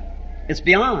 It's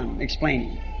beyond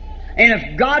explaining. And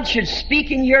if God should speak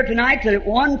in here tonight to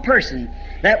one person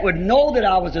that would know that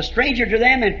I was a stranger to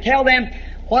them and tell them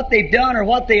what they've done or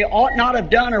what they ought not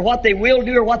have done or what they will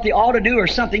do or what they ought to do or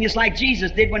something, just like Jesus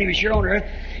did when He was here on earth,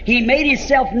 He made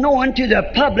Himself known to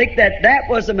the public that that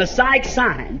was a Messiah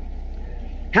sign.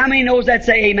 How many knows that?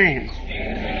 Say amen.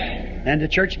 Amen. And the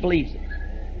church believes it.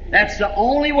 That's the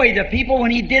only way. The people, when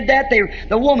He did that,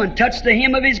 the woman touched the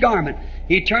hem of His garment.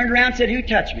 He turned around and said, "Who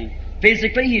touched me?"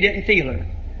 Physically, He didn't feel her,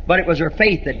 but it was her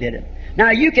faith that did it. Now,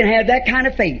 you can have that kind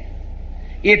of faith.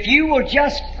 If you will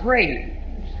just pray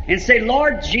and say,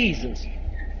 "Lord Jesus,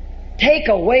 take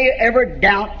away every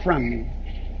doubt from me.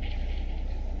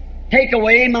 Take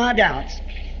away my doubts.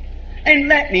 And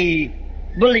let me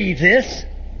believe this.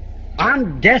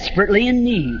 I'm desperately in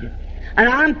need. And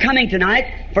I'm coming tonight,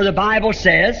 for the Bible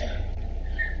says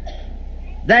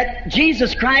that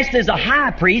Jesus Christ is a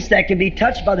high priest that can be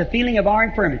touched by the feeling of our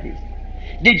infirmities.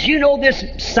 Did you know this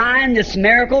sign, this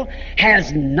miracle,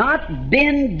 has not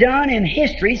been done in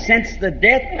history since the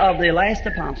death of the last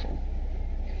apostle?"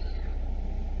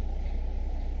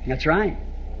 That's right.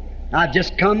 I've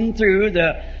just come through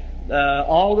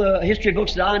all the history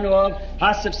books that I know of,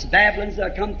 Joseph's Babylons. I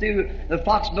come through the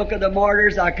Fox Book of the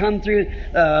Martyrs. I come through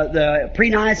the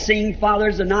pre-Nicene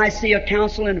Fathers, the Nicaea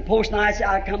Council, and the post-Nicea.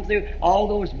 I come through all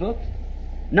those books.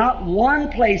 Not one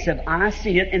place have I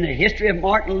seen it in the history of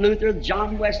Martin Luther,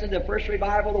 John Wesley, the First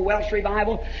Revival, the Welsh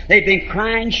Revival. They've been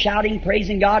crying, shouting,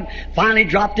 praising God, finally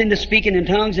dropped into speaking in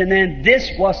tongues, and then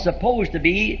this was supposed to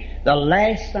be the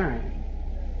last sign.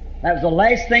 That was the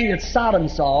last thing that Sodom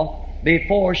saw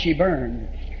before she burned.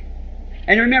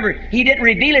 And remember, He didn't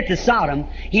reveal it to Sodom.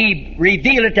 He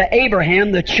revealed it to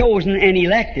Abraham, the chosen and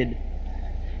elected.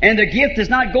 And the gift is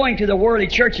not going to the worldly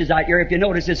churches out here. If you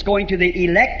notice, it's going to the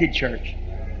elected church.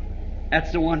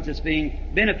 That's the ones that's being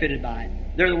benefited by it.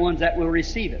 They're the ones that will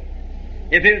receive it.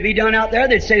 If it would be done out there,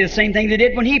 they'd say the same thing they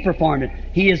did when He performed it.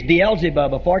 He is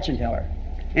Beelzebub, a fortune teller.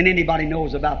 And anybody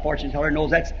knows about fortune teller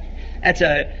knows that's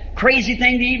a crazy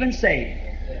thing to even say.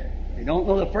 They don't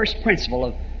know the first principle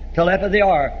of telepathy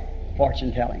or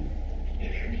fortune telling.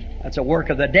 That's a work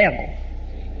of the devil,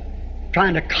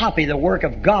 trying to copy the work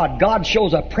of God. God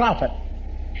shows a prophet.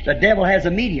 The devil has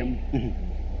a medium.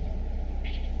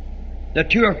 The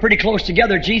two are pretty close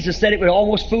together. Jesus said it would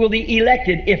almost fool the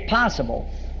elected if possible.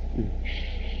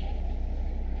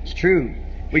 It's true.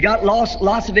 We got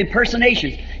lots of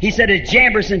impersonations. He said, "As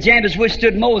Jambres and Jambres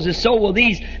withstood Moses, so will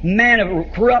these men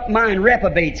of corrupt mind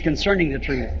reprobates concerning the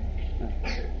truth."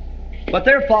 But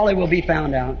their folly will be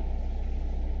found out.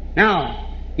 Now,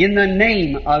 in the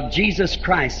name of Jesus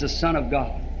Christ, the Son of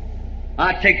God,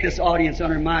 I take this audience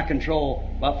under my control,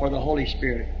 but for the Holy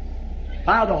Spirit.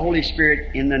 By the Holy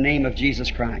Spirit, in the name of Jesus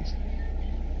Christ,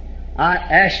 I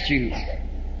ask you,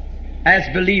 as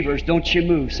believers, don't you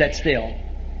move, sit still.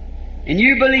 And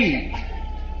you believe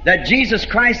that Jesus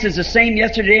Christ is the same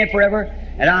yesterday and forever,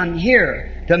 and I'm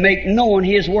here to make known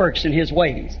His works and His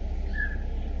ways.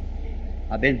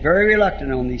 I've been very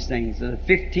reluctant on these things. The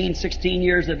 15, 16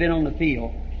 years I've been on the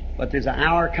field, but there's an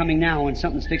hour coming now when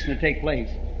something's fixing to take place.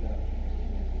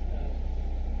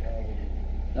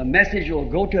 The message will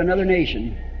go to another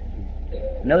nation,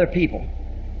 another people.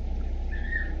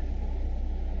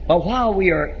 But while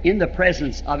we are in the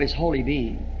presence of His holy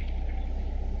being,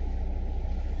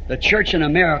 the church in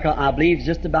America, I believe, is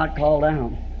just about called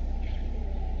down.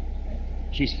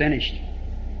 She's finished.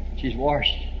 She's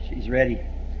washed. She's ready.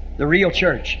 The real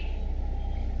church.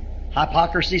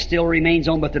 Hypocrisy still remains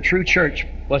on, but the true church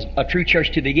was a true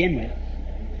church to begin with.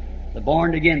 The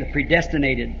born again, the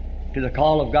predestinated to the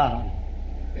call of God.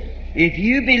 If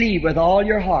you believe with all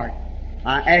your heart,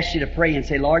 I ask you to pray and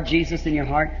say, "Lord Jesus," in your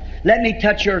heart, "let me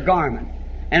touch your garment.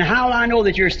 And how will I know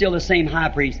that you're still the same high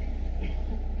priest?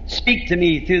 Speak to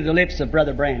me through the lips of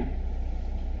Brother Branham."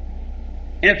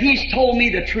 And if He's told me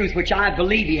the truth, which I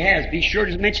believe He has, be sure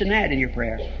to mention that in your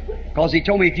prayer. Because He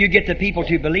told me if you get the people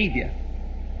to believe you,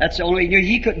 that's the only way.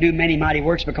 He couldn't do many mighty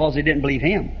works because they didn't believe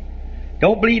Him.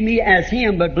 Don't believe me as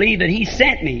Him, but believe that He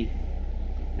sent me.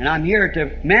 And I'm here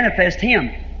to manifest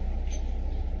Him.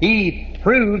 He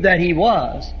proved that He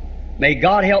was. May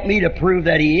God help me to prove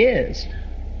that He is.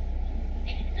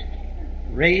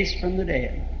 Raised from the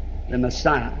dead, the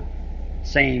Messiah,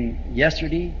 same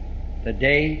yesterday,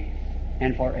 today,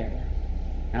 and forever.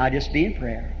 Now just be in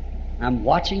prayer. I'm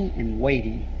watching and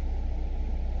waiting.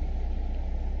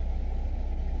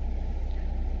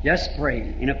 Just pray.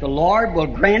 And if the Lord will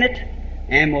grant it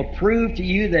and will prove to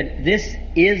you that this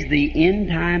is the end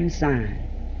time sign,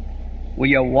 will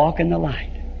you walk in the light?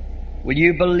 Will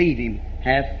you believe Him?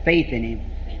 Have faith in Him.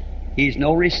 He's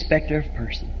no respecter of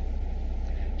person.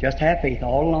 Just have faith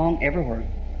all along, everywhere.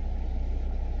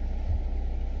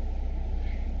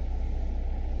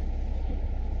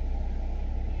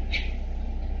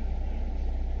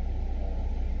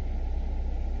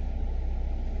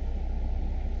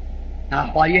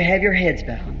 Now, while you have your heads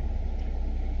bowed,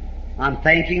 I'm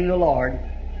thanking the Lord.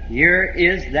 Here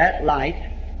is that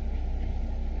light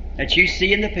that you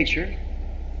see in the picture.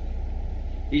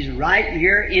 He's right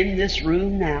here in this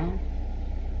room now.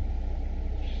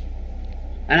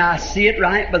 And I see it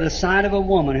right by the side of a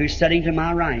woman who's sitting to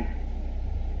my right.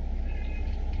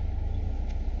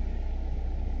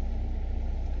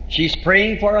 She's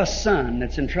praying for a son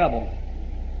that's in trouble.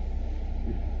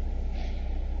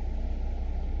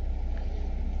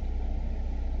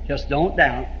 Just don't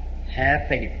doubt. Have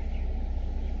faith.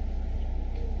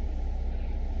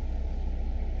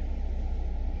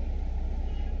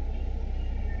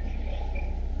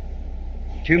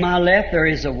 To my left there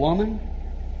is a woman,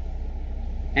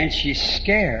 and she's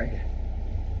scared.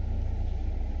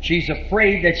 She's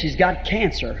afraid that she's got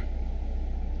cancer.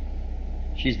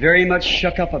 She's very much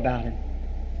shook up about it.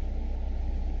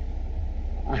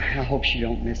 I hope she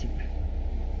don't miss it.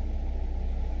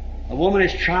 A woman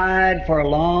has tried for a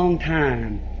long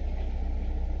time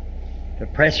to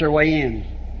press her way in.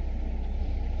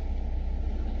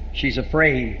 She's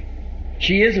afraid.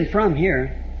 She isn't from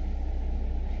here.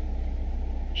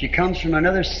 She comes from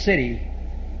another city.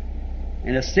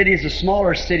 And the city is a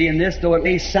smaller city in this, though it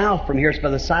lays south from here. It's by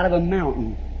the side of a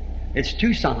mountain. It's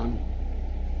Tucson.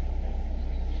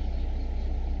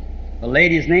 The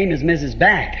lady's name is Mrs.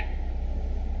 Back.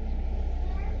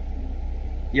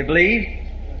 You believe?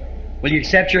 Will you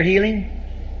accept your healing?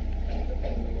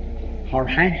 All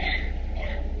right.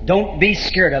 Don't be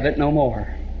scared of it no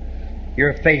more.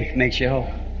 Your faith makes you whole.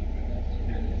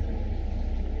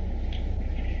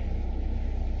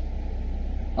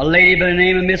 A lady by the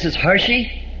name of Mrs.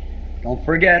 Hershey. Don't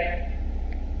forget,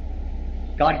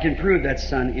 God can prove that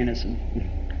son innocent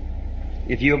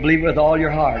if you'll believe with all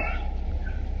your heart.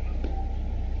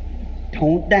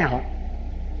 Don't doubt.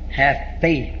 Have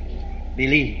faith.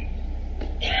 Believe.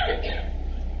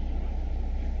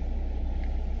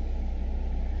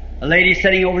 A lady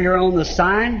sitting over here on the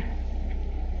side,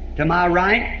 to my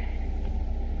right,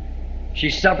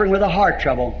 she's suffering with a heart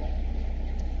trouble.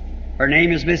 Her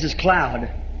name is Mrs. Cloud.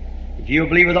 If you'll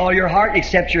believe with all your heart and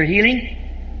accept your healing,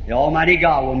 the Almighty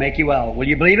God will make you well. Will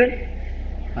you believe it?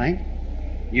 Right?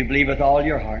 You believe with all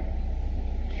your heart.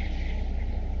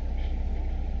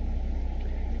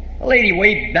 A lady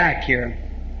way back here,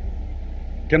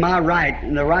 to my right,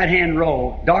 in the right-hand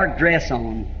row, dark dress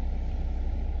on.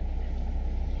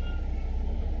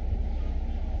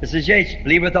 Mrs. Yates,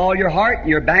 believe with all your heart, and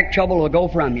your back trouble will go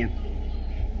from you.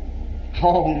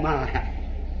 Oh my.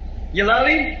 You love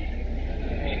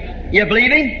Him? You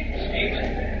believe Him?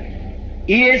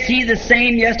 Is He the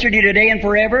same yesterday, today, and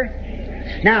forever?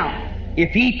 Now,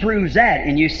 if He proves that,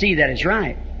 and you see that it's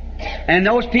right, and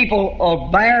those people will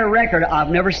bear record, I've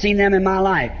never seen them in my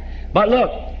life. But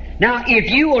look, now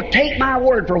if you will take my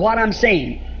word for what I'm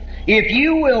saying, if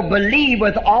you will believe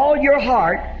with all your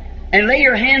heart and lay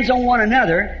your hands on one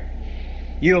another,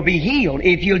 you'll be healed.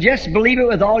 If you'll just believe it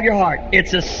with all your heart.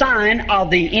 It's a sign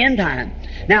of the end time.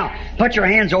 Now, put your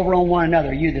hands over on one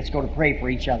another, you that's going to pray for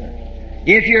each other.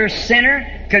 If you're a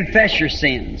sinner, confess your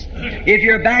sins. If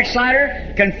you're a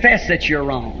backslider, confess that you're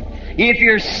wrong. If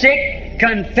you're sick,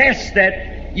 confess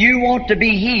that you want to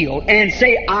be healed and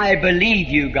say, I believe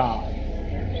you, God.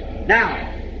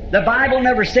 Now, the Bible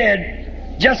never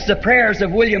said just the prayers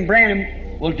of William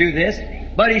Branham will do this,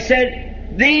 but he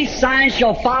said, these signs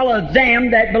shall follow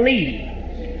them that believe.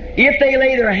 If they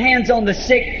lay their hands on the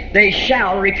sick, they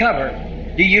shall recover.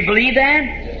 Do you believe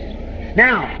that?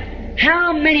 Now,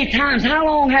 how many times, how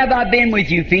long have I been with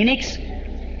you, Phoenix?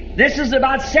 This is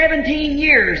about 17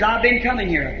 years I've been coming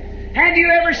here. Have you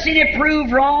ever seen it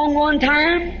proved wrong one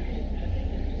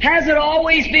time? Has it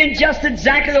always been just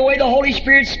exactly the way the Holy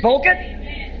Spirit spoke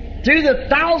it? Through the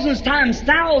thousands times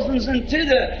thousands, and to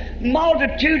the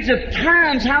multitudes of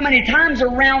times, how many times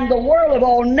around the world of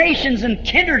all nations and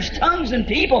kindreds, tongues and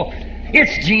people,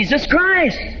 it's Jesus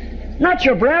Christ, not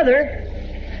your brother.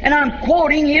 And I'm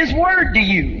quoting His Word to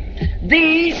you.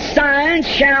 These signs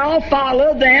shall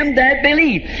follow them that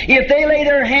believe. If they lay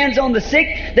their hands on the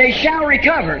sick, they shall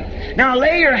recover. Now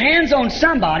lay your hands on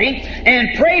somebody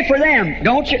and pray for them.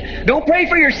 Don't pray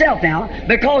for yourself now,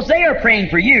 because they are praying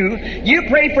for you. You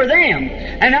pray for them.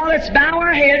 And now let's bow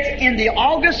our heads in the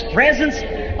august presence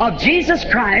of Jesus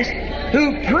Christ,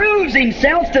 who proves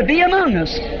Himself to be among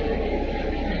us.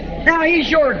 Now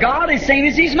He's your God the same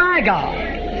as He's my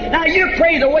God. Now you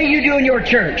pray the way you do in your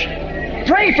church.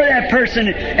 Pray for that person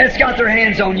that's got their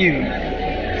hands on you.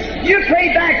 You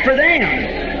pray back for them.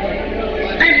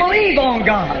 And believe on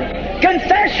God.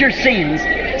 Confess your sins.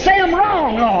 Say I'm wrong.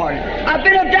 wrong, Lord. I've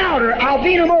been a doubter. I'll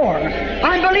be no more.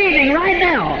 I'm believing right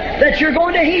now that you're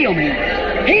going to heal me.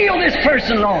 Heal this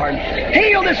person, Lord.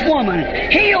 Heal this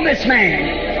woman. Heal this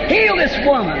man. Heal this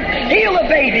woman. Heal the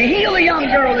baby. Heal the young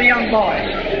girl, the young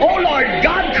boy. Oh, Lord,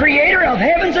 God, creator of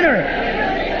heavens and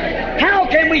earth. How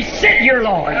can we sit here,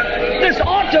 Lord? This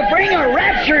ought to bring a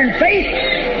rapture in faith,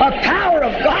 a power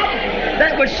of God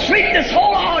that would sweep this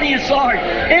whole audience, Lord,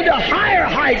 into higher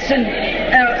heights and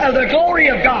of the glory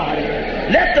of God.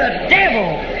 Let the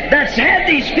devil that's had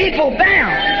these people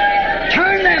bound,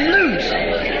 turn them loose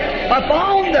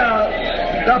upon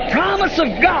the promise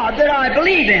of God that I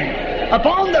believe in,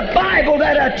 upon the Bible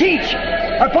that I teach,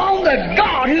 upon the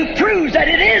God who proves that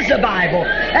it is the Bible,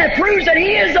 and proves that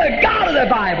He is the God of the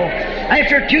Bible.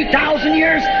 After 2,000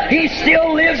 years, He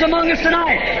still lives among us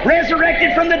tonight,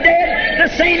 resurrected from the dead,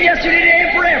 the same yesterday, today,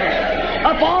 and forever.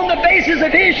 Upon the basis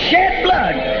of His shed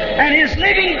blood and His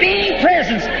living being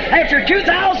presence, after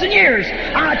 2,000 years,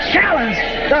 I challenge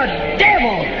the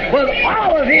devil with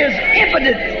all of his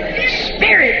impotent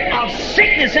spirit of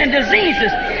sickness and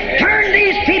diseases. Turn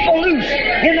these people loose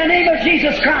in the name of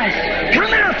Jesus Christ.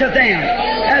 Come out to them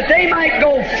that they might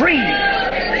go free.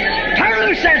 Turn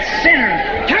loose that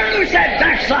sinner. Turn loose that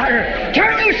backslider.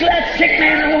 Turn loose that sick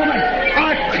man or woman.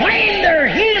 I claim their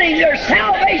healing, their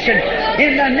salvation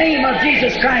in the name of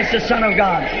Jesus Christ, the Son of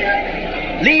God.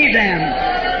 Leave them,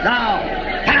 thou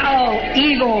foul,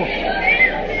 evil,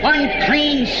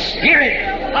 unclean spirit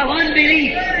of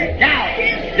unbelief,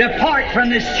 doubt. Depart from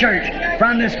this church,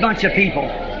 from this bunch of people,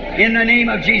 in the name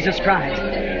of Jesus Christ.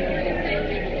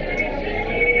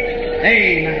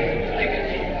 Amen.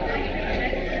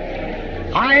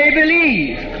 I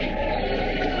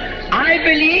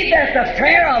believe that the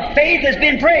prayer of faith has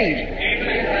been prayed.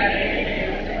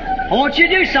 I want you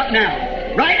to do something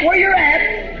now. Right where you're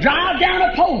at, drive down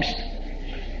a post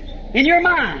in your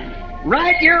mind.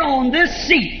 Right here on this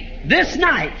seat, this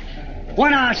night,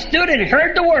 when I stood and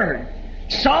heard the Word,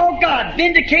 saw God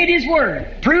vindicate His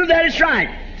Word, prove that it's right.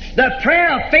 The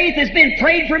prayer of faith has been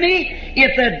prayed for me.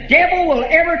 If the devil will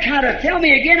ever try to tell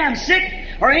me again I'm sick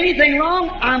or anything wrong,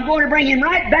 I'm going to bring him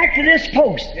right back to this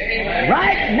post.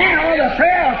 Right now, the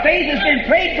prayer of faith has been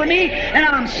prayed for me, and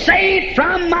I'm saved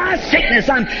from my sickness.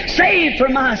 I'm saved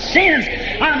from my sins.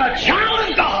 I'm a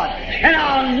child of God, and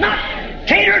I'll not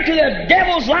cater to the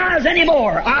devil's lies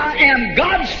anymore. I am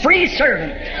God's free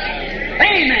servant.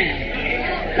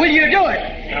 Amen. Will you do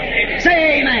it?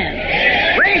 Say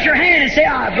amen. Raise your hand and say,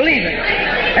 I believe it.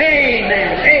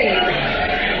 Amen. Amen.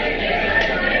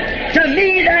 To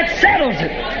me, that settles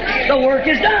it. The work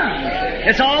is done.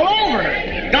 It's all over.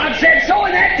 God said so,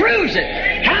 and that proves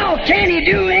it. How can He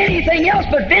do anything else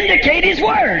but vindicate His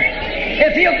Word?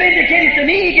 If He'll vindicate it to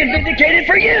me, He can vindicate it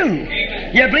for you.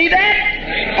 You believe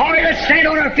that? All right, let's stand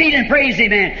on our feet and praise Him,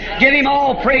 man. Give Him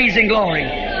all praise and glory.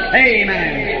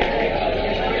 Amen.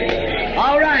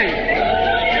 All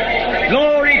right.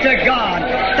 Glory to God.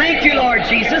 Thank you, Lord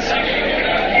Jesus.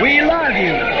 We love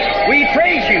you. We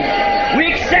praise you.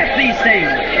 We accept these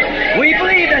things. We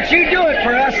believe that you do it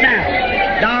for us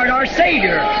now. Thou art our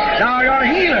Savior. Thou art our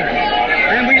healer.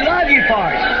 And we love you for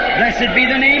it. Blessed be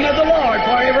the name of the Lord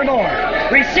forevermore.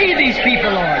 Receive these people,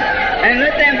 Lord, and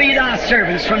let them be thy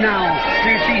servants from now on.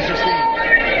 Through Jesus' name.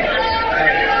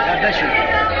 God bless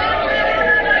you.